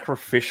saying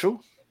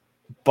sacrificial,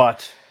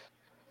 but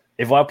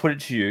if I put it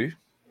to you,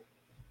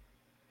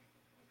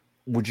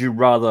 would you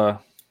rather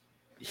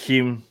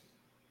him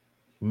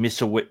miss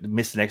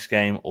the next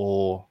game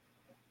or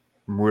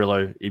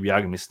Murillo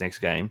Ibiaga miss the next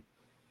game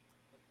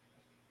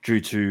due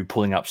to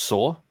pulling up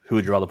sore? Who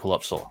would you rather pull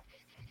up sore?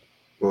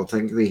 Well,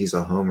 technically he's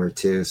a homer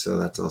too, so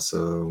that's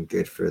also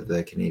good for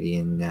the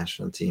Canadian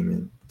national team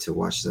and to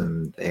watch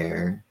them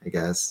there, I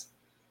guess.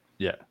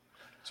 Yeah.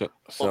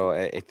 So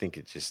I think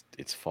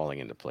it's falling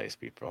into place,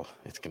 people.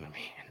 It's gonna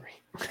be Henry.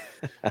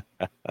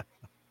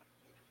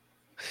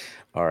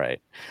 All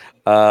right.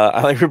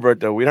 I like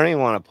Roberto. We don't even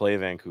want to play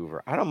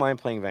Vancouver. I don't mind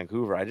playing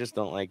Vancouver. I just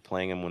don't like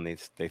playing them when they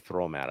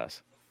throw them at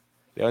us.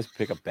 They always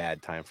pick a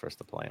bad time for us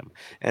to play them.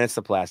 And it's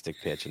the plastic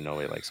pitch, and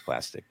nobody likes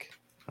plastic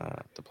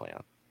to play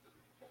on.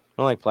 We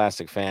don't like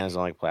plastic fans.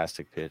 Don't like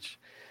plastic pitch.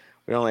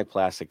 We don't like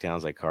plastic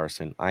towns like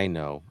Carson. I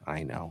know.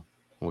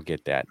 We'll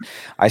get that.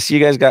 I see you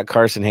guys got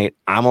Carson hate.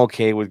 I'm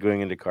okay with going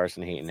into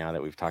Carson hate now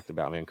that we've talked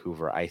about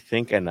Vancouver. I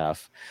think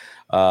enough.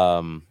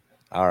 All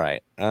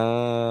right.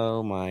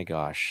 Oh my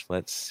gosh.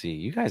 Let's see.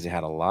 You guys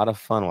had a lot of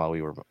fun while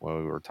we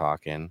were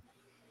talking.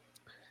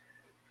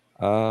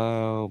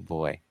 Oh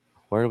boy.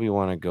 Where do we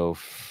want to go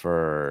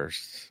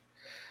first?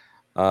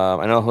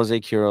 I know Jose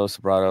Quiros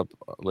brought up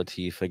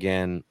Latif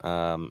again.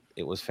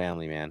 It was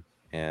family, man,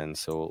 and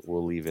so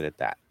we'll leave it at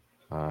that.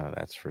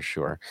 That's for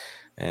sure.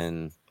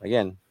 And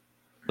again,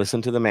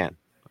 listen to the man.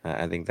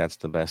 I think that's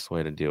the best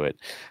way to do it.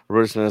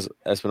 Roberto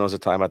Espinosa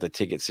talking about the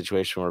ticket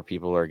situation where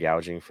people are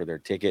gouging for their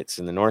tickets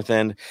in the North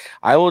End.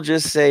 I will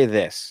just say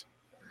this.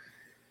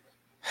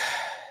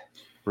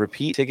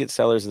 Repeat ticket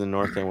sellers in the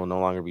North End will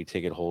no longer be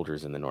ticket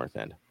holders in the North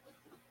End.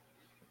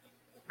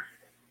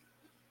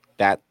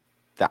 That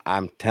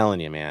I'm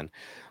telling you, man.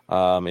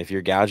 If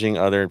you're gouging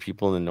other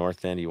people in the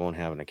North End, you won't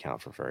have an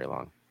account for very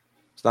long.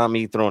 It's not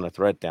me throwing a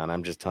threat down.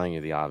 I'm just telling you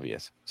the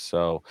obvious.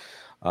 So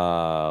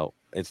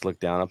it's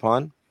looked down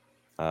upon.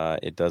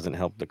 It doesn't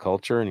help the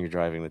culture, and you're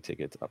driving the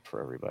tickets up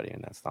for everybody,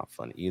 and that's not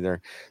fun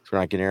either. So we're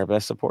not getting our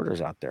best supporters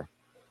out there.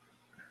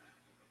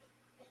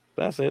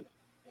 That's it.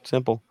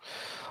 Simple.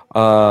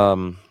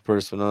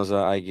 Bruce Spinoza,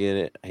 I get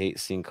it. I hate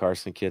seeing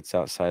Carson kits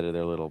outside of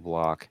their little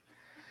block.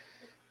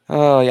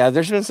 Oh yeah,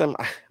 there's been some.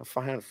 I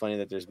find it funny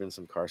that there's been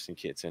some Carson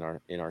kits in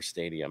our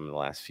stadium in the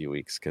last few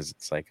weeks because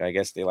it's like I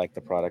guess they like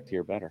the product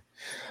here better.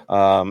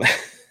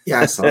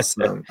 Yeah, I saw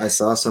some. I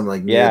saw some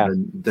like near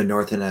the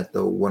North End at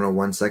the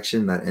 101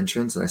 section, that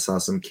entrance, and I saw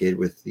some kid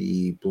with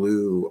the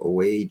blue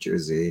away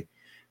jersey,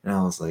 and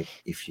I was like,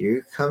 "If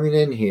you're coming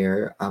in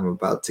here, I'm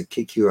about to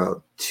kick you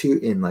out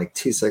in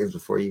 2 seconds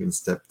before you even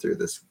step through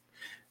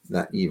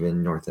that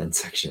even North End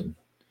section."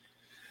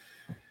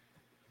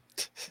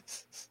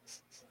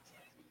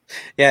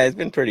 Yeah, it's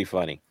been pretty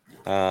funny.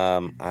 I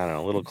don't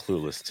know, a little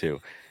clueless too.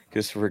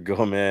 Christopher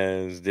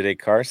Gomez, did a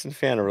Carson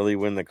fan really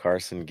win the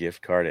Carson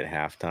gift card at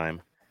halftime?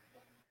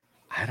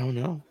 I don't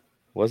know.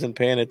 Wasn't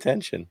paying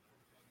attention.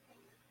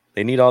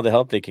 They need all the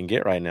help they can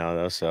get right now,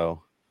 though,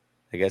 so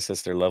I guess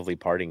that's their lovely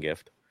parting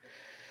gift.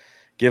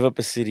 Give up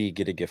a city,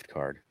 get a gift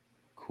card.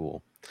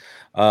 Cool.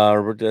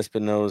 Roberto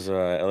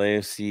Espinoza,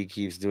 LAFC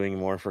keeps doing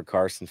more for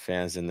Carson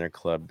fans than their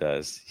club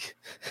does.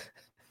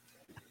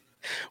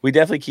 We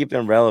definitely keep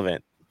them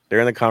relevant. They're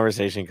in the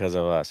conversation because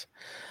of us.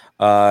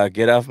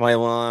 Get off my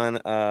lawn.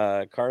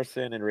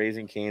 Carson and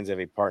Raising Cane's have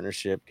a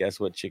partnership. Guess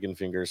what chicken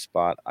finger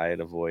spot I'd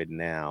avoid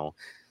now?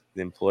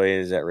 The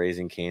employees at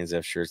Raising Cane's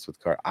have shirts with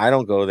I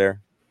don't go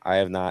there. I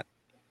have not.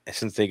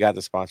 Since they got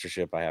the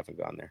sponsorship, I haven't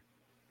gone there.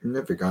 I've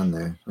never gone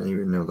there. I didn't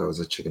even know that was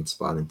a chicken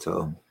spot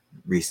until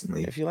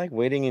recently. If you like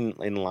waiting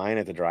in line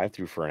at the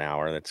drive-thru for an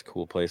hour, that's a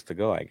cool place to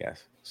go, I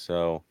guess.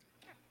 So,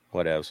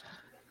 what else?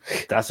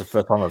 That's the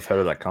first time I've heard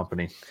of that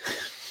company.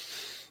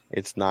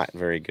 It's not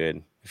very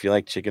good. If you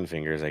like chicken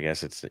fingers, I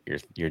guess it's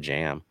your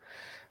jam.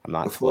 I'm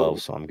not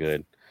 12, so I'm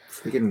good.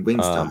 Freaking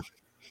Wingstop.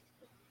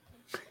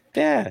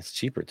 Yeah, it's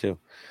cheaper too.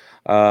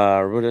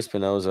 Roberto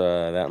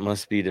Espinoza, that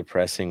must be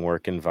depressing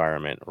work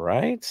environment,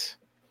 right?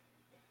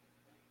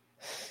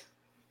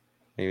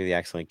 Maybe they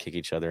accidentally kick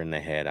each other in the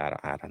head.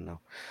 I don't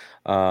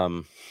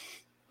know.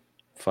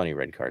 Funny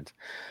red cards.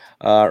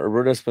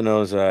 Roberto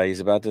Espinoza, he's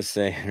about to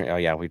say, oh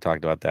yeah, we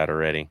talked about that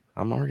already.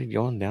 I'm already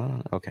going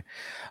down. Okay.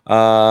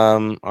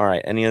 All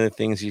right. Any other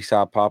things you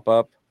saw pop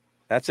up?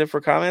 That's it for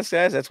comments,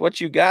 guys. That's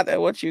what you got. That's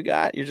what you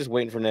got. You're just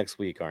waiting for next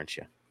week, aren't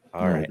you?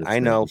 All right. I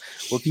know.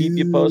 We'll keep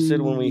you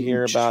posted when we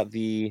hear about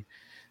the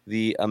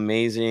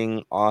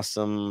amazing,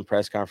 awesome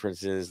press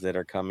conferences that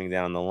are coming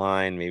down the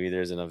line. Maybe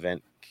there's an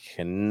event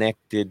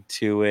connected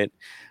to it.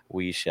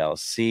 We shall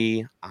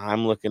see.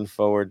 I'm looking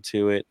forward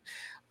to it.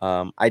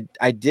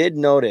 I did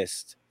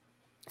notice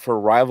for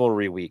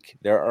Rivalry Week,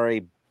 there are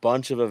a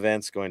bunch of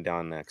events going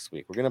down next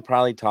week. We're going to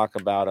probably talk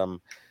about them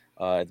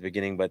at the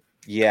beginning, but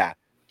yeah,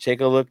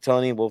 take a look,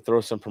 Tony. We'll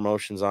throw some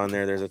promotions on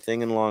there. There's a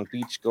thing in Long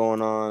Beach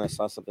going on. I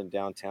saw something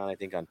downtown, I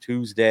think on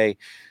Tuesday,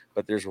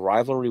 but there's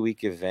Rivalry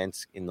Week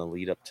events in the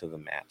lead up to the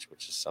match,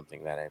 which is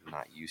something that I'm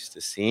not used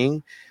to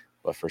seeing.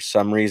 But for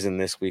some reason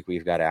this week,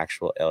 we've got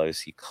actual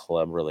LAFC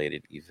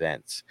club-related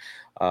events,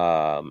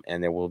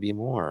 and there will be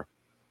more.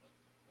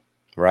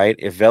 Right?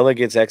 If Vela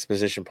gets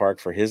Exposition Park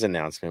for his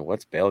announcement,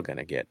 what's Bale going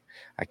to get?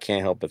 I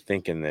can't help but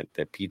thinking that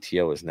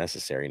PTO is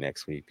necessary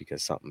next week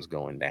because something's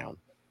going down.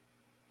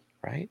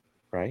 Right?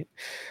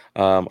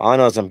 All I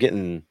know is I'm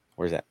getting,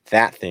 where's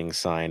that thing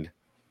signed?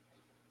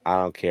 I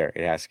don't care.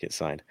 It has to get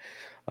signed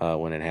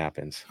when it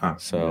happens.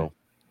 So,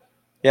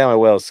 yeah, my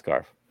Wales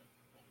scarf.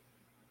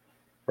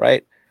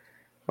 Right?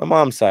 My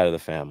mom's side of the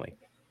family.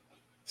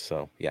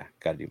 So, yeah,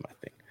 got to do my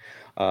thing.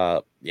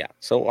 Yeah,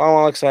 so I'm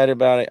all excited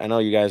about it. I know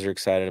you guys are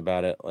excited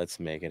about it. Let's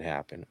make it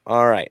happen.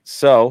 All right.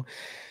 So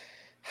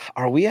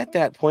are we at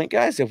that point,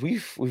 guys? If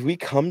we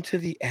come to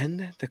the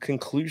end, the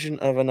conclusion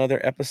of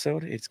another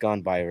episode? It's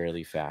gone by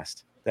really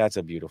fast. That's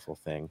a beautiful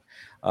thing.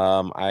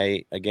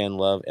 I again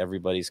love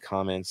everybody's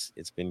comments.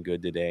 It's been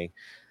good today.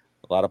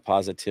 A lot of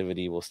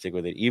positivity. We'll stick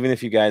with it. Even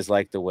if you guys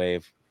like the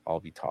wave,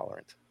 I'll be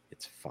tolerant.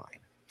 It's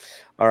fine.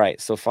 All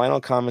right. So final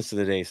comments of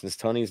the day. Since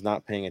Tony's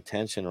not paying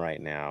attention right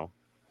now,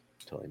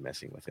 totally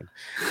messing with him.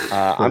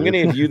 I'm going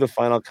to give you the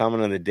final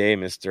comment of the day,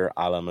 Mr.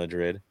 Ala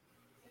Madrid.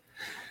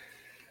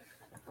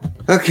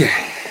 Okay.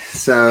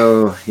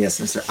 So, yes,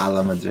 Mr.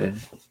 Ala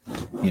Madrid,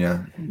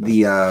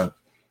 the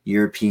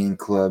European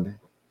club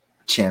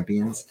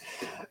champions.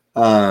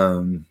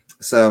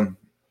 So,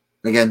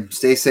 again,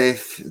 stay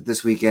safe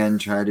this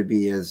weekend. Try to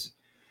be as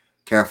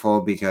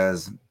careful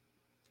because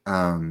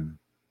Again,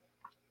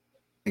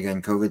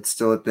 COVID's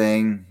still a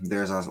thing.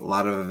 There's a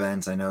lot of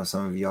events. I know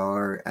some of y'all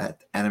are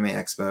at Anime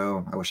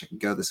Expo. I wish I could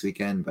go this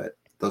weekend, but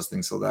those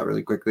things sold out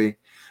really quickly.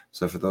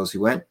 So for those who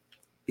went,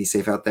 be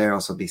safe out there.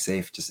 Also be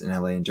safe just in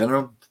LA in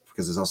general,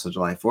 because it's also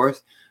July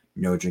 4th.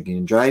 No drinking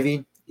and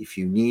driving. If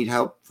you need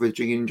help with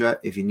drinking and drive,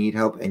 if you need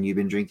help and you've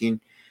been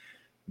drinking,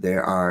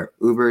 there are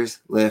Ubers,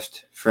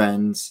 Lyft,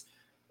 Friends,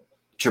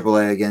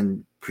 AAA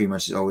again pretty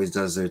much always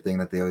does their thing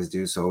that they always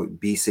do. So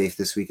be safe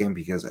this weekend,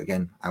 because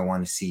again, I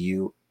want to see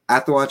you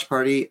at the watch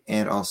party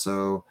and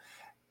also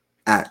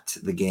at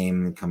the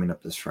game coming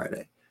up this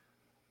Friday.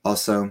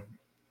 Also,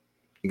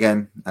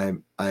 again,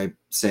 I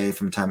say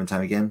from time and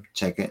time again,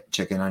 check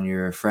in on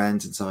your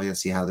friends and stuff,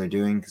 see how they're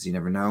doing, because you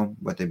never know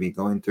what they'd be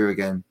going through.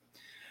 Again,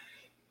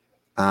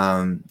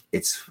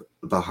 it's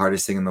the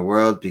hardest thing in the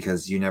world,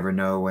 because you never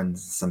know when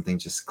something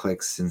just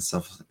clicks and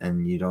stuff,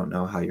 and you don't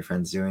know how your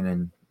friend's doing,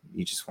 and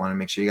you just want to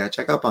make sure you got to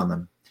check up on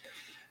them.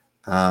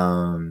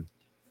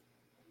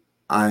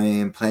 I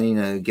am planning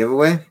a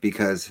giveaway,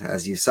 because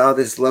as you saw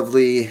this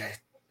lovely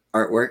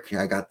artwork,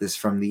 I got this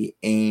from the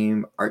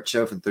AIM art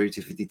show from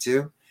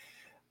 3252.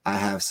 I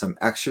have some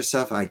extra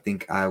stuff. I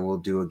think I will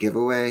do a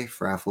giveaway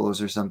for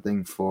raffles or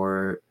something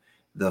for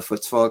the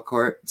Footsfall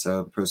court.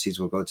 So proceeds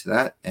will go to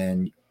that.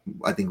 And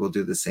I think we'll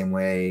do the same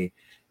way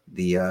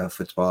the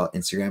football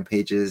Instagram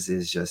pages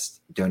is,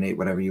 just donate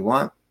whatever you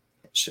want.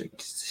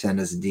 Send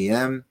us a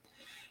DM.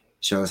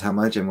 Show us how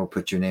much, and we'll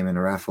put your name in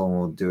a raffle, and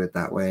we'll do it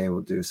that way.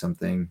 We'll do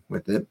something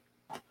with it.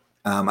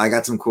 I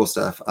got some cool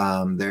stuff.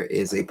 There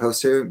is a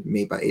poster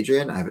made by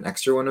Adrian. I have an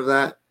extra one of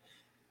that.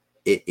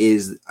 It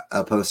is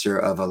a poster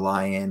of a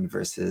lion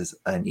versus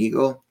an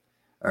eagle,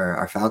 or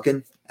our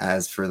falcon,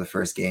 as for the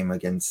first game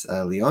against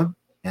Leon.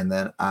 And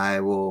then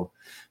I will,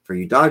 for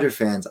you Dodger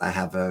fans, I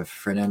have a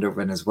Fernando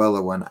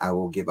Venezuela one I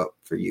will give up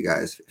for you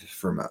guys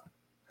for Mo.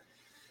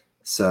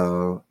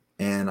 So,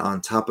 and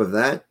on top of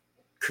that,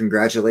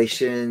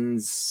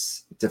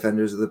 congratulations,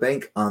 Defenders of the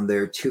Bank, on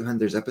their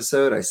 200th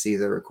episode. I see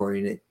they're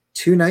recording it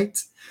tonight,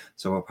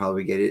 so we'll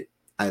probably get it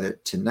either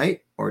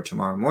tonight or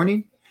tomorrow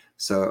morning.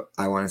 So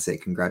I want to say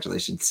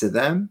congratulations to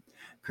them.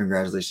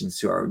 Congratulations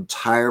to our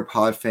entire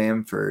pod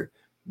fam for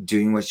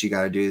doing what you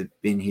got to do.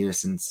 Been here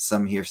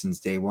since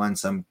day one.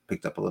 Some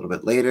picked up a little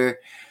bit later,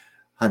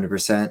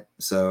 100%.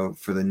 So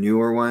for the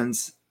newer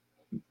ones,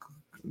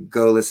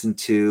 go listen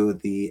to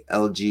the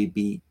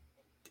LGBT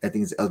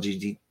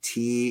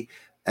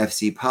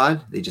FC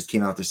pod. They just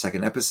came out with their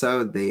second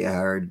episode. They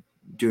are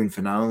doing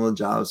phenomenal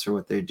jobs for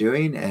what they're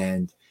doing,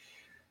 and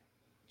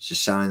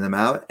just shouting them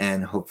out.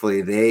 And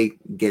hopefully they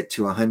get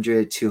to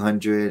 100,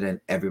 200, and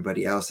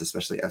everybody else,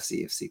 especially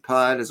FC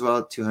pod as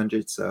well,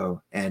 200.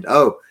 So, and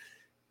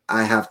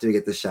I have to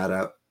get the shout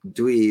out.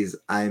 Dweez,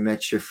 I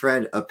met your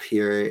friend up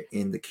here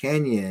in the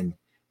canyon.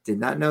 Did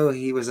not know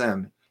he was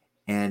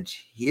and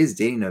he is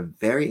dating a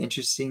very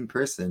interesting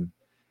person.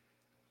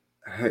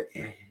 Her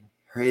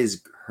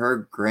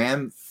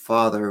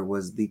grandfather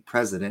was the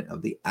president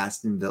of the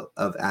Aston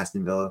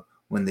Villa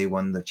when they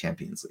won the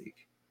Champions League.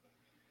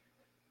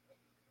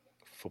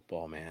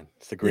 Football, man.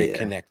 It's a great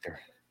connector.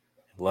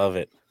 Love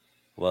it.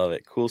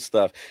 Cool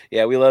stuff.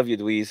 Yeah, we love you,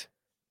 Dweez.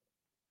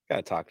 Got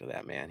to talk to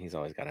that man. He's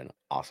always got an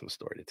awesome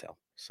story to tell.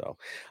 So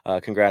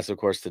congrats, of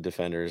course, to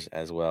Defenders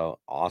as well.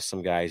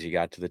 Awesome, guys. You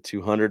got to the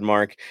 200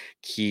 mark.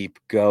 Keep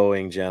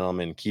going,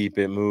 gentlemen. Keep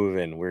it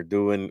moving. We're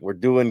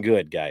doing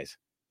good, guys.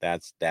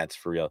 That's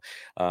for real.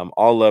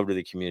 All love to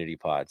the community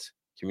pods.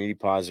 Community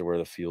pods are where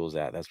the fuel's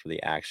at. That's where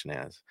the action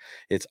is.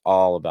 It's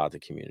all about the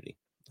community.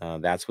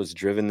 That's what's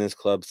driven this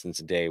club since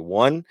day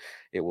one.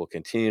 It will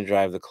continue to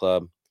drive the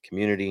club,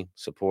 community,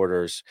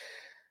 supporters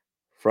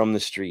from the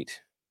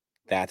street.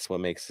 That's what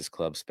makes this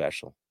club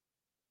special.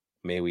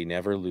 May we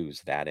never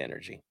lose that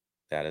energy.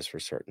 That is for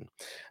certain.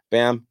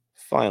 Bam,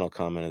 final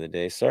comment of the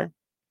day, sir.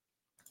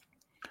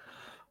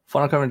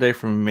 Final comment of the day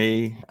from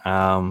me.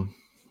 Hope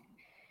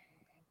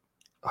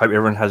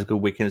everyone has a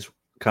good weekend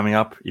coming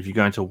up. If you're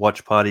going to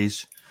watch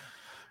parties,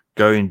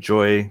 go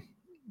enjoy,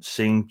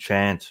 sing,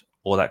 chant,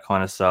 all that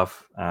kind of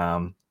stuff.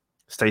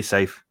 Stay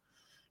safe.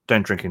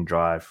 Don't drink and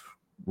drive.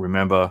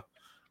 Remember,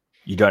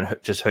 you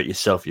don't just hurt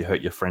yourself, you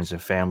hurt your friends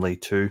and family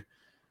too.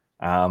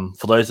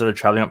 For those that are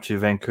traveling up to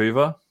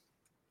Vancouver,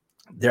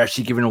 they're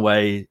actually giving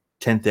away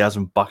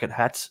 10,000 bucket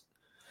hats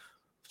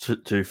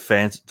to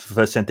fans, to the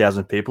first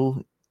 10,000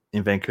 people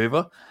in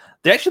Vancouver.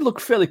 They actually look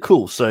fairly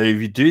cool. So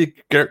if you do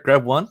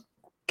grab one,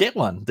 get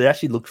one. They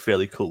actually look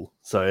fairly cool.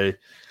 So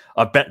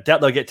I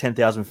doubt they'll get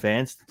 10,000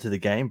 fans to the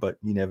game, but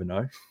you never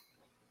know.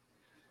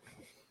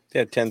 They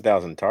had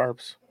 10,000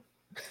 tarps.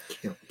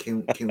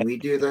 Can we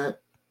do that?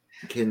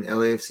 Can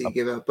LAFC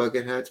give out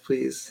bucket hats,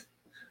 please?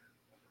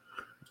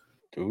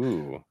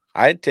 Ooh,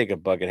 I'd take a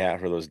bucket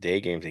hat for those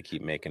day games they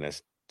keep making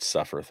us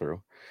suffer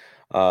through.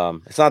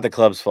 It's not the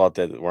club's fault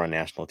that we're on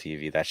national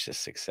TV. That's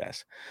just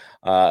success.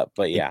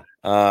 But yeah,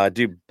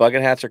 dude,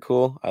 bucket hats are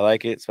cool. I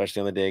like it, especially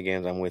on the day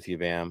games. I'm with you,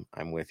 Bam.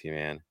 I'm with you,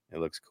 man. It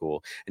looks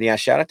cool. And yeah,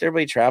 shout out to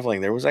everybody traveling.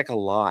 There was like a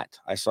lot.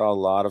 I saw a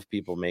lot of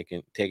people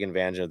taking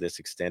advantage of this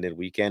extended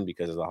weekend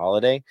because of the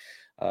holiday.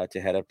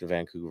 to head up to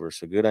Vancouver.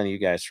 So good on you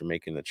guys for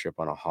making the trip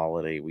on a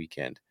holiday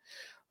weekend.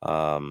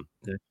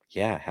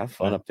 Yeah, have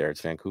fun up there.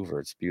 It's Vancouver.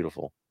 It's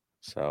beautiful.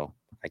 So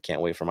I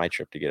can't wait for my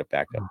trip to get it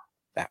back up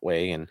that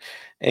way. And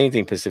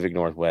anything Pacific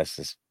Northwest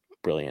is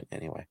brilliant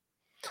anyway.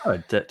 Oh,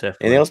 definitely.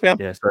 Anything else, Bam?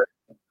 Yeah.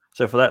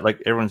 So for that,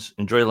 like, everyone's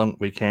enjoy a long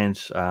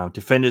weekend.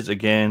 Defenders,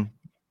 again,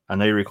 I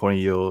know you're recording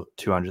your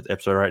 200th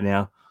episode right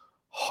now.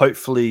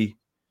 Hopefully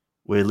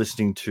we're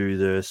listening to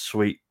the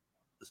sweet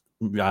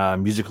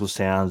musical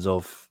sounds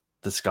of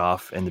the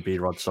Scarf and the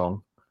Beard Rod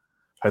song.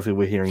 Hopefully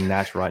we're hearing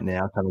that right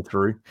now coming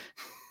through.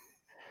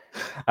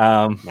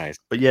 Nice.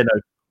 But yeah,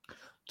 no,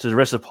 to the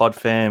rest of the pod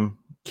fam,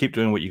 keep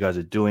doing what you guys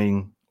are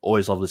doing.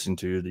 Always love listening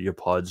to your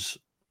pods.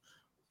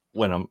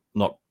 When I'm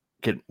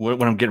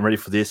getting ready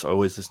for this, I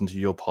always listen to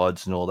your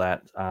pods and all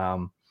that.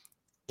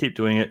 Keep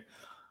doing it.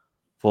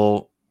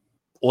 For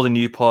all the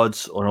new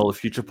pods or all the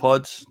future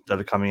pods that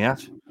are coming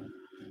out,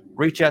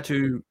 reach out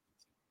to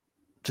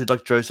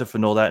like Joseph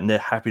and all that, and they're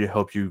happy to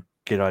help you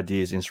get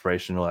ideas,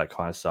 inspiration, all that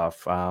kind of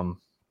stuff. And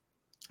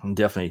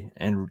definitely,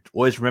 and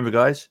always remember,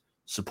 guys,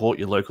 support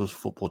your local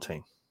football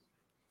team.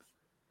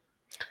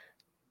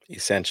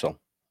 Essential.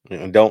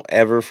 Don't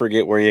ever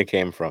forget where you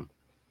came from.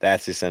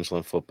 That's essential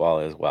in football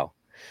as well.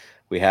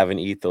 We have an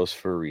ethos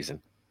for a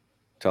reason.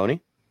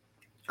 Tony?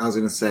 I was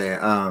going to say,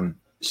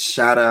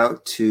 shout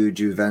out to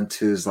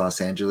Juventus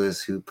Los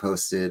Angeles, who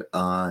posted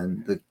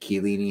on the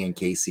Chiellini and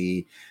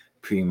Casey,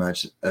 pretty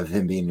much of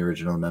him being an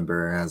original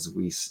member, as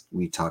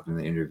we talked in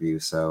the interview.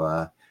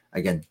 So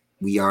again,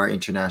 we are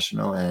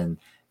international, and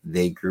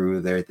they grew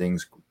their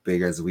things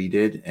big as we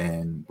did,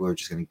 and we're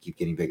just going to keep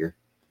getting bigger.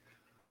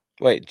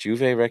 Wait,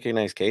 Juve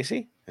recognized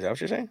Casey? Is that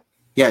what you're saying?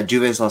 Yeah,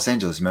 Juve's Los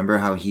Angeles. Remember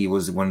how he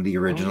was one of the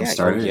original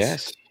starters?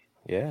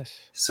 Yes.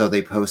 So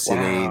they posted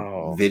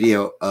a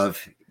video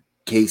of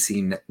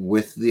Casey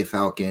with the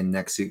Falcon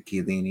next to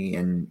Chiellini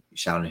and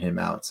shouting him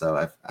out.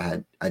 So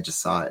I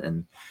just saw it,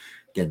 and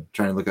again,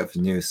 trying to look up the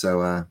news.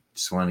 So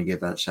just want to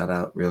give that shout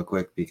out real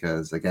quick,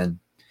 because again,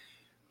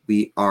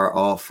 we are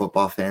all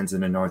football fans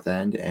in the North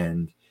End,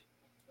 and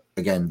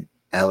again,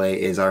 LA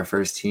is our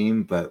first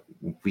team, but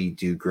we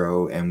do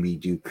grow and we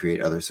do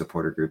create other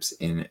supporter groups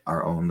in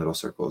our own little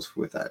circles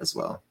with that as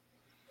well.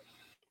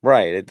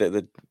 Right.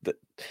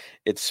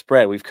 It's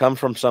spread. We've come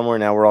from somewhere.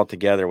 Now we're all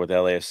together with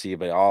LAFC,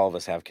 but all of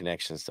us have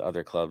connections to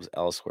other clubs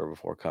elsewhere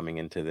before coming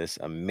into this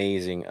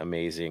amazing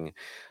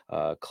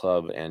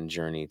club and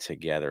journey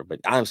together. But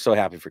I'm so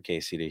happy for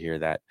Casey to hear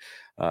that.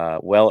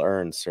 Well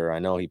earned, sir. I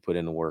know he put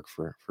in the work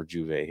for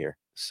Juve here.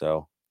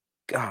 So,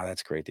 God,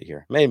 that's great to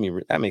hear.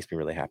 That makes me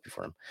really happy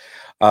for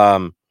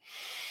him.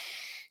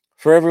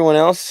 For everyone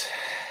else,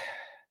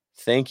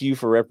 thank you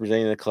for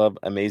representing the club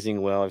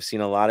amazing well. I've seen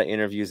a lot of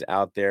interviews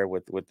out there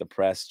with the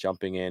press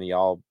jumping in,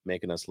 y'all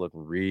making us look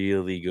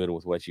really good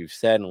with what you've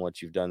said and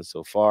what you've done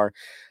so far.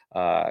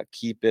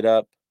 Keep it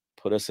up.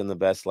 Put us in the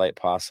best light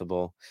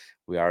possible.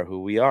 We are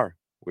who we are.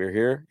 We're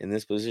here in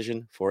this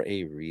position for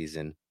a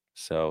reason.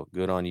 So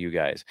good on you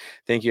guys.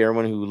 Thank you,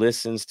 everyone who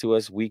listens to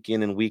us week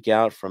in and week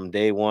out from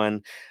day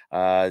one.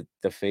 The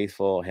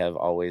faithful have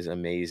always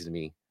amazed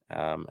me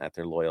at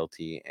their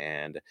loyalty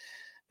and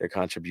their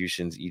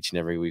contributions each and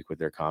every week with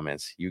their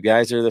comments. You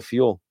guys are the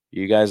fuel.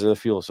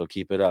 So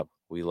keep it up.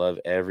 We love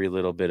every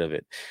little bit of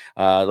it.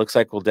 Looks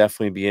like we'll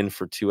definitely be in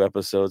for 2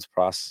 episodes,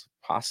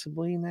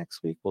 possibly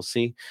next week. We'll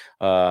see.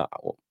 I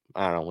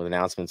don't know. With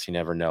announcements, you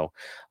never know.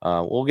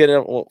 We'll get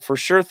it. Well, for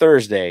sure,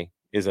 Thursday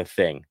is a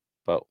thing,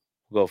 but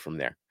we'll go from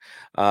there.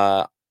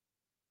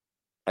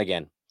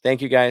 Again,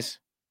 thank you guys.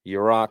 You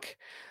rock.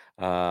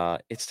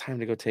 It's time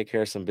to go take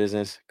care of some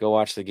business. Go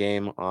watch the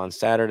game on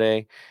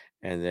Saturday,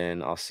 and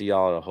then I'll see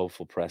y'all at a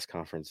hopeful press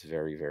conference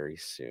very, very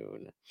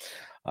soon.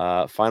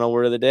 Final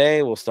word of the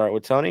day. We'll start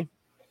with Tony.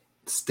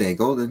 Stay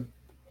golden.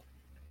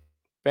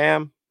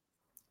 Bam.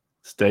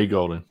 Stay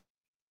golden.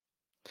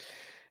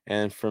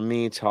 And from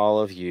me to all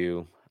of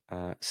you,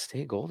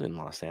 stay golden,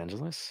 Los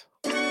Angeles.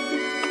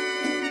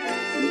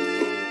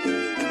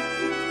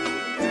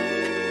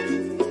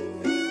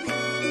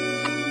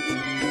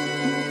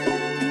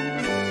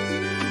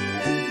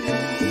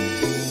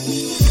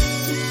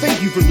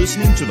 Thank you for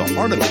listening to the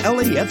Heart of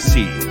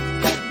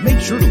LAFC. Make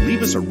sure to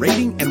leave us a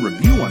rating and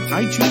review on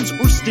iTunes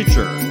or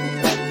Stitcher.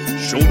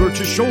 Shoulder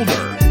to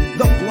shoulder,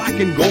 the black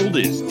and gold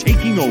is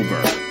taking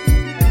over.